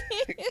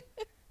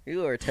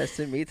 You are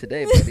testing me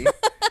today, buddy.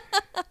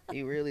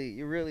 You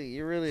really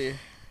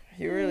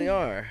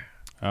are.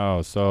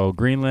 Oh, so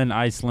Greenland,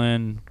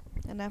 Iceland,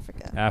 In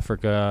Africa.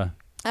 Africa.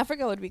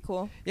 Africa would be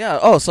cool. Yeah.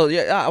 Oh, so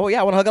yeah. Well,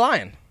 yeah. I want to hug a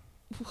lion.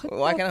 What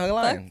Why the can't I hug a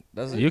fuck? lion?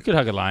 Doesn't You could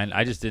hug a lion.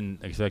 I just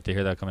didn't expect to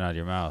hear that coming out of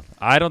your mouth.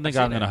 I don't think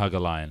I've I'm seen gonna it. hug a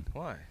lion.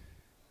 Why?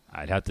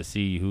 I'd have to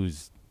see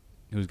who's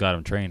got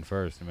him trained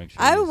first to make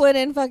sure. I he's-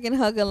 wouldn't fucking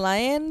hug a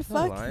lion.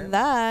 Fuck lion?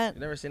 that.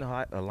 You never seen a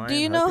lion? Do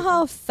you hug know people?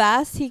 how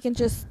fast he can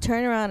just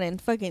turn around and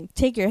fucking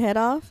take your head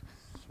off?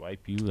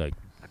 swipe you like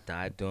I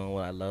died doing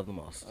what I love the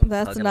most.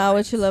 That's Hugging not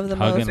what you love the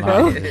Hugging most,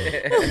 bro.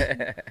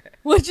 lions.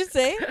 What'd you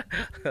say?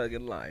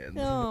 Hugging lions.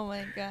 Oh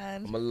my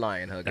god. I'm a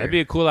lion hugger. that'd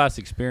be a cool ass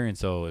experience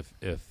though if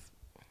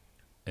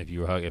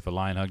you were if a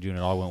lion hugged you and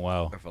it all went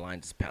well. Or if a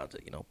lion just pounds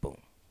it, boom.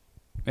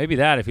 Maybe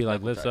that if he like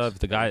Knuckle lifts touch. up, if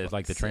the guy That'd is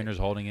like the be trainer's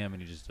holding him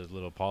and he just does a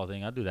little paw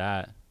thing, I'd do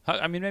that.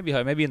 I mean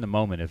maybe in the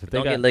moment if they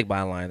Don't got get licked by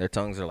a lion. Their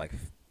tongues are like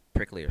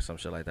prickly or some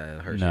shit like that.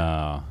 It hurts you.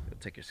 no It'll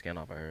take your skin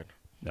off. I heard.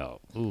 no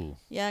ooh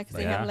Yeah, because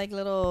they Yeah. have like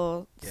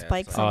little Yeah,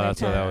 spikes it's on like- their Oh,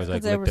 that's why they tongue. always,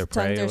 like, 'Cause their lick their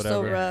prey tongues or are so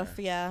whatever. rough.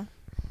 Yeah.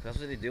 That's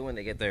what they do when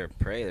they get their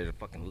prey. They're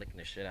fucking licking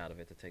the shit out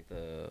of it to take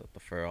the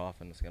fur off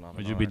and the skin off. would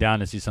and you all be that. down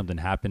to see something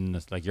happen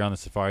like you're on the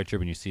safari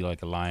trip and you see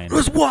like a lion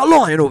There's one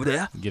lion over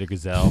there. get a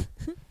gazelle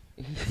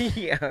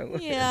Yeah.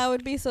 Yeah, I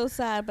would be so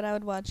sad, but I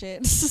would watch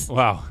it.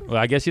 Wow. Well,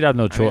 I guess you'd have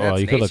no I mean, choice.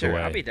 that's You could look nature.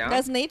 away. I'll be down.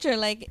 That's nature.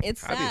 Like,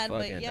 it's I'd be sad,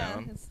 but fucking yeah,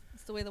 down.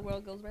 it's the way the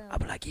world goes round. I'll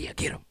be like, yeah,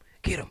 get him,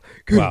 get him,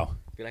 get him. Wow.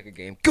 Be like a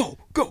game. Go,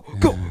 go,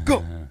 go,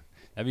 go.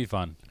 That'd be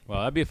fun. Well,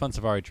 that'd be a fun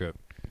safari trip.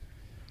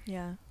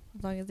 Yeah,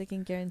 as long as they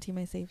can guarantee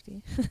my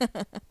safety.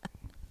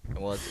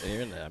 Well, it's,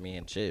 even, I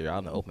mean, shit, you're out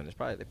in the open. They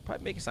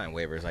probably make you sign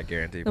waivers. I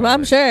guarantee. Well,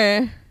 I'm probably.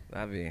 sure.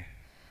 That'd be.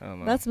 I don't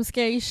know. That's some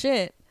scary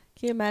shit.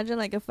 Can you imagine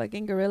like a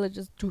fucking gorilla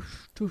just doosh,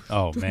 doosh,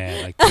 Oh doosh.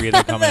 man, like three of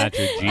them coming at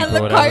your Jeep and or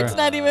the whatever. cart's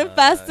not even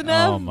fast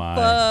enough? Oh, my.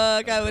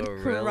 Fuck, I A would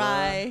gorilla?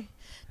 cry.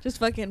 Just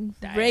fucking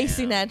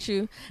racing Damn. at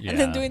you. Yeah. And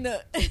then doing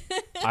the...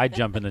 I'd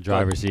jump in the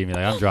driver's seat and be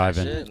like, I'm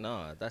driving. Shit,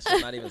 no, that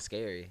shit's not even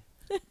scary.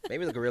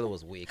 Maybe the gorilla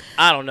was weak.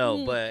 I don't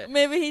know, but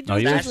Maybe he No,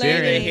 just you're that's was serious.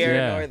 neither learning. here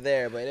Yeah. nor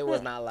there. But it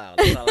was not loud.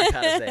 That's all I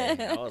gotta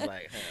say. I was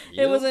like,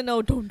 It wasn't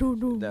no dum dum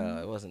dum. No,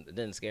 it wasn't. It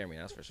didn't scare me.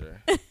 That's for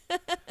sure.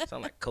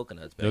 Sound like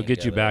coconuts. They'll banging get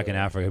you together. back in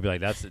Africa. He'll be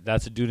like,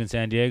 that's a dude in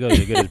San Diego.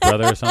 They get his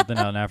brother or something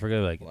out in Africa.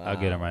 Like, I'll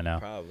get him right now.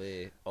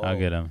 Probably. I'll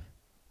get him.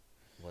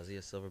 Was he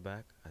a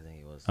silverback? I think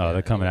he was. Oh, Yeah,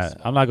 they're he coming was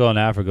at. I'm not going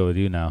to Africa with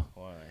you now.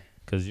 Why?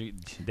 Because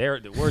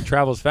the word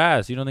travels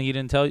fast. You don't think he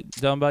didn't tell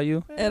them about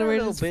you? Edward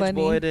Little is bitch funny.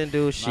 boy didn't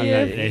do shit.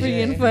 You're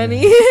imagination. freaking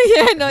funny.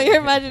 Yeah, I know your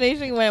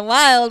imagination went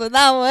wild with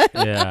that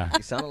one. Yeah.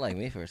 You sounded like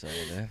me for a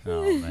second, man.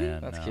 Oh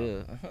man, That's no.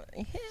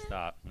 cute.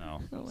 Stop.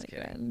 No. Oh my Just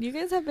kidding. god, you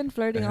guys have been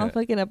flirting all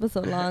fucking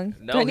episode long. Do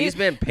No, I need- he's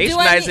been do I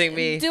patronizing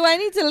need- me. Do I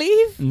need to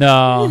leave?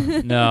 No,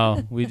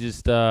 no. We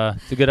just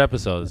it's a good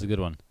episode. It's a good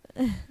one.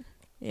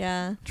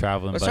 Yeah.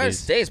 Traveling Let's try the buddies.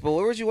 states, but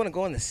where would you want to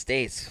go in the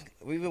states?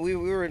 We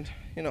were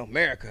in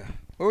America.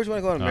 Where would you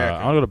want to go in America?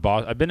 I want to go to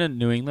Boston. I've been in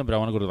New England, but I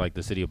want to go to like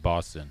the city of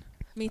Boston.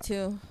 Me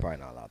too. Probably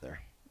not allowed there.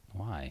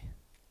 Why?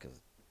 'Cause,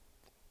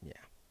 yeah.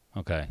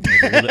 Okay.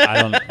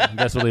 I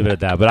guess we'll leave it at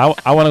that. But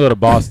I want to go to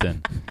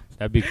Boston.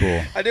 That'd be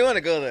cool. I do want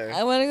to go there.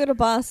 I want to go to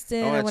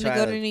Boston. I wanna want to try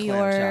go the to New clam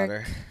York.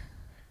 chowder.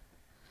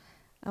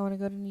 I want to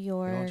go to New You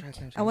wanna York. try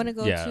clam I want to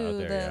chowder? go Yeah, to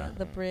out there,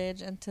 the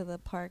bridge and to the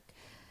park.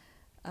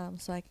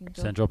 So I can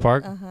go. Central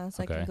Park. So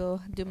I Okay. can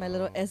go do my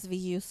little Oh.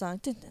 SVU song.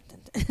 Dun, dun,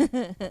 dun,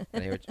 dun.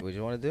 And here, what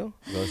you want to do?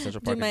 Go to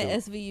Central Do Park my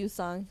and SVU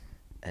song.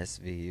 do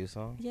SVU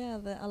song? Yeah,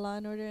 the Law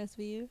and Order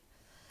SVU.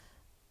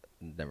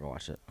 Never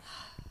watched it.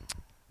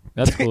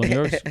 That's cool. New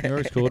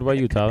York's cool. What about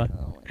you, Tyler?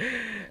 Oh my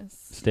goodness.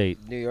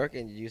 State. New York,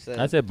 and you said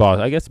I said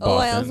Boston. I guess Oh,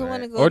 I Boston. also right?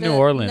 want to go Or to New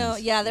Orleans. No,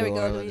 yeah, there New we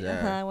go. Orleans,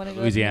 yeah. I want to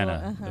go Louisiana. To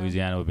New Orleans.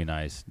 Louisiana would be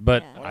nice.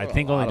 But Yeah. I Well,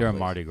 think a only lot of during places.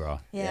 Mardi Gras.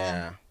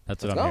 Yeah.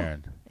 That's Let's what I'm go.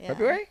 hearing. Yeah.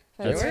 February?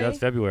 That's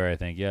February, I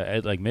think.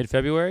 Yeah, like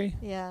mid-February.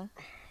 Yeah.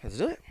 Let's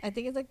do it. I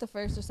think it's like the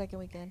first or second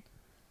weekend.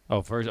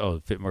 Oh, first.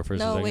 Oh, more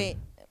first. or No, second? wait.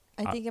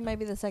 I Uh, think it might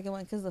be the second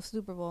one because of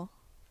Super Bowl.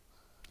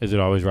 Is it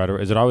always right?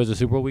 Is it always a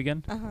Super Bowl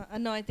weekend?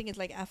 No, I think it's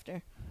like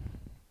after.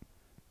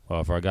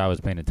 Well, if our guy was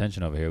paying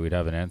attention over here, we'd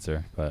have an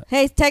answer. But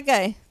Hey, tech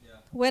guy.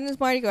 When is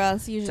Mardi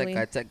Gras usually?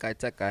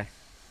 Tech guy.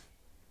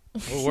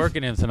 we're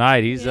working him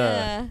tonight. He's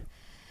yeah.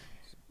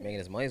 Making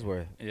his money's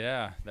worth.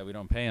 yeah, that we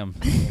don't pay him.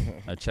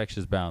 Our checks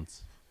just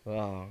bounce.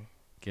 Wow.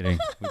 Kidding.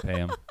 We pay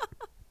him.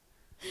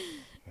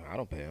 I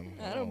don't pay him.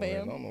 I don't pay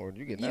him. I don't know where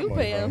you get that You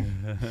money pay from.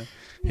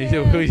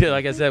 him.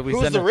 Like I said, we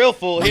Who's send the him. real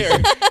fool here?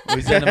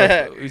 We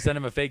send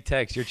him a fake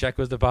text. Your check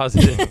was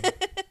deposited.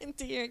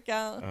 Into your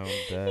account. I'm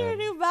Your dead.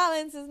 new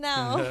balance is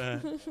now.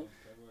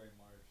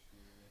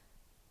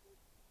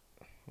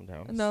 I'm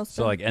down. No.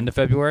 So like end of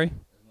February.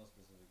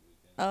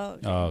 Oh.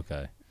 Okay. Oh,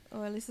 okay.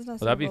 Oh, at least it's not.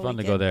 Well, that'd be Super Bowl fun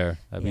to go weekend.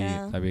 there.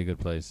 Yeah. That'd be a good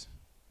place.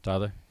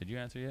 Tyler, did you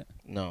answer yet?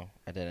 No,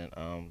 I didn't.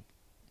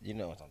 You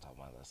know what's on top of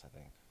my list, I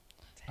think.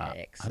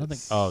 Texas. I don't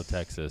think. Oh,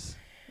 Texas.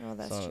 Oh,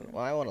 that's So, true.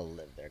 well, I want to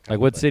live there. Like kinda,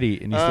 what but- city?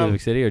 In East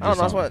Pacific City or I just don't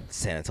know. I just somewhere? want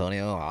San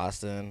Antonio,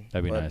 Austin.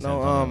 That'd be But nice. No, San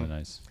Antonio would be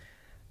nice.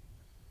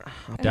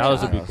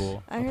 Dallas would be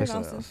cool. I I'll heard pick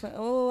something Austin's else.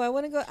 fun. Oh, I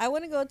want to go. I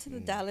want to go to the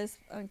Dallas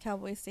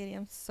Cowboy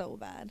Stadium so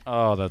bad.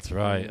 Oh, that's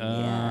right.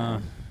 Yeah.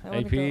 I wanna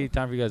AP,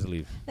 time for you guys to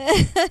leave.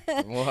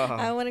 I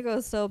Wow. want to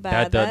go so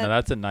bad. No,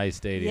 that's a nice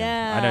stadium.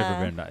 I never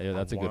Yeah. been. Yeah,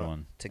 that's a good want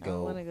one. To I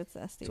want go to go to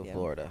that to stadium.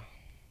 Florida.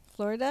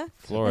 Florida?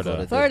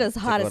 Florida. Florida's To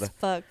hot go as to-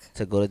 fuck.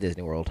 To go to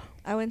Disney World.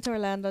 I went to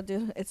Orlando,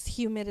 dude. It's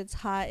humid. It's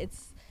hot.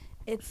 It's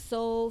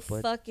so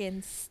But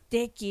fucking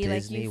sticky.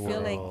 Disney like you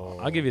feel like. World.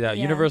 I'll give you that.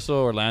 Yeah. Universal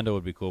Orlando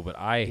would be cool, but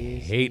I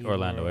hate Disney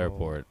Orlando World.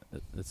 Airport.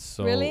 It's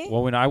so. Really?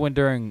 Well, when I went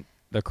during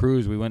the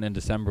cruise, we went in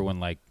December when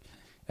like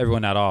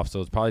everyone had off,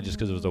 so it's probably just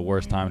because it was the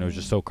worst time and it was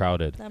just so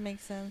crowded. That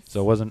makes sense.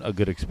 So it wasn't a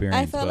good experience.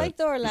 I felt but like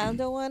the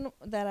Orlando one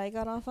that I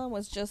got off on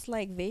was just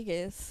like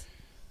Vegas.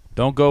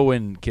 don't go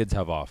when kids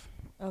have off.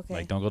 Okay.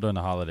 Like don't go during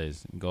the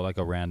holidays. Go like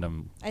a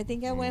random. I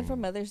think I went for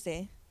Mother's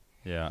Day.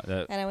 Yeah.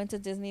 That And I went to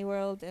Disney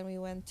World and we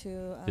went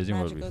to Disney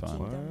World would be Magical fun.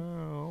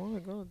 Kingdom. Wow, I want to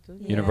go. To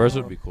Disney Universal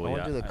Yeah. would be cool. I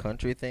want Yeah. to do the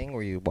country thing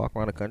where you walk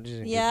around the country.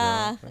 And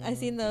Yeah, get drunk. I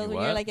seen those You when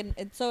you're what? like in.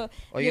 It's so.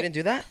 Oh, you didn't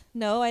do that?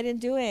 No, I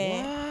didn't do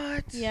it.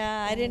 What?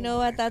 Yeah, I didn't Oh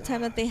know at my that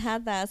time that they God.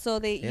 had that. So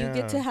you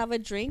get to Yeah. have a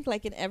drink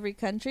like in every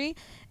country,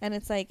 and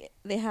it's like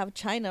they have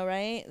China,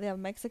 right? They have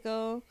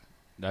Mexico.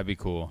 That'd be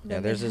cool. Yeah,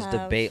 Then there's they this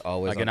have- debate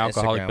always Like on an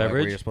alcoholic Instagram, like, where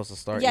beverage? you're supposed to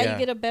start. Yeah, you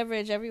get a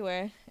beverage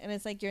everywhere, and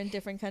it's like you're in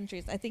different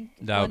countries. I think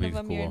That would one be of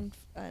them you're cool.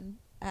 in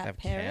They at have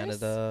Paris.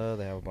 Canada.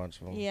 They have a bunch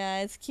of them.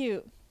 Yeah, it's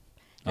cute.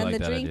 I And like the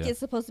that drink idea. is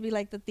supposed to be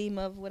like the theme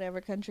of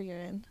whatever country you're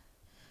in.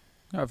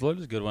 All right,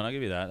 Florida's a good one. I'll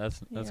give you that.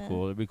 That's Yeah.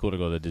 cool. It'd be cool to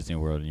go to Disney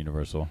World and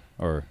Universal.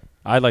 Or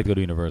I'd like to go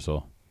to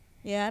Universal.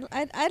 Yeah,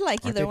 I'd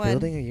like Aren't either they one.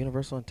 building a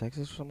Universal in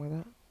Texas or something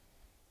like that?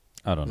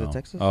 I don't Is it know.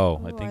 Texas? Oh,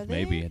 I Oh, think are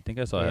maybe. they? I think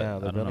I saw it. Yeah, I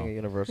they're don't building a know.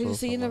 Universal. Did you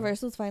see somewhere.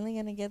 Universal's finally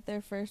gonna get their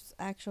first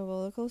actual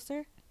roller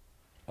coaster?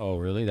 Oh,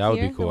 really? That would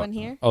Here? be The cool. one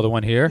here? Oh, the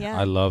one here? Yeah.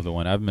 I love the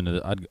one. I've been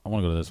to. I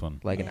want to go to this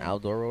one Like an Yeah.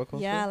 outdoor roller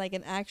coaster? Yeah, like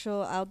an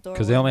actual outdoor.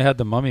 because they one. only had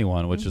the Mummy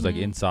one, which is like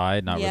Mhm.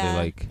 inside, not Yeah. really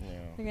like. Yeah.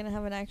 They're gonna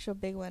have an actual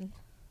big one.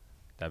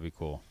 That'd be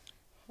cool.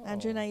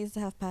 Andrew and I used to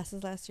have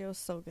passes last year. It was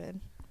so good.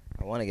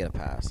 I want to get a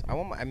pass.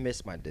 I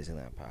miss my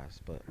Disneyland pass,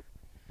 but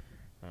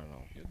I don't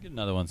know. You'll get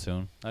another one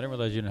soon. I didn't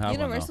realize you didn't have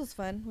Universal's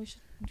fun. We should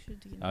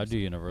do one. Universal. I'd do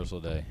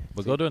Universal Day,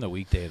 but go during the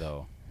weekday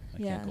though. I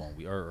Yeah. can't go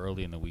on or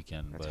early in the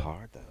weekend. That's but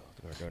hard though.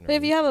 to go during the But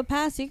if you week. have a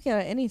pass, you can go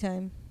at any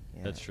time.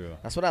 Yeah. That's true.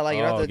 That's what I like.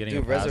 You don't Oh, have to getting do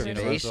a pass at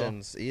Universal?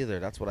 reservations either.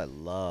 That's what I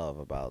love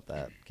about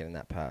that. Getting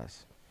that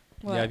pass.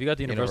 What? Yeah, if you got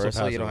the Universal, pass,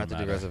 you it don't have wouldn't to do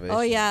matter. reservations.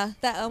 Oh yeah,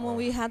 that when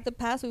we Oh. had the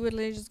pass, we would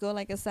literally just go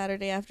like a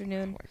Saturday Oh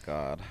afternoon. my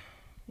god.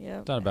 Yeah.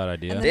 It's not a bad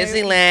idea. And then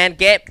Disneyland,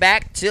 get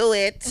back to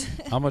it.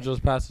 How much those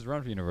passes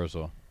run for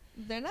Universal?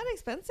 They're not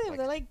expensive. Like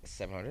They're like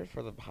 700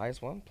 for the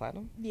highest one,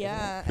 platinum. isn't it?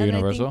 yeah. For and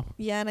Universal? I think,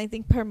 yeah, and I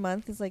think per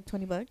month is like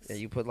 $20. Yeah,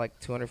 you put like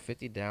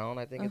 250 down,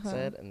 I think it Uh-huh.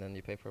 said, and then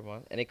you pay per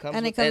month, and it comes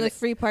and it with comes with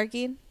free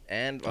parking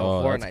and Oh,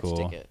 a Horror that's Nights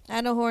cool. ticket.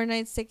 and a Horror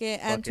Nights ticket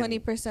and Fucking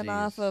 20% jeez.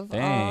 off of all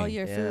Dang.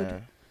 your Yeah.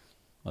 food.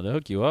 Oh, they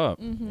hook you up.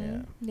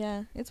 Mhm.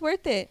 Yeah, it's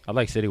worth it. I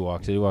like City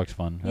Walk. City Walk's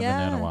fun. Haven't been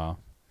there in Yeah. a while.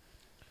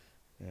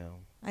 Yeah.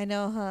 I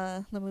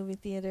know the movie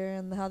theater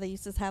and how they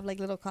used to have like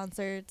little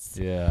concerts.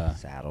 Yeah.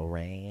 Saddle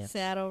Ranch.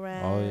 Saddle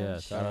Ranch. Oh yeah.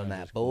 Out Saturday on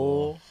that is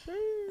cool. bull.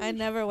 I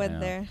never went Yeah.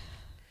 there.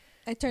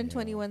 I turned Yeah.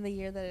 21 the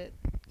year that it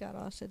got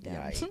all shut down.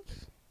 Yikes.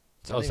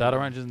 Oh, Saddle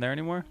Ranch isn't there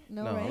anymore?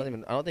 no, No, right?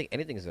 I don't think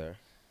anything's there.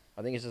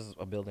 I think it's just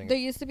a building. There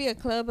used to be a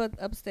club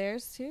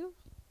upstairs too.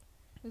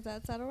 Is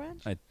that Saddle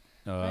Ranch?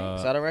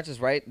 Saddle Ranch is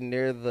right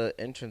near the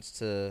entrance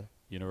to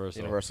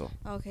Universal. Universal.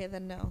 Okay,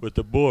 then no. With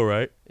the bull,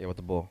 right? Yeah, with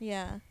the bull.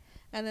 Yeah.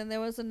 And then there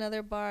was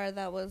another bar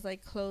that was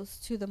like close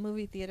to the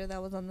movie theater that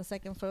was on the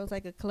second floor. It was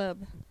like a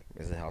club.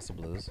 Is it House of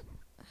Blues?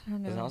 I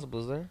don't Is know. House of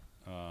Blues there?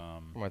 Or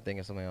am I thinking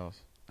of something else?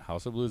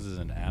 House of Blues is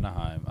in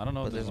Anaheim. I don't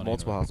know But if there's one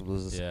multiple in House of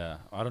Blues. Yeah,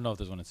 I don't know if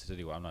there's one in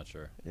City. I'm not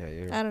sure. Yeah,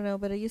 you're. I don't know,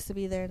 but it used to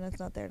be there and it's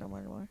not there no more.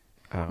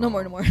 I don't No know.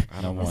 more, no more. I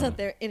No don't more. It's know. not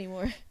there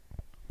anymore.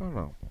 I don't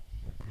know.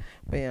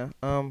 But yeah,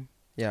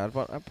 yeah,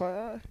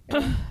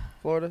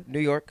 Florida, New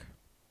York.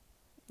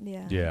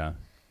 Yeah. Yeah,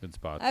 good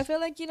spots. I feel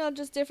like,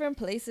 just different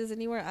places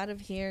anywhere out of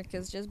here,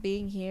 because just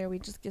being here, we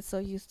just get so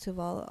used to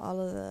all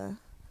of the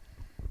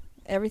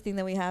everything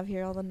that we have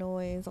here, all the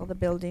noise, all the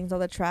buildings, all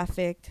the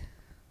traffic.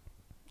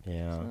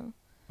 Yeah. So.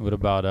 What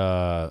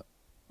about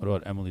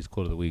Emily's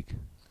quote of the week?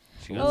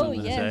 She got Oh,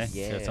 something yes. to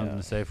say. She got Yeah. something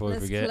to say before we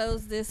Let's forget.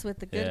 close this with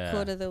the good Yeah,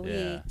 quote of the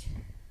yeah. week.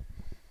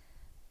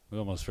 We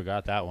almost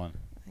forgot that one.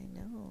 I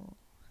know.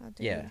 How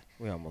dare Yeah,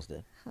 we almost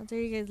did. How dare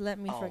you guys let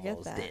me forget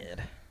Almost that?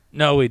 did.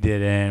 No, we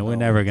didn't. We're No,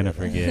 never we gonna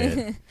didn't.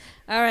 forget.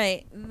 All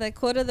right. The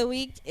quote of the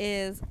week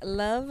is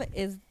love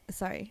is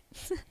sorry.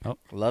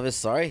 Love is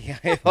sorry.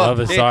 Love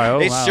is sorry. Oh,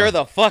 it wow. sure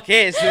the fuck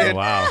is, Oh, dude.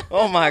 wow.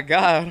 Oh my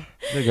god.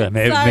 They're good.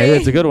 Maybe Sorry.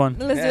 it's a good one.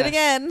 Let's do Yeah. it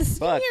again.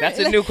 Fuck, that's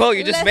a new quote.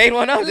 You just made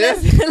one up, dude.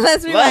 Let's Love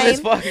is rewind.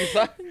 fucking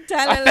sorry.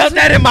 Tyler, I felt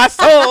that in my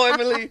soul,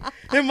 Emily.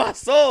 In my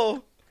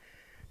soul.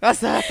 That's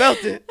how I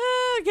felt it.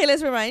 Okay,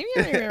 let's rewind.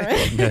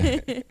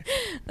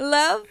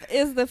 Love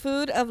is the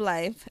food of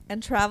life,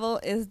 and travel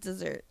is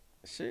dessert.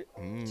 Shit.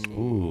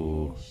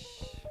 Ooh,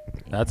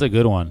 that's a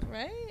good one.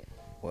 Right?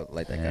 What,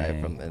 like that guy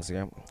Dang. from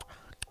Instagram? Oh,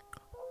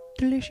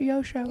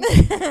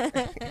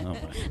 my.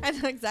 I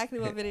know exactly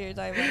what video you're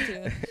talking about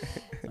too.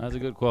 That's a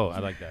good quote. I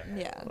like that.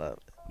 Yeah. Love.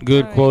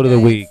 Good All right, quote of the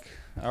guys. week.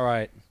 All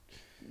right,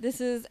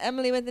 This is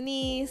Emily with the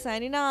knee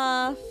signing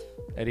off.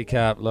 Eddie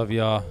Cap. Love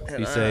y'all.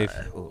 Be safe.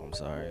 Oh, I'm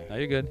sorry. No,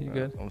 you're good. You're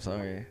good. I'm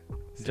sorry.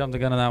 Jump the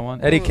gun on that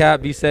one. Eddie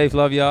Cap. Be safe.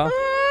 Love y'all.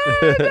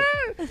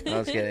 No, I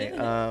was kidding.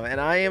 And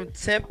I am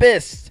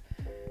Tempest.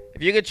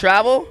 If you could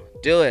travel,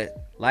 do it.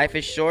 Life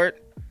is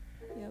short,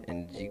 Yep.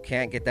 and you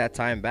can't get that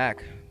time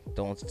back.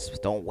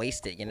 Don't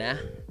waste it, you know.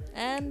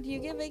 And you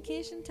get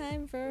vacation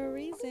time for a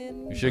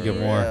reason. You should get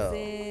more. Yeah.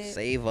 Use it.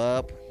 Save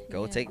up.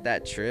 Go Yeah. take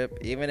that trip,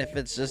 even if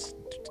it's just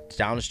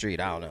down the street.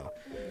 I don't know.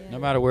 Yeah. No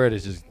matter where it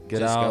is, just get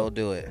just out. go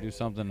do it. Do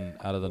something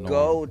out of the norm.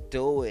 Go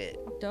do it.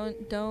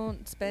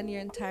 Don't spend your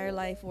entire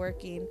life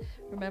working.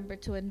 Remember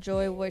to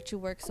enjoy what you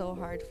work so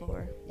hard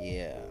for.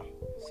 Yeah.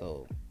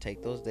 So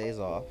take those days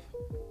off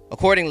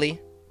accordingly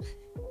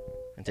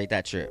and take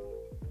that trip.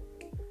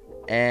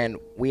 And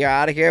we are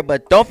out of here,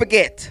 but don't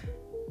forget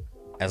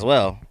as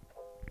well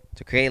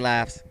to create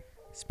laughs,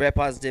 spread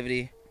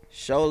positivity,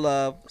 show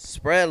love,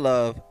 spread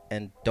love,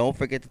 and don't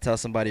forget to tell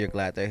somebody you're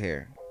glad they're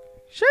here.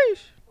 Sheesh.